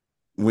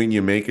when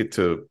you make it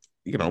to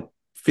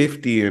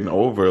 50 and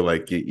over,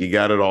 like you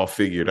got it all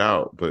figured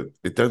out, but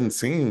it doesn't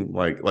seem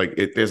like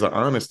it. There's an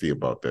honesty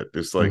about that.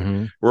 It's like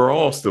we're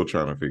all still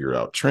trying to figure it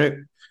out.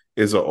 Trent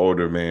is an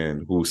older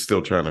man who's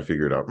still trying to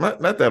figure it out.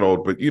 Not that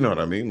old, but you know what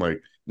I mean.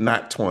 Like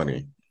not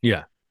 20.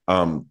 Yeah.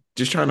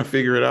 Just trying to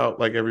figure it out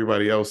like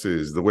everybody else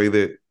is. The way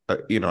that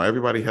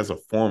everybody has a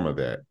form of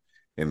that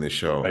in this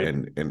show, right.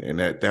 and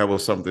that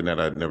was something that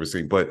I'd never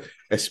seen. But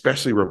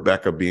especially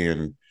Rebecca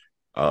being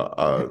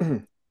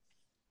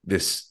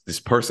this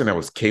person that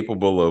was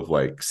capable of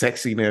like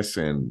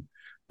sexiness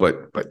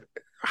but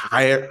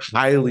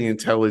highly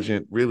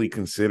intelligent, really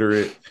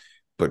considerate,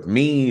 but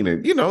mean,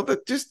 and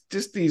that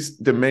just these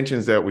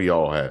dimensions that we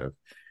all have,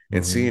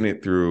 and seeing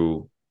it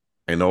through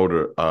an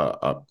older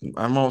I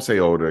won't say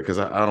older because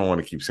I don't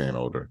want to keep saying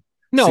older.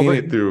 No, seeing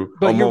it through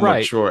a more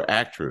mature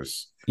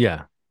actress.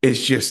 Yeah.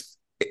 It's just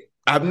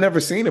I've never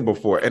seen it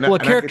before. And a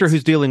character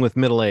who's dealing with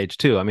middle age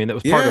too. I mean, that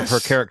was part of her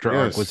character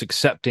arc, was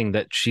accepting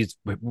that she's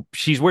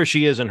where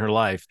she is in her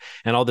life,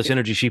 and all this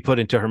energy she put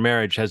into her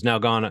marriage has now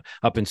gone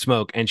up in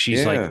smoke. And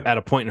she's like at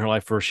a point in her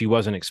life where she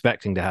wasn't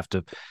expecting to have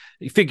to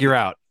figure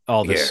out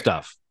all this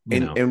stuff.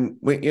 And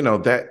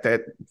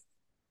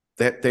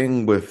that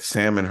thing with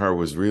Sam and her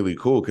was really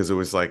cool because it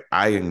was like,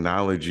 I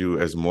acknowledge you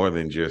as more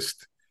than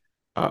just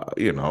a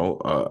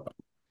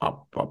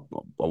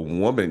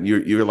woman.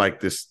 You're like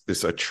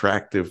this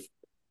attractive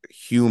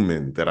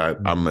human that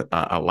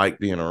I like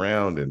being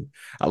around, and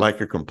I like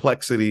her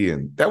complexity,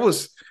 and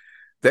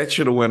that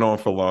should have went on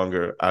for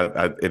longer.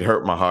 It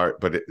hurt my heart,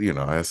 but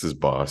that's his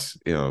boss,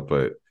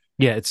 but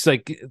yeah, it's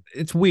like,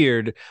 it's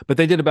weird, but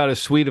they did about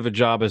as sweet of a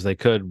job as they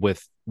could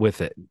with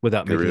it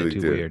without making it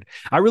too weird.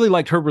 I really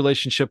liked her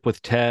relationship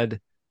with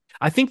Ted.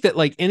 I think that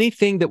like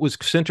anything that was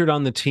centered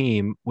on the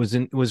team was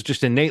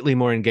just innately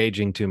more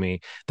engaging to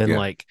me than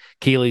like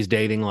Keely's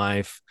dating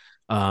life.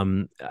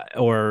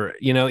 Or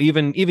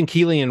even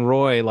Keely and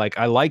Roy, like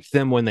I liked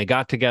them when they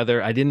got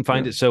together. I didn't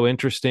find it so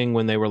interesting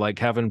when they were like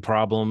having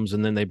problems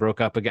and then they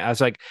broke up again. I was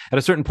like, at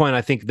a certain point,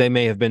 I think they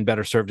may have been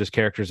better served as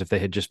characters if they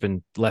had just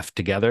been left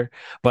together.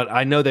 But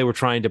I know they were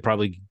trying to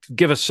probably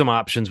give us some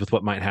options with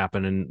what might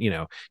happen and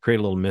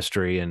create a little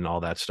mystery and all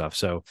that stuff.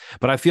 So,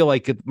 but I feel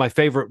like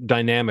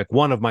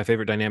one of my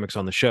favorite dynamics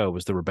on the show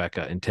was the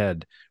Rebecca and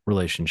Ted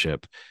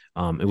relationship,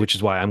 which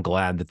is why I'm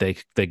glad that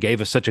they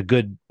gave us such a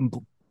good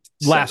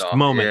last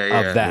moment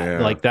of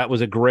that. Like that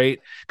was a great,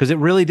 because it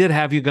really did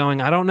have you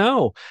going, I don't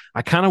know,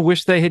 I kind of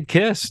wish they had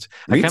kissed.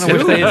 I kind of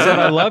wish they had said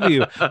I love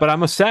you, but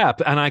I'm a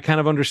sap, and I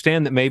kind of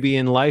understand that maybe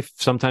in life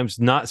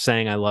sometimes not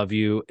saying I love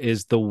you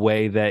is the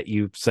way that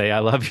you say I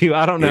love you.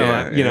 I don't know.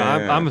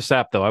 I'm a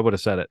sap though. I would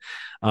have said it.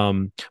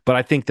 But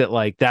I think that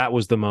like that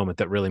was the moment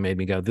that really made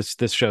me go, this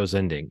show's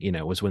ending,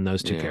 was when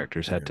those two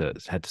characters had to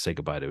say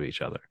goodbye to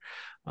each other.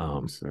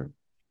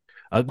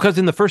 Because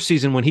in the first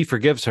season, when he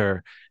forgives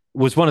her,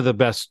 was one of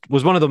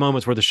the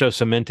moments where the show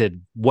cemented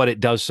what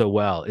it does so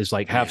well, is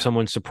like have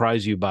someone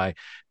surprise you by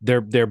their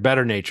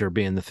better nature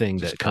being the thing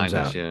that comes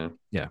out.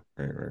 Yeah.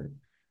 Right.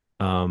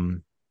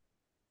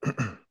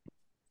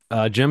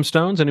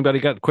 Gemstones. Anybody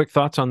got quick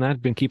thoughts on that?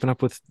 Been keeping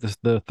up with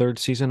the third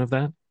season of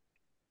that?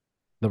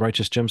 The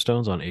Righteous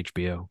Gemstones on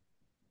HBO.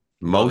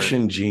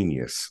 Motion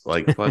genius,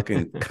 like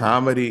fucking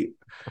comedy.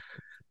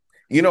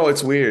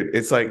 It's weird.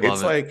 It's like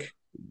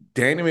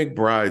Danny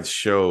McBride's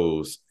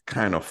shows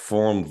kind of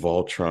formed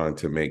Voltron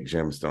to make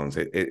Gemstones.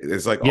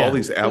 It's like all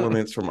these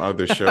elements from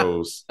other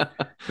shows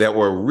that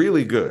were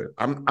really good.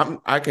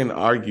 I can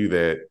argue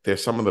that they're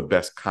some of the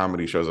best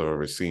comedy shows I've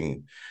ever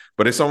seen.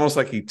 But it's almost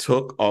like he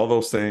took all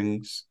those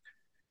things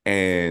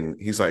and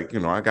he's like,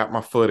 I got my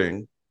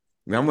footing.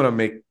 Now I'm gonna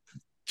make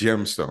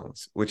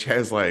Gemstones, which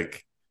has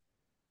like,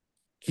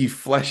 he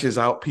fleshes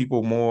out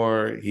people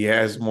more. He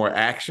has more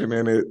action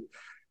in it.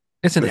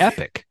 It's an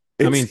epic.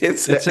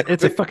 It's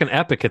a fucking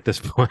epic at this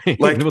point,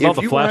 like with all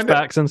the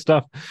flashbacks and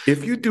stuff.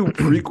 If you do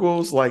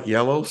prequels like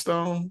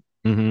Yellowstone,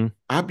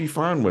 I'd be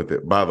fine with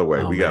it. By the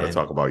way, we got to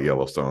talk about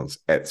Yellowstones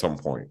at some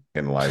point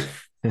in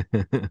life.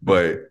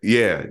 But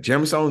yeah,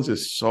 Gemstones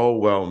is so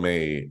well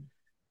made.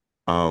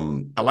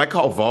 I like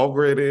how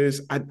vulgar it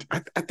is. I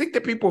think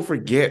that people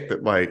forget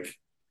that like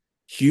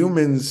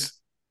humans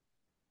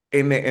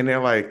in their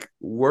like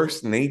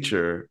worst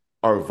nature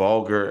are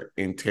vulgar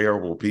and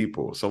terrible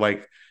people. So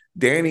like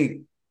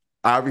Danny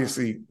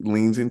obviously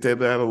leans into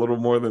that a little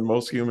more than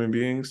most human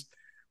beings,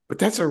 but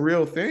that's a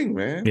real thing,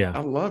 man. Yeah,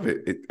 I love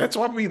it. That's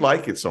why we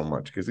like it so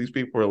much, because these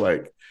people are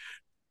like,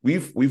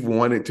 we've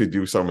wanted to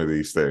do some of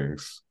these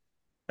things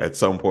at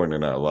some point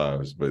in our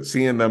lives, but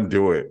seeing them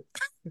do it,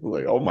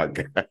 like, oh my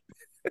god.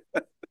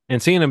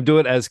 And seeing them do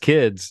it as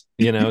kids,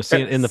 seeing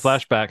in the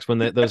flashbacks when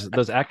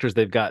those actors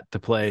they've got to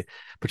play,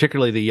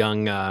 particularly the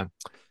young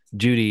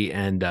Judy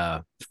and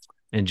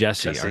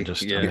Jesse are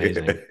just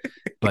amazing.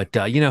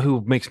 But you know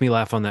who makes me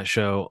laugh on that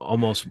show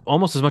almost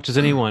as much as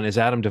anyone is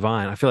Adam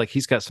Devine. I feel like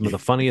he's got some of the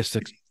funniest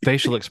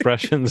facial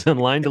expressions and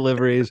line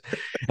deliveries,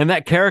 and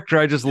that character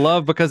I just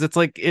love because it's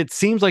like it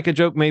seems like a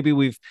joke maybe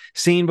we've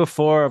seen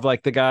before of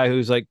like the guy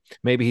who's like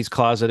maybe he's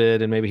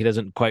closeted and maybe he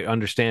doesn't quite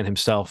understand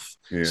himself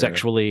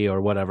sexually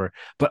or whatever.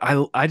 But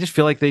I just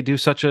feel like they do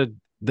such a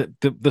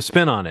the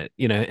spin on it,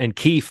 you know, and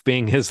Keith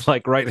being his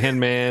like right hand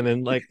man,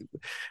 and like,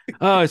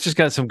 oh, it's just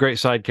got some great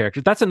side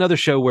characters. That's another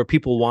show where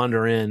people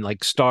wander in,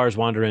 like stars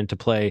wander in to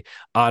play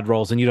odd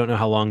roles, and you don't know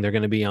how long they're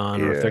going to be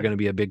on or if they're going to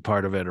be a big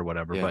part of it or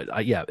whatever.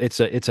 Yeah. But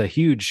it's a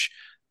huge,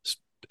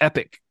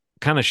 epic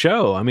kind of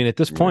show. I mean, at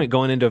this point,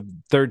 going into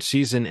third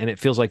season, and it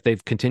feels like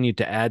they've continued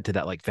to add to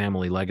that like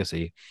family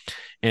legacy.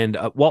 And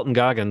Walton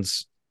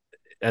Goggins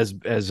as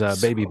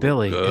Baby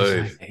Billy,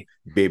 is like,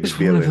 Baby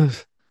Billy.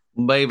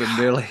 Baby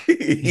Billy.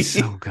 He's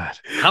so good.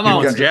 Come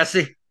on,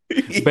 Jesse.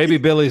 Baby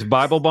Billy's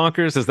Bible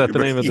Bonkers. Is that the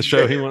name of the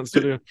show he wants to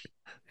do?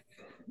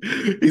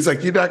 He's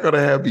like, you're not going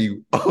to have me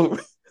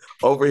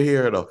over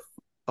here at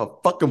a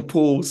fucking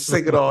pool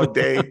singing all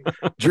day,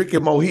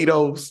 drinking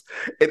mojitos.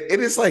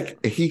 And it's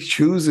like he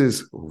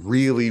chooses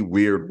really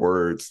weird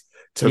words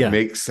to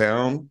make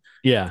sound.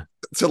 Yeah.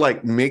 To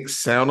like make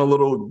sound a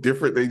little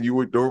different than you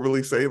would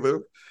normally say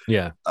them.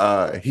 Yeah.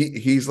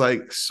 He's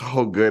like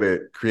so good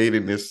at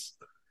creating this.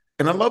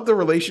 And I love the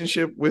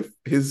relationship with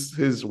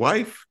his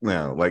wife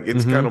now. Like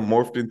it's kind of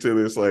morphed into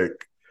this,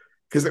 like,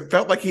 because it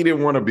felt like he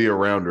didn't want to be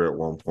around her at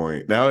one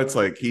point. Now it's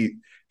like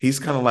he's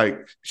kind of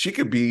like, she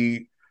could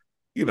be,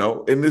 you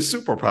know, in this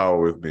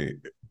superpower with me.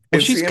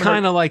 Well, she's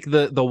kind of like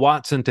the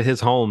Watson to his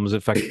Holmes,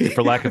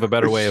 for lack of a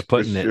better way of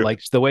putting it. Like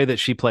the way that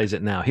she plays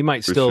it now. He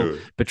might still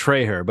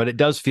betray her, but it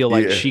does feel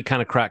like she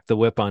kind of cracked the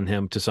whip on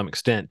him to some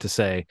extent to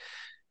say,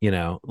 you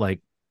know,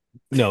 like,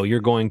 no,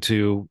 you're going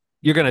to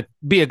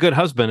be a good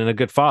husband and a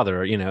good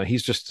father. You know,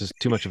 he's just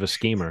too much of a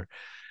schemer.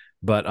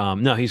 But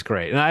no, he's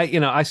great. And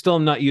I still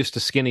am not used to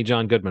skinny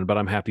John Goodman, but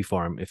I'm happy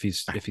for him if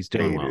he's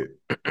doing well.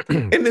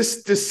 And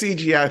this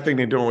CGI thing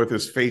they're doing with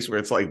his face, where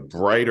it's like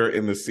brighter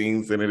in the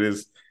scenes than it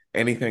is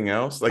anything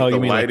else. Like the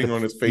lighting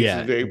on his face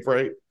is very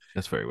bright.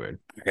 That's very weird.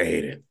 I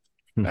hate it.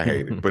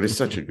 But it's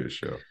such a good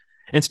show.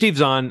 And Steve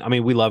Zahn, I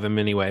mean, we love him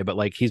anyway, but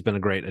like he's been a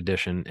great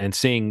addition. And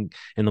seeing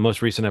in the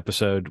most recent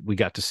episode, we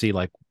got to see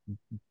like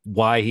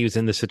why he was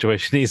in the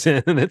situation he's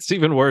in, and it's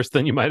even worse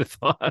than you might have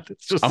thought.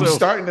 It's just I'm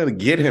starting to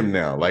get him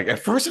now. Like at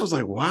first, I was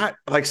like, "What?"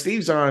 Like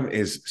Steve Zahn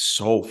is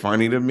so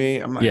funny to me.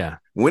 I'm like,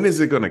 when is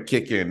it going to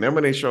kick in? Then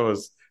when they show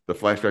us the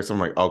flashbacks, I'm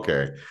like,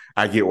 okay,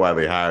 I get why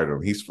they hired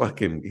him. He's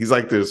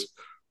like this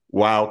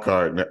wild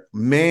card.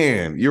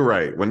 Man, you're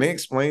right. When they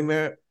explained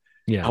that,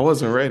 I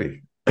wasn't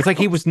ready. It's like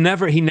he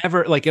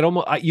never like it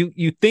almost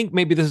you think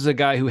maybe this is a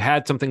guy who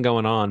had something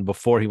going on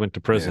before he went to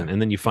prison, and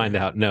then you find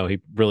out no, he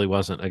really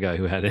wasn't a guy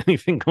who had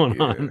anything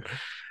going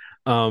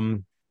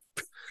on.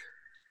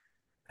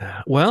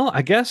 Well,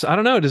 I guess I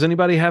don't know. Does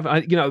anybody have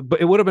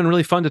but it would have been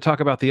really fun to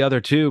talk about the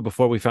other two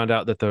before we found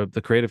out that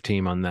the creative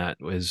team on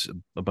that was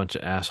a bunch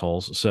of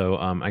assholes. So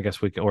I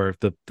guess or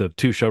the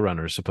two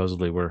showrunners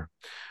supposedly were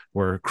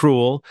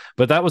cruel,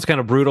 but that was kind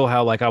of brutal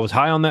how like I was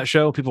high on that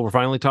show. People were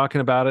finally talking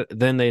about it.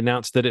 Then they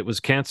announced that it was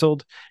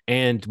canceled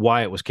and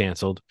why it was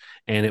canceled.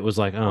 And it was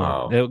like,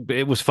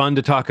 it was fun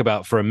to talk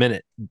about for a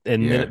minute.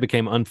 And then it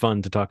became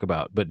unfun to talk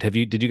about. But did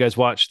you guys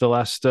watch the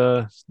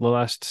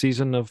last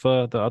season of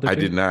the other two? I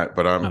did not,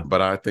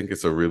 but I think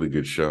it's a really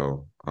good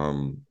show.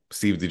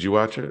 Steve, did you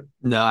watch it?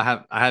 No,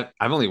 I've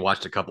only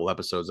watched a couple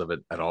episodes of it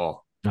at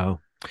all. Oh.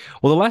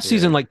 Well, the last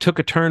season like took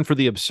a turn for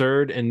the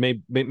absurd and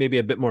maybe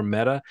a bit more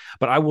meta.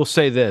 But I will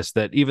say this,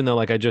 that even though,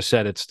 like I just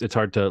said, it's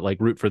hard to like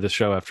root for this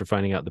show after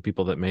finding out the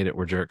people that made it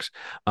were jerks.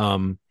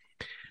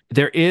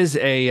 There is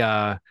it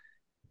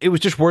was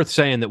just worth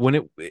saying that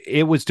when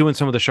it was doing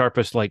some of the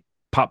sharpest like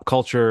pop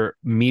culture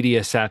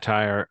media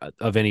satire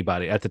of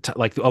anybody at the time.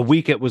 Like a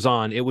week it was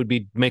on, it would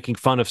be making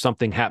fun of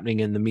something happening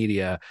in the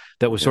media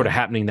that was sort of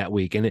happening that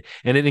week. And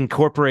it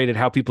incorporated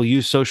how people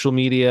use social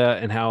media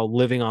and how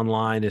living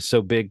online is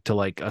so big to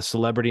like a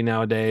celebrity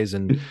nowadays.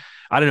 And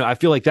I don't know, I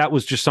feel like that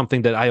was just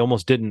something that I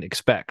almost didn't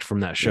expect from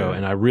that show.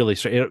 And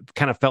it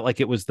kind of felt like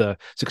it was the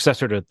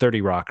successor to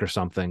 30 Rock or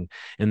something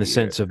in the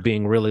sense of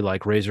being really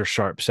like razor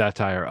sharp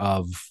satire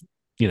of,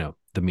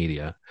 the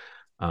media.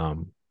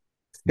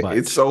 But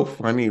it's so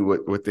funny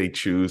what they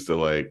choose to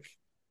like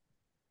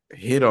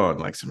hit on.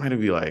 Like somebody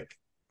be like,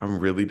 I'm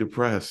really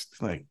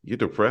depressed. Like, you're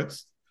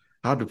depressed?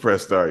 How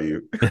depressed are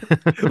you?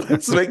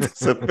 Let's make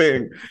this a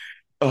thing.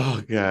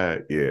 Oh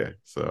God. Yeah.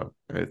 So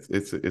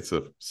it's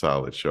a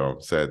solid show.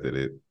 I'm sad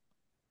that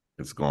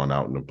it's gone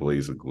out in a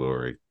blaze of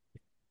glory.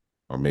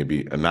 Or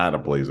maybe not a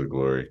blaze of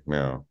glory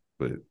now,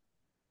 but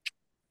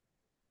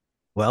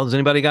well, does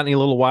anybody got any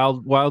little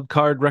wild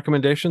card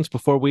recommendations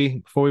before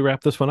we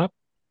wrap this one up?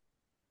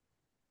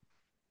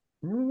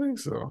 I don't think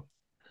so.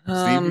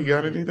 Steve, you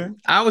got anything?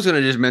 I was going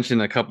to just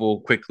mention a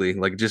couple quickly,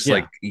 like just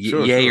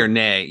yay or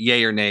nay,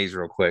 yay or nays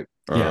real quick.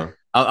 Yeah.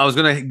 I was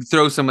gonna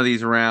throw some of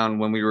these around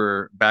when we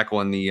were back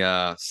on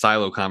the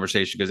Silo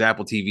conversation because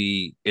Apple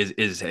TV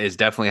is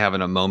definitely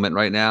having a moment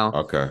right now.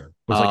 Okay.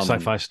 Was like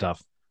sci-fi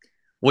stuff.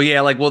 Well,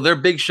 yeah, like their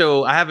big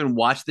show. I haven't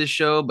watched this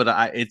show,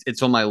 but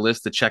it's on my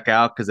list to check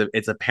out because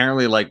it's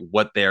apparently like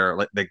what they're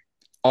like.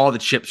 All the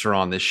chips are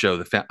on this show,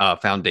 the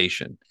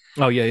Foundation.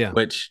 Oh yeah.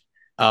 Which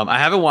I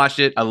haven't watched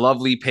it. I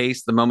love Lee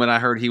Pace. The moment I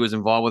heard he was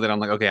involved with it, I'm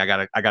like, okay,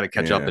 I gotta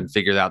catch up and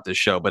figure out this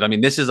show. But I mean,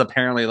 this is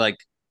apparently like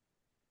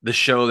the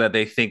show that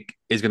they think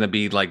is going to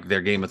be like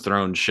their Game of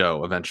Thrones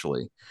show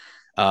eventually.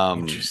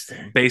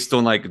 Interesting. Based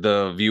on like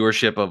the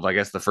viewership of I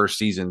guess the first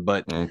season,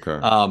 but okay.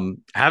 I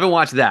haven't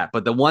watched that.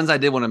 But the ones I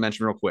did want to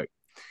mention real quick,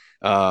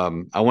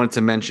 I wanted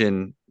to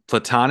mention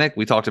Platonic.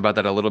 We talked about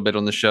that a little bit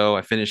on the show.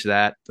 I finished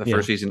that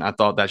first season. I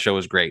thought that show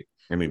was great.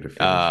 I need to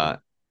finish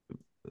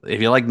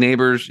if you like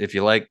Neighbors, if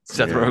you like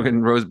Seth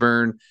Rogen, Rose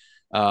Byrne,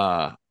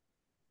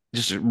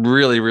 just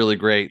really, really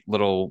great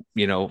little,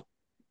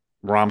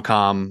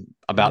 rom-com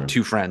about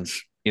two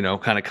friends,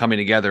 kind of coming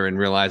together and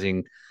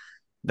realizing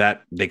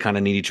that they kind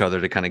of need each other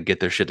to kind of get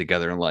their shit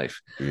together in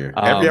life. Yeah.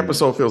 Every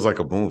episode feels like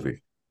a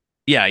movie.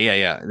 Yeah.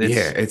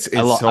 It's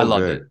so I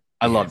loved good. it.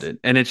 I loved it.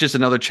 And it's just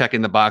another check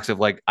in the box of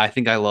like, I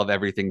think I love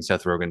everything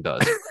Seth Rogen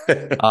does.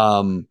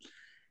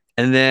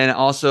 And then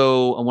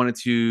also I wanted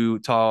to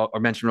talk or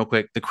mention real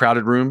quick, The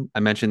Crowded Room. I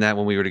mentioned that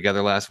when we were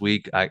together last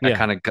week. I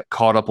kind of got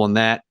caught up on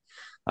that.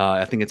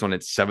 I think it's on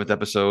its 7th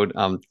episode.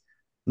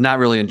 Not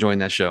really enjoying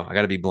that show. I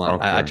got to be blunt.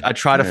 Okay. I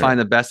try to find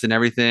the best in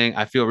everything.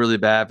 I feel really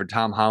bad for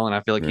Tom Holland. I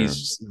feel like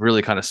he's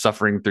really kind of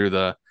suffering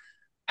through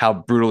how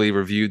brutally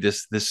reviewed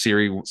this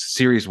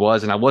series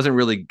was, and I wasn't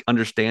really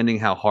understanding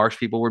how harsh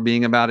people were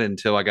being about it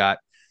until I got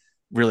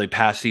really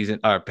past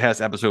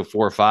episode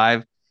 4 or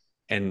 5,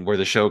 and where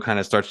the show kind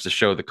of starts to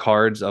show the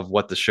cards of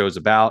what the show's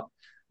about.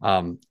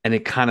 And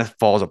it kind of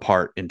falls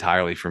apart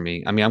entirely for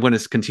me. I mean, I'm going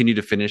to continue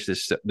to finish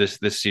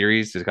this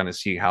series to kind of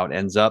see how it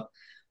ends up.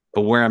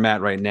 But where I'm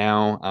at right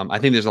now, I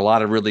think there's a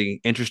lot of really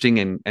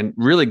interesting and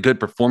really good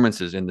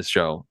performances in the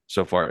show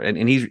so far,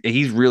 and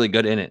he's really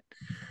good in it.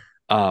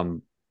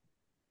 But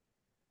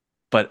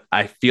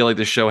I feel like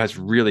the show has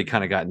really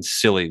kind of gotten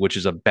silly, which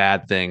is a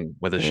bad thing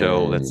with a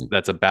show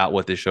that's about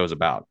what this show is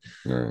about.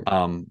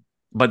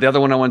 But the other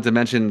one I wanted to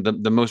mention,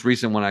 the most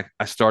recent one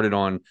I started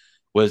on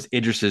was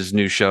Idris's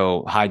new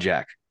show,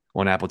 Hijack,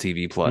 on Apple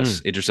TV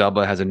Plus. Idris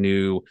Elba has a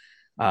new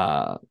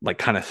like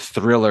kind of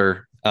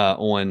thriller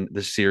on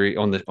the series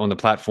on the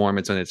platform.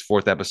 It's on its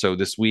 4th episode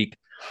this week.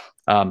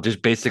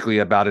 Just basically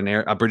about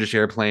a British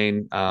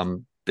airplane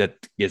that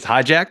is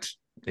hijacked,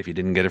 if you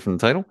didn't get it from the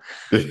title.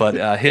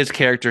 But his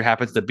character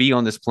happens to be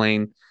on this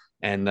plane.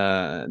 And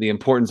the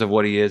importance of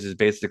what he is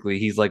basically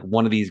he's like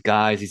one of these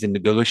guys. He's in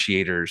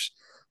negotiators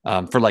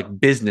for like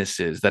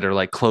businesses that are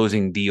like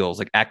closing deals,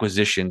 like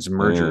acquisitions,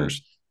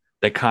 mergers.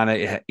 That kind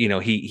of,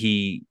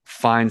 he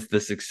finds the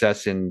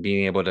success in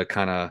being able to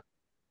kind of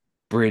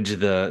bridge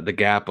the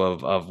gap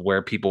of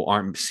where people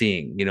aren't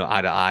seeing,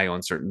 eye to eye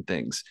on certain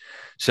things.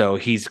 So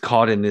he's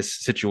caught in this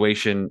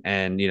situation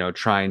and,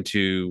 trying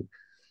to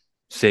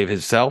save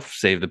himself,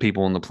 save the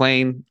people on the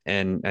plane,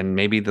 and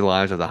maybe the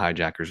lives of the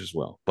hijackers as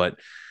well. But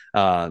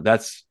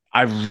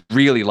I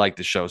really like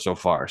the show so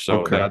far.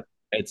 So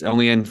it's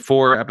only in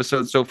 4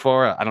 episodes so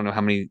far. I don't know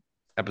how many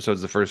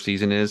episodes the first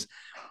season is,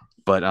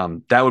 but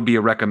that would be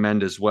a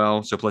recommend as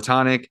well. So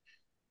Platonic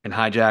and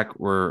Hijack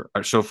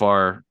are so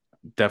far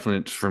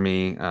definite for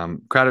me.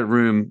 Crowded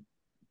Room,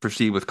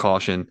 proceed with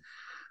caution.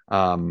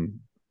 I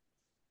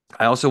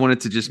also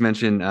wanted to just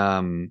mention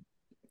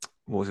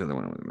what was the other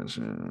one I wanted to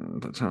mention?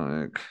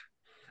 Platonic.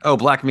 Oh,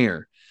 Black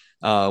Mirror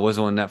was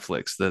on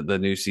Netflix. The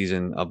new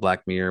season of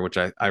Black Mirror, which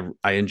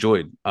I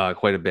enjoyed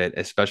quite a bit,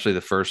 especially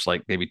the first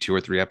like maybe 2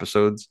 or 3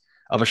 episodes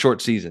of a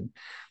short season.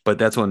 But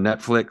that's on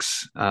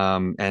Netflix.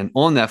 And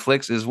on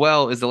Netflix as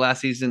well is the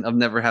last season of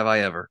Never Have I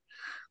Ever,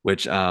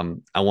 which I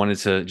wanted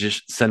to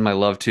just send my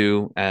love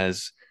to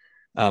as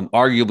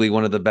arguably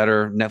one of the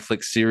better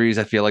Netflix series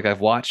I feel like I've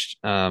watched.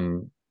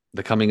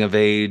 The coming of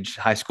age,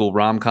 high school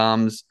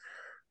rom-coms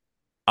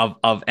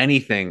of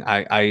anything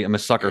I am a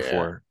sucker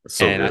for.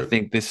 So and good. I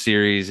think this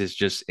series is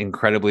just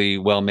incredibly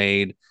well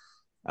made.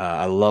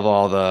 I love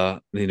all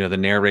the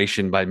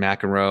narration by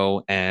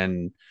McEnroe,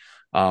 and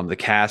the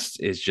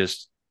cast is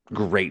just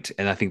great.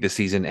 And I think the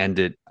season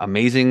ended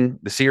amazing.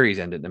 The series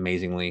ended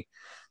amazingly.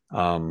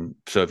 So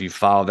if you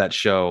follow that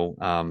show,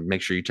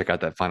 make sure you check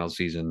out that final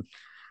season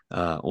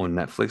on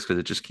Netflix because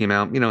it just came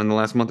out, in the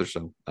last month or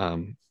so.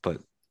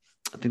 But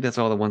I think that's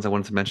all the ones I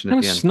wanted to mention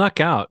at the end.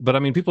 Snuck out, but I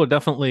mean, people are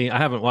definitely. I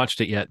haven't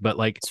watched it yet, but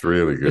like, it's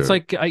really good. It's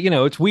like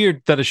it's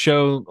weird that a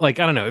show like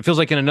I don't know. It feels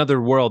like in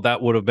another world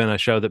that would have been a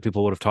show that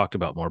people would have talked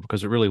about more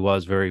because it really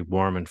was very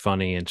warm and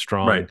funny and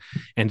strong, right.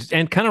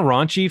 and kind of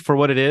raunchy for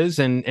what it is,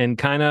 and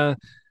kind of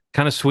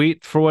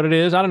sweet for what it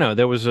is. I don't know.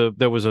 There was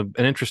an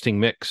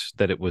interesting mix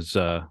that it was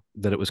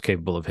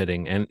capable of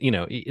hitting, and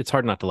it's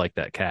hard not to like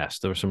that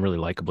cast. There were some really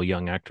likable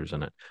young actors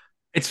in it.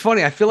 It's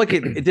funny. I feel like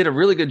it did a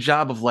really good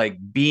job of like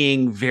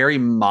being very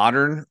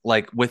modern,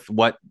 like with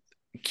what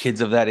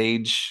kids of that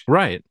age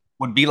right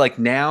would be like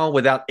now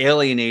without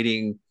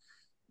alienating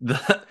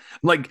the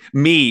like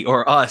me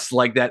or us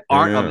like that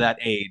aren't of that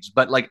age.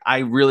 But like I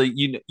really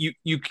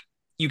you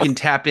can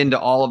tap into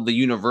all of the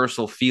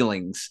universal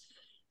feelings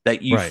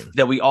that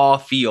that we all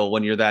feel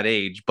when you're that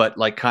age, but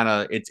like kind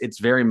of it's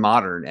very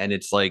modern, and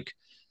it's like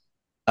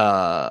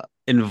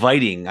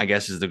inviting, I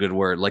guess is the good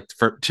word, like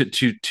for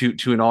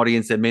to an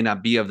audience that may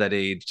not be of that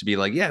age, to be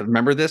like, yeah,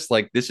 remember this,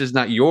 like this is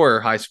not your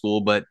high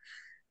school, but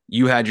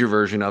you had your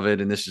version of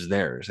it and this is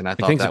theirs. And I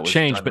thought things that have was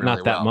changed, but really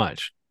not that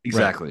much.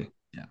 Exactly.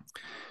 Right.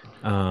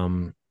 Yeah.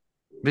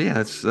 But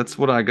yeah, that's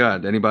what I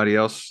got. Anybody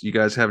else? You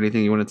guys have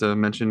anything you wanted to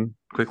mention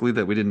quickly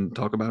that we didn't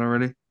talk about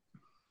already?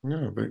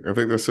 Yeah, I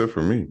think that's it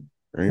for me.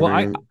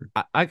 Well,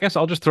 I guess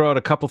I'll just throw out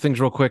a couple things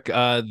real quick.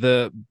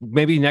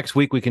 Maybe next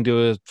week we can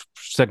do a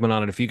segment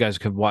on it if you guys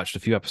have watched a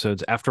few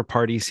episodes. After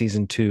Party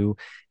season 2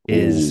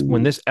 is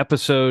when this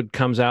episode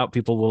comes out.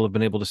 People will have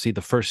been able to see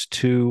the first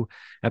 2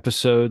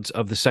 episodes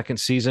of the second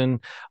season.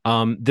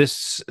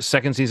 This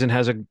second season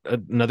has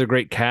another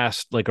great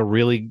cast, like a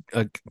really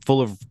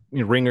full of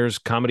ringers,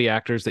 comedy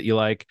actors that you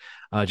like.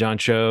 John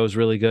Cho is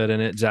really good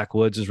in it. Zach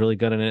Woods is really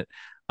good in it.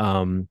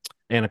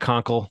 Anna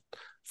Konkle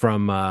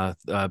from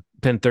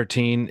Pen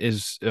 13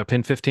 is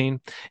Pen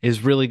 15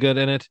 is really good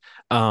in it.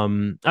 I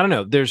don't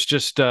know. There's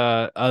just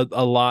a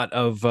lot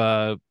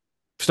of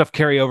stuff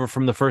carry over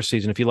from the first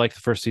season. If you like the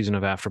first season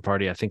of After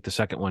Party, I think the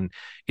second one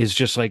is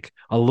just like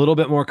a little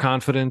bit more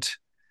confident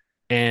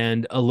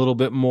and a little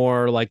bit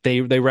more like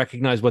they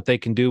recognize what they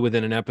can do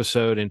within an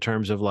episode in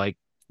terms of like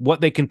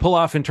what they can pull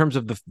off in terms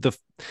of the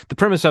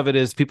premise of it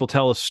is people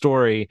tell a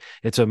story.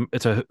 It's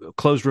a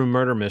closed room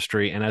murder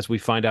mystery, and as we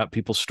find out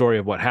people's story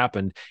of what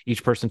happened,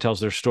 each person tells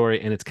their story,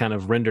 and it's kind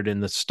of rendered in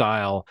the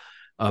style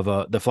of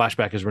the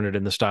flashback is rendered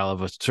in the style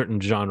of a certain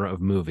genre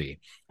of movie,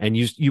 and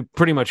you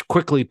pretty much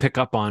quickly pick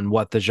up on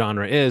what the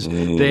genre is.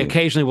 They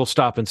occasionally will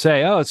stop and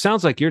say, "Oh, it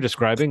sounds like you're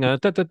describing a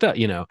da da da,"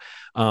 you know.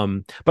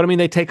 But I mean,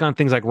 they take on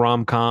things like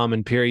rom-com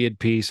and period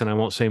piece, and I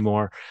won't say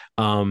more.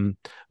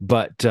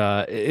 But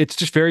it's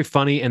just very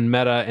funny and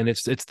meta, and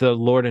it's the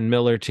Lord and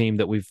Miller team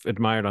that we've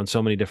admired on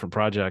so many different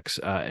projects,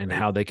 and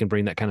how they can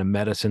bring that kind of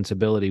meta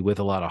sensibility with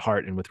a lot of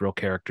heart and with real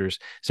characters.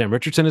 Sam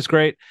Richardson is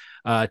great.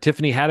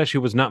 Tiffany Haddish,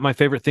 who was not my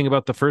favorite thing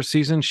about the first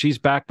season, she's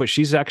back, but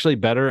she's actually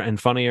better and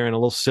funnier and a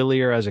little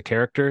sillier as a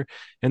character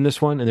in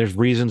this one. And there's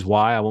reasons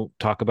why. I won't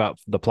talk about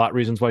the plot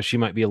reasons why she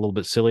might be a little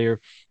bit sillier,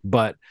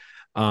 but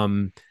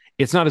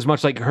it's not as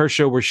much like her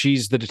show where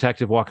she's the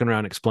detective walking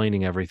around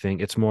explaining everything.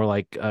 It's more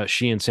like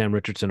she and Sam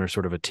Richardson are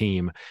sort of a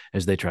team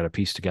as they try to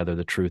piece together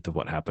the truth of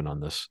what happened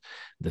on this,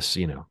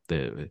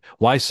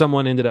 why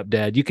someone ended up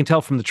dead. You can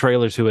tell from the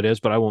trailers who it is,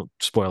 but I won't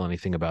spoil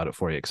anything about it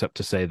for you, except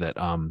to say that,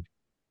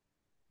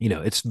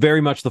 it's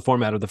very much the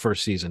format of the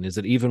first season, is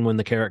that even when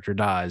the character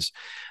dies,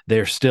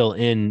 they're still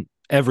in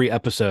every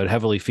episode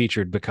heavily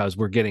featured because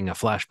we're getting a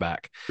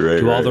flashback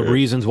to all the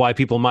reasons why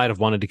people might have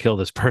wanted to kill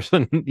this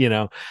person,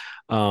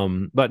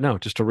 but no,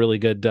 just a really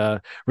good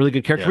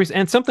character piece.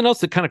 And something else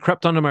that kind of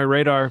crept onto my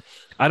radar.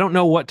 I don't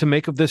know what to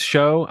make of this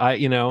show.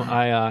 It's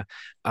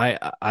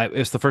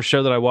the first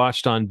show that I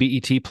watched on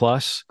BET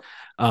Plus.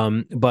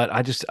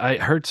 But I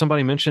heard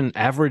somebody mention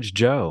Average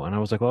Joe, and I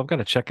was like, well, I've got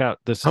to check out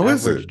this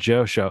Average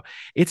Joe show.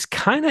 It's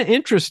kind of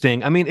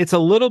interesting. I mean, it's a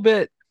little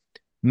bit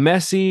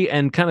messy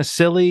and kind of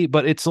silly,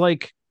 but it's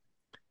like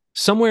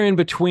somewhere in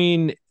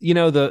between,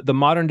 the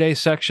modern day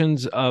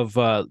sections of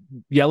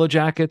Yellow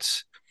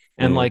Jackets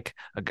and like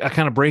a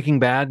kind of Breaking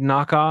Bad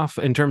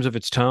knockoff in terms of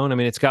its tone. I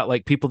mean, it's got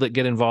like people that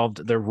get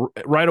involved. They're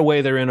right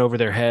away, they're in over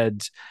their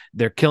heads.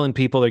 They're killing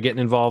people. They're getting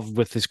involved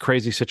with this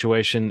crazy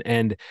situation.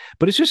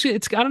 But it's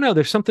I don't know.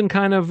 There's something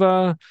kind of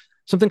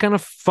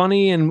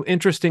funny and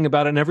interesting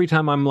about it. And every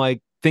time I'm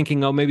like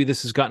thinking, oh, maybe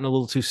this has gotten a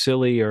little too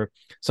silly or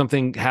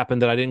something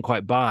happened that I didn't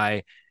quite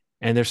buy.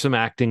 And there's some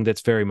acting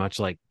that's very much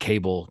like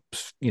cable,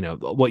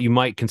 what you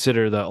might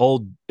consider the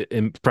old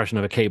impression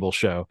of a cable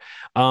show.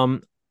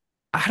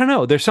 I don't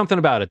know. There's something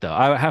about it, though.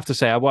 I have to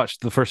say, I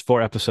watched the first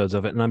 4 episodes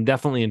of it, and I'm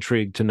definitely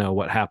intrigued to know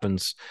what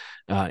happens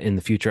in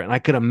the future. And I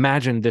could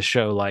imagine this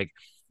show like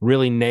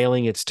really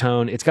nailing its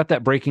tone. It's got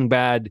that Breaking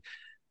Bad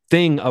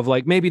thing of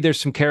like maybe there's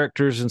some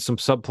characters and some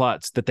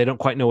subplots that they don't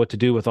quite know what to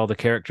do with all the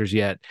characters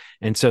yet,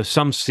 and so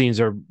some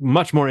scenes are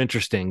much more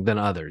interesting than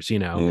others.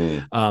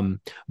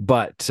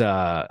 But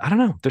I don't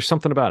know. There's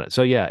something about it.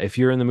 So yeah, if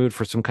you're in the mood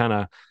for some kind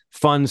of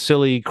fun,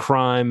 silly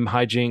crime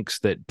hijinks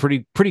that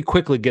pretty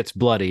quickly gets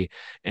bloody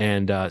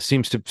and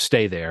seems to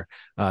stay there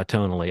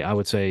tonally, I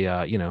would say,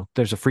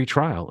 there's a free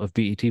trial of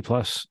BET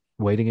Plus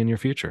waiting in your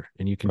future,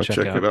 and you can check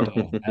it out.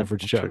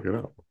 Average Joe. Check it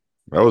out.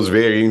 I was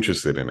very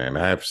interested in that, and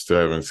I still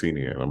haven't seen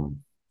it yet. I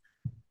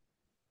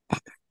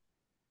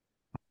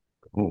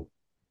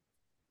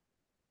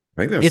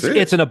think that's it.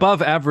 It's an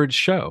above average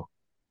show.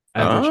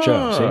 Average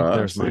Joe. See,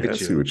 there's I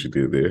see what you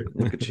did there.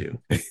 Look at you.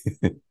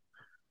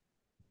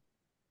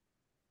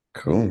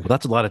 Cool. Well,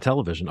 that's a lot of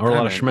television, or a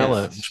lot of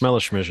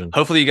schmella.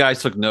 Hopefully you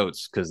guys took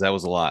notes, because that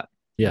was a lot.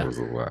 Yeah, it was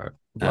a lot.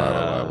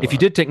 If you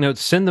did take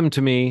notes, send them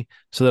to me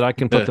so that I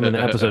can put them in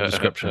the episode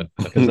description,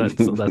 because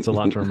that's a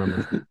lot to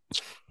remember.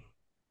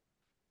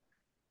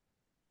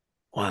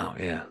 Wow.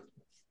 Yeah.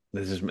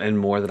 This is and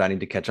more that I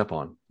need to catch up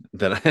on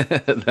that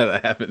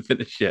that I haven't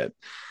finished yet.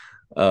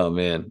 Oh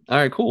man. All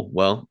right, cool.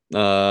 Well,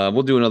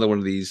 we'll do another one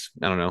of these,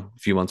 I don't know, a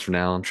few months from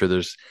now. I'm sure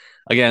there's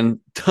again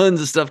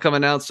tons of stuff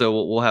coming out,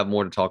 so we'll have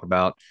more to talk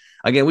about.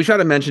 Again, we try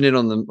to mention it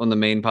on the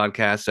main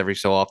podcast every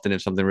so often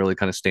if something really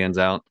kind of stands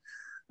out.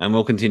 And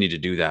we'll continue to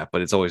do that,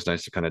 but it's always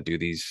nice to kind of do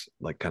these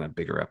like kind of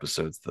bigger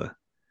episodes, the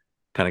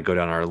kind of go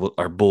down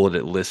our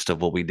bulleted list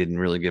of what we didn't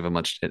really give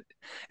enough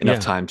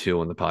time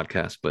to on the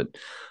podcast. But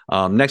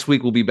next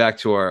week we'll be back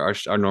to our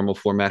normal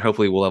format.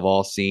 Hopefully we'll have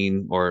all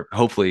seen, or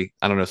hopefully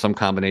I don't know, some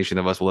combination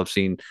of us will have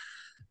seen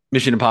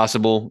Mission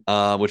Impossible,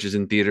 which is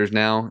in theaters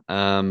now,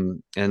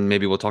 and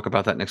maybe we'll talk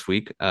about that next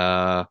week.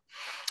 I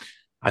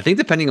think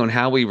depending on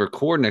how we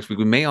record next week,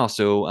 we may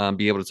also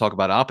be able to talk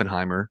about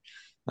Oppenheimer.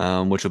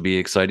 Which will be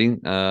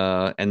exciting.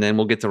 And then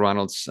we'll get to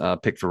Ronald's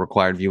pick for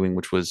required viewing,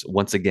 which was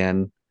once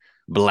again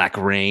Black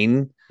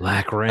Rain.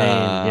 Black Rain,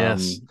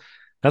 yes.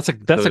 That's a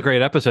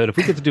great episode. If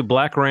we get to do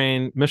Black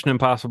Rain, Mission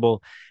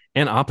Impossible,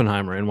 and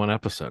Oppenheimer in one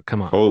episode,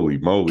 come on. Holy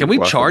moly. Can we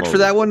charge for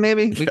that one,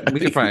 maybe? We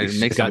could probably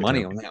make some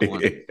money on that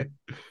one.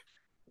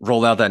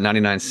 Roll out that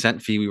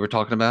 99-cent fee we were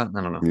talking about.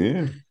 I don't know.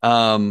 Yeah.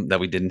 That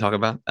we didn't talk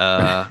about.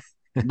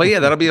 But yeah,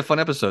 that'll be a fun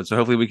episode. So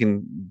hopefully we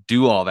can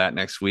do all that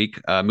next week.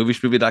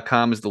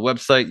 Movieschmeevee.com is the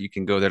website. You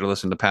can go there to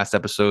listen to past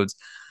episodes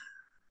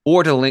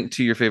or to link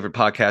to your favorite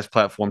podcast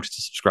platform just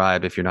to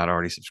subscribe if you're not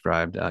already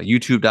subscribed.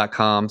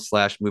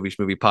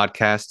 YouTube.com/Movie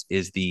Podcast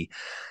is the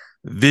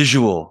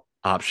visual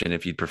option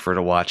if you'd prefer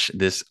to watch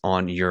this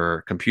on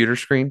your computer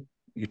screen,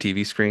 your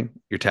TV screen,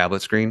 your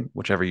tablet screen,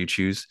 whichever you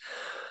choose.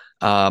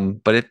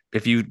 But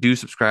if you do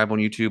subscribe on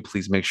YouTube,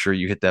 please make sure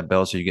you hit that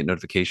bell so you get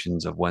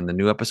notifications of when the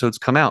new episodes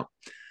come out.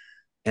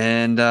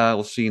 And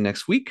we'll see you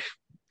next week.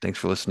 Thanks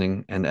for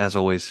listening. And as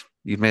always,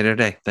 you've made it a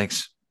day.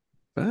 Thanks.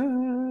 Bye.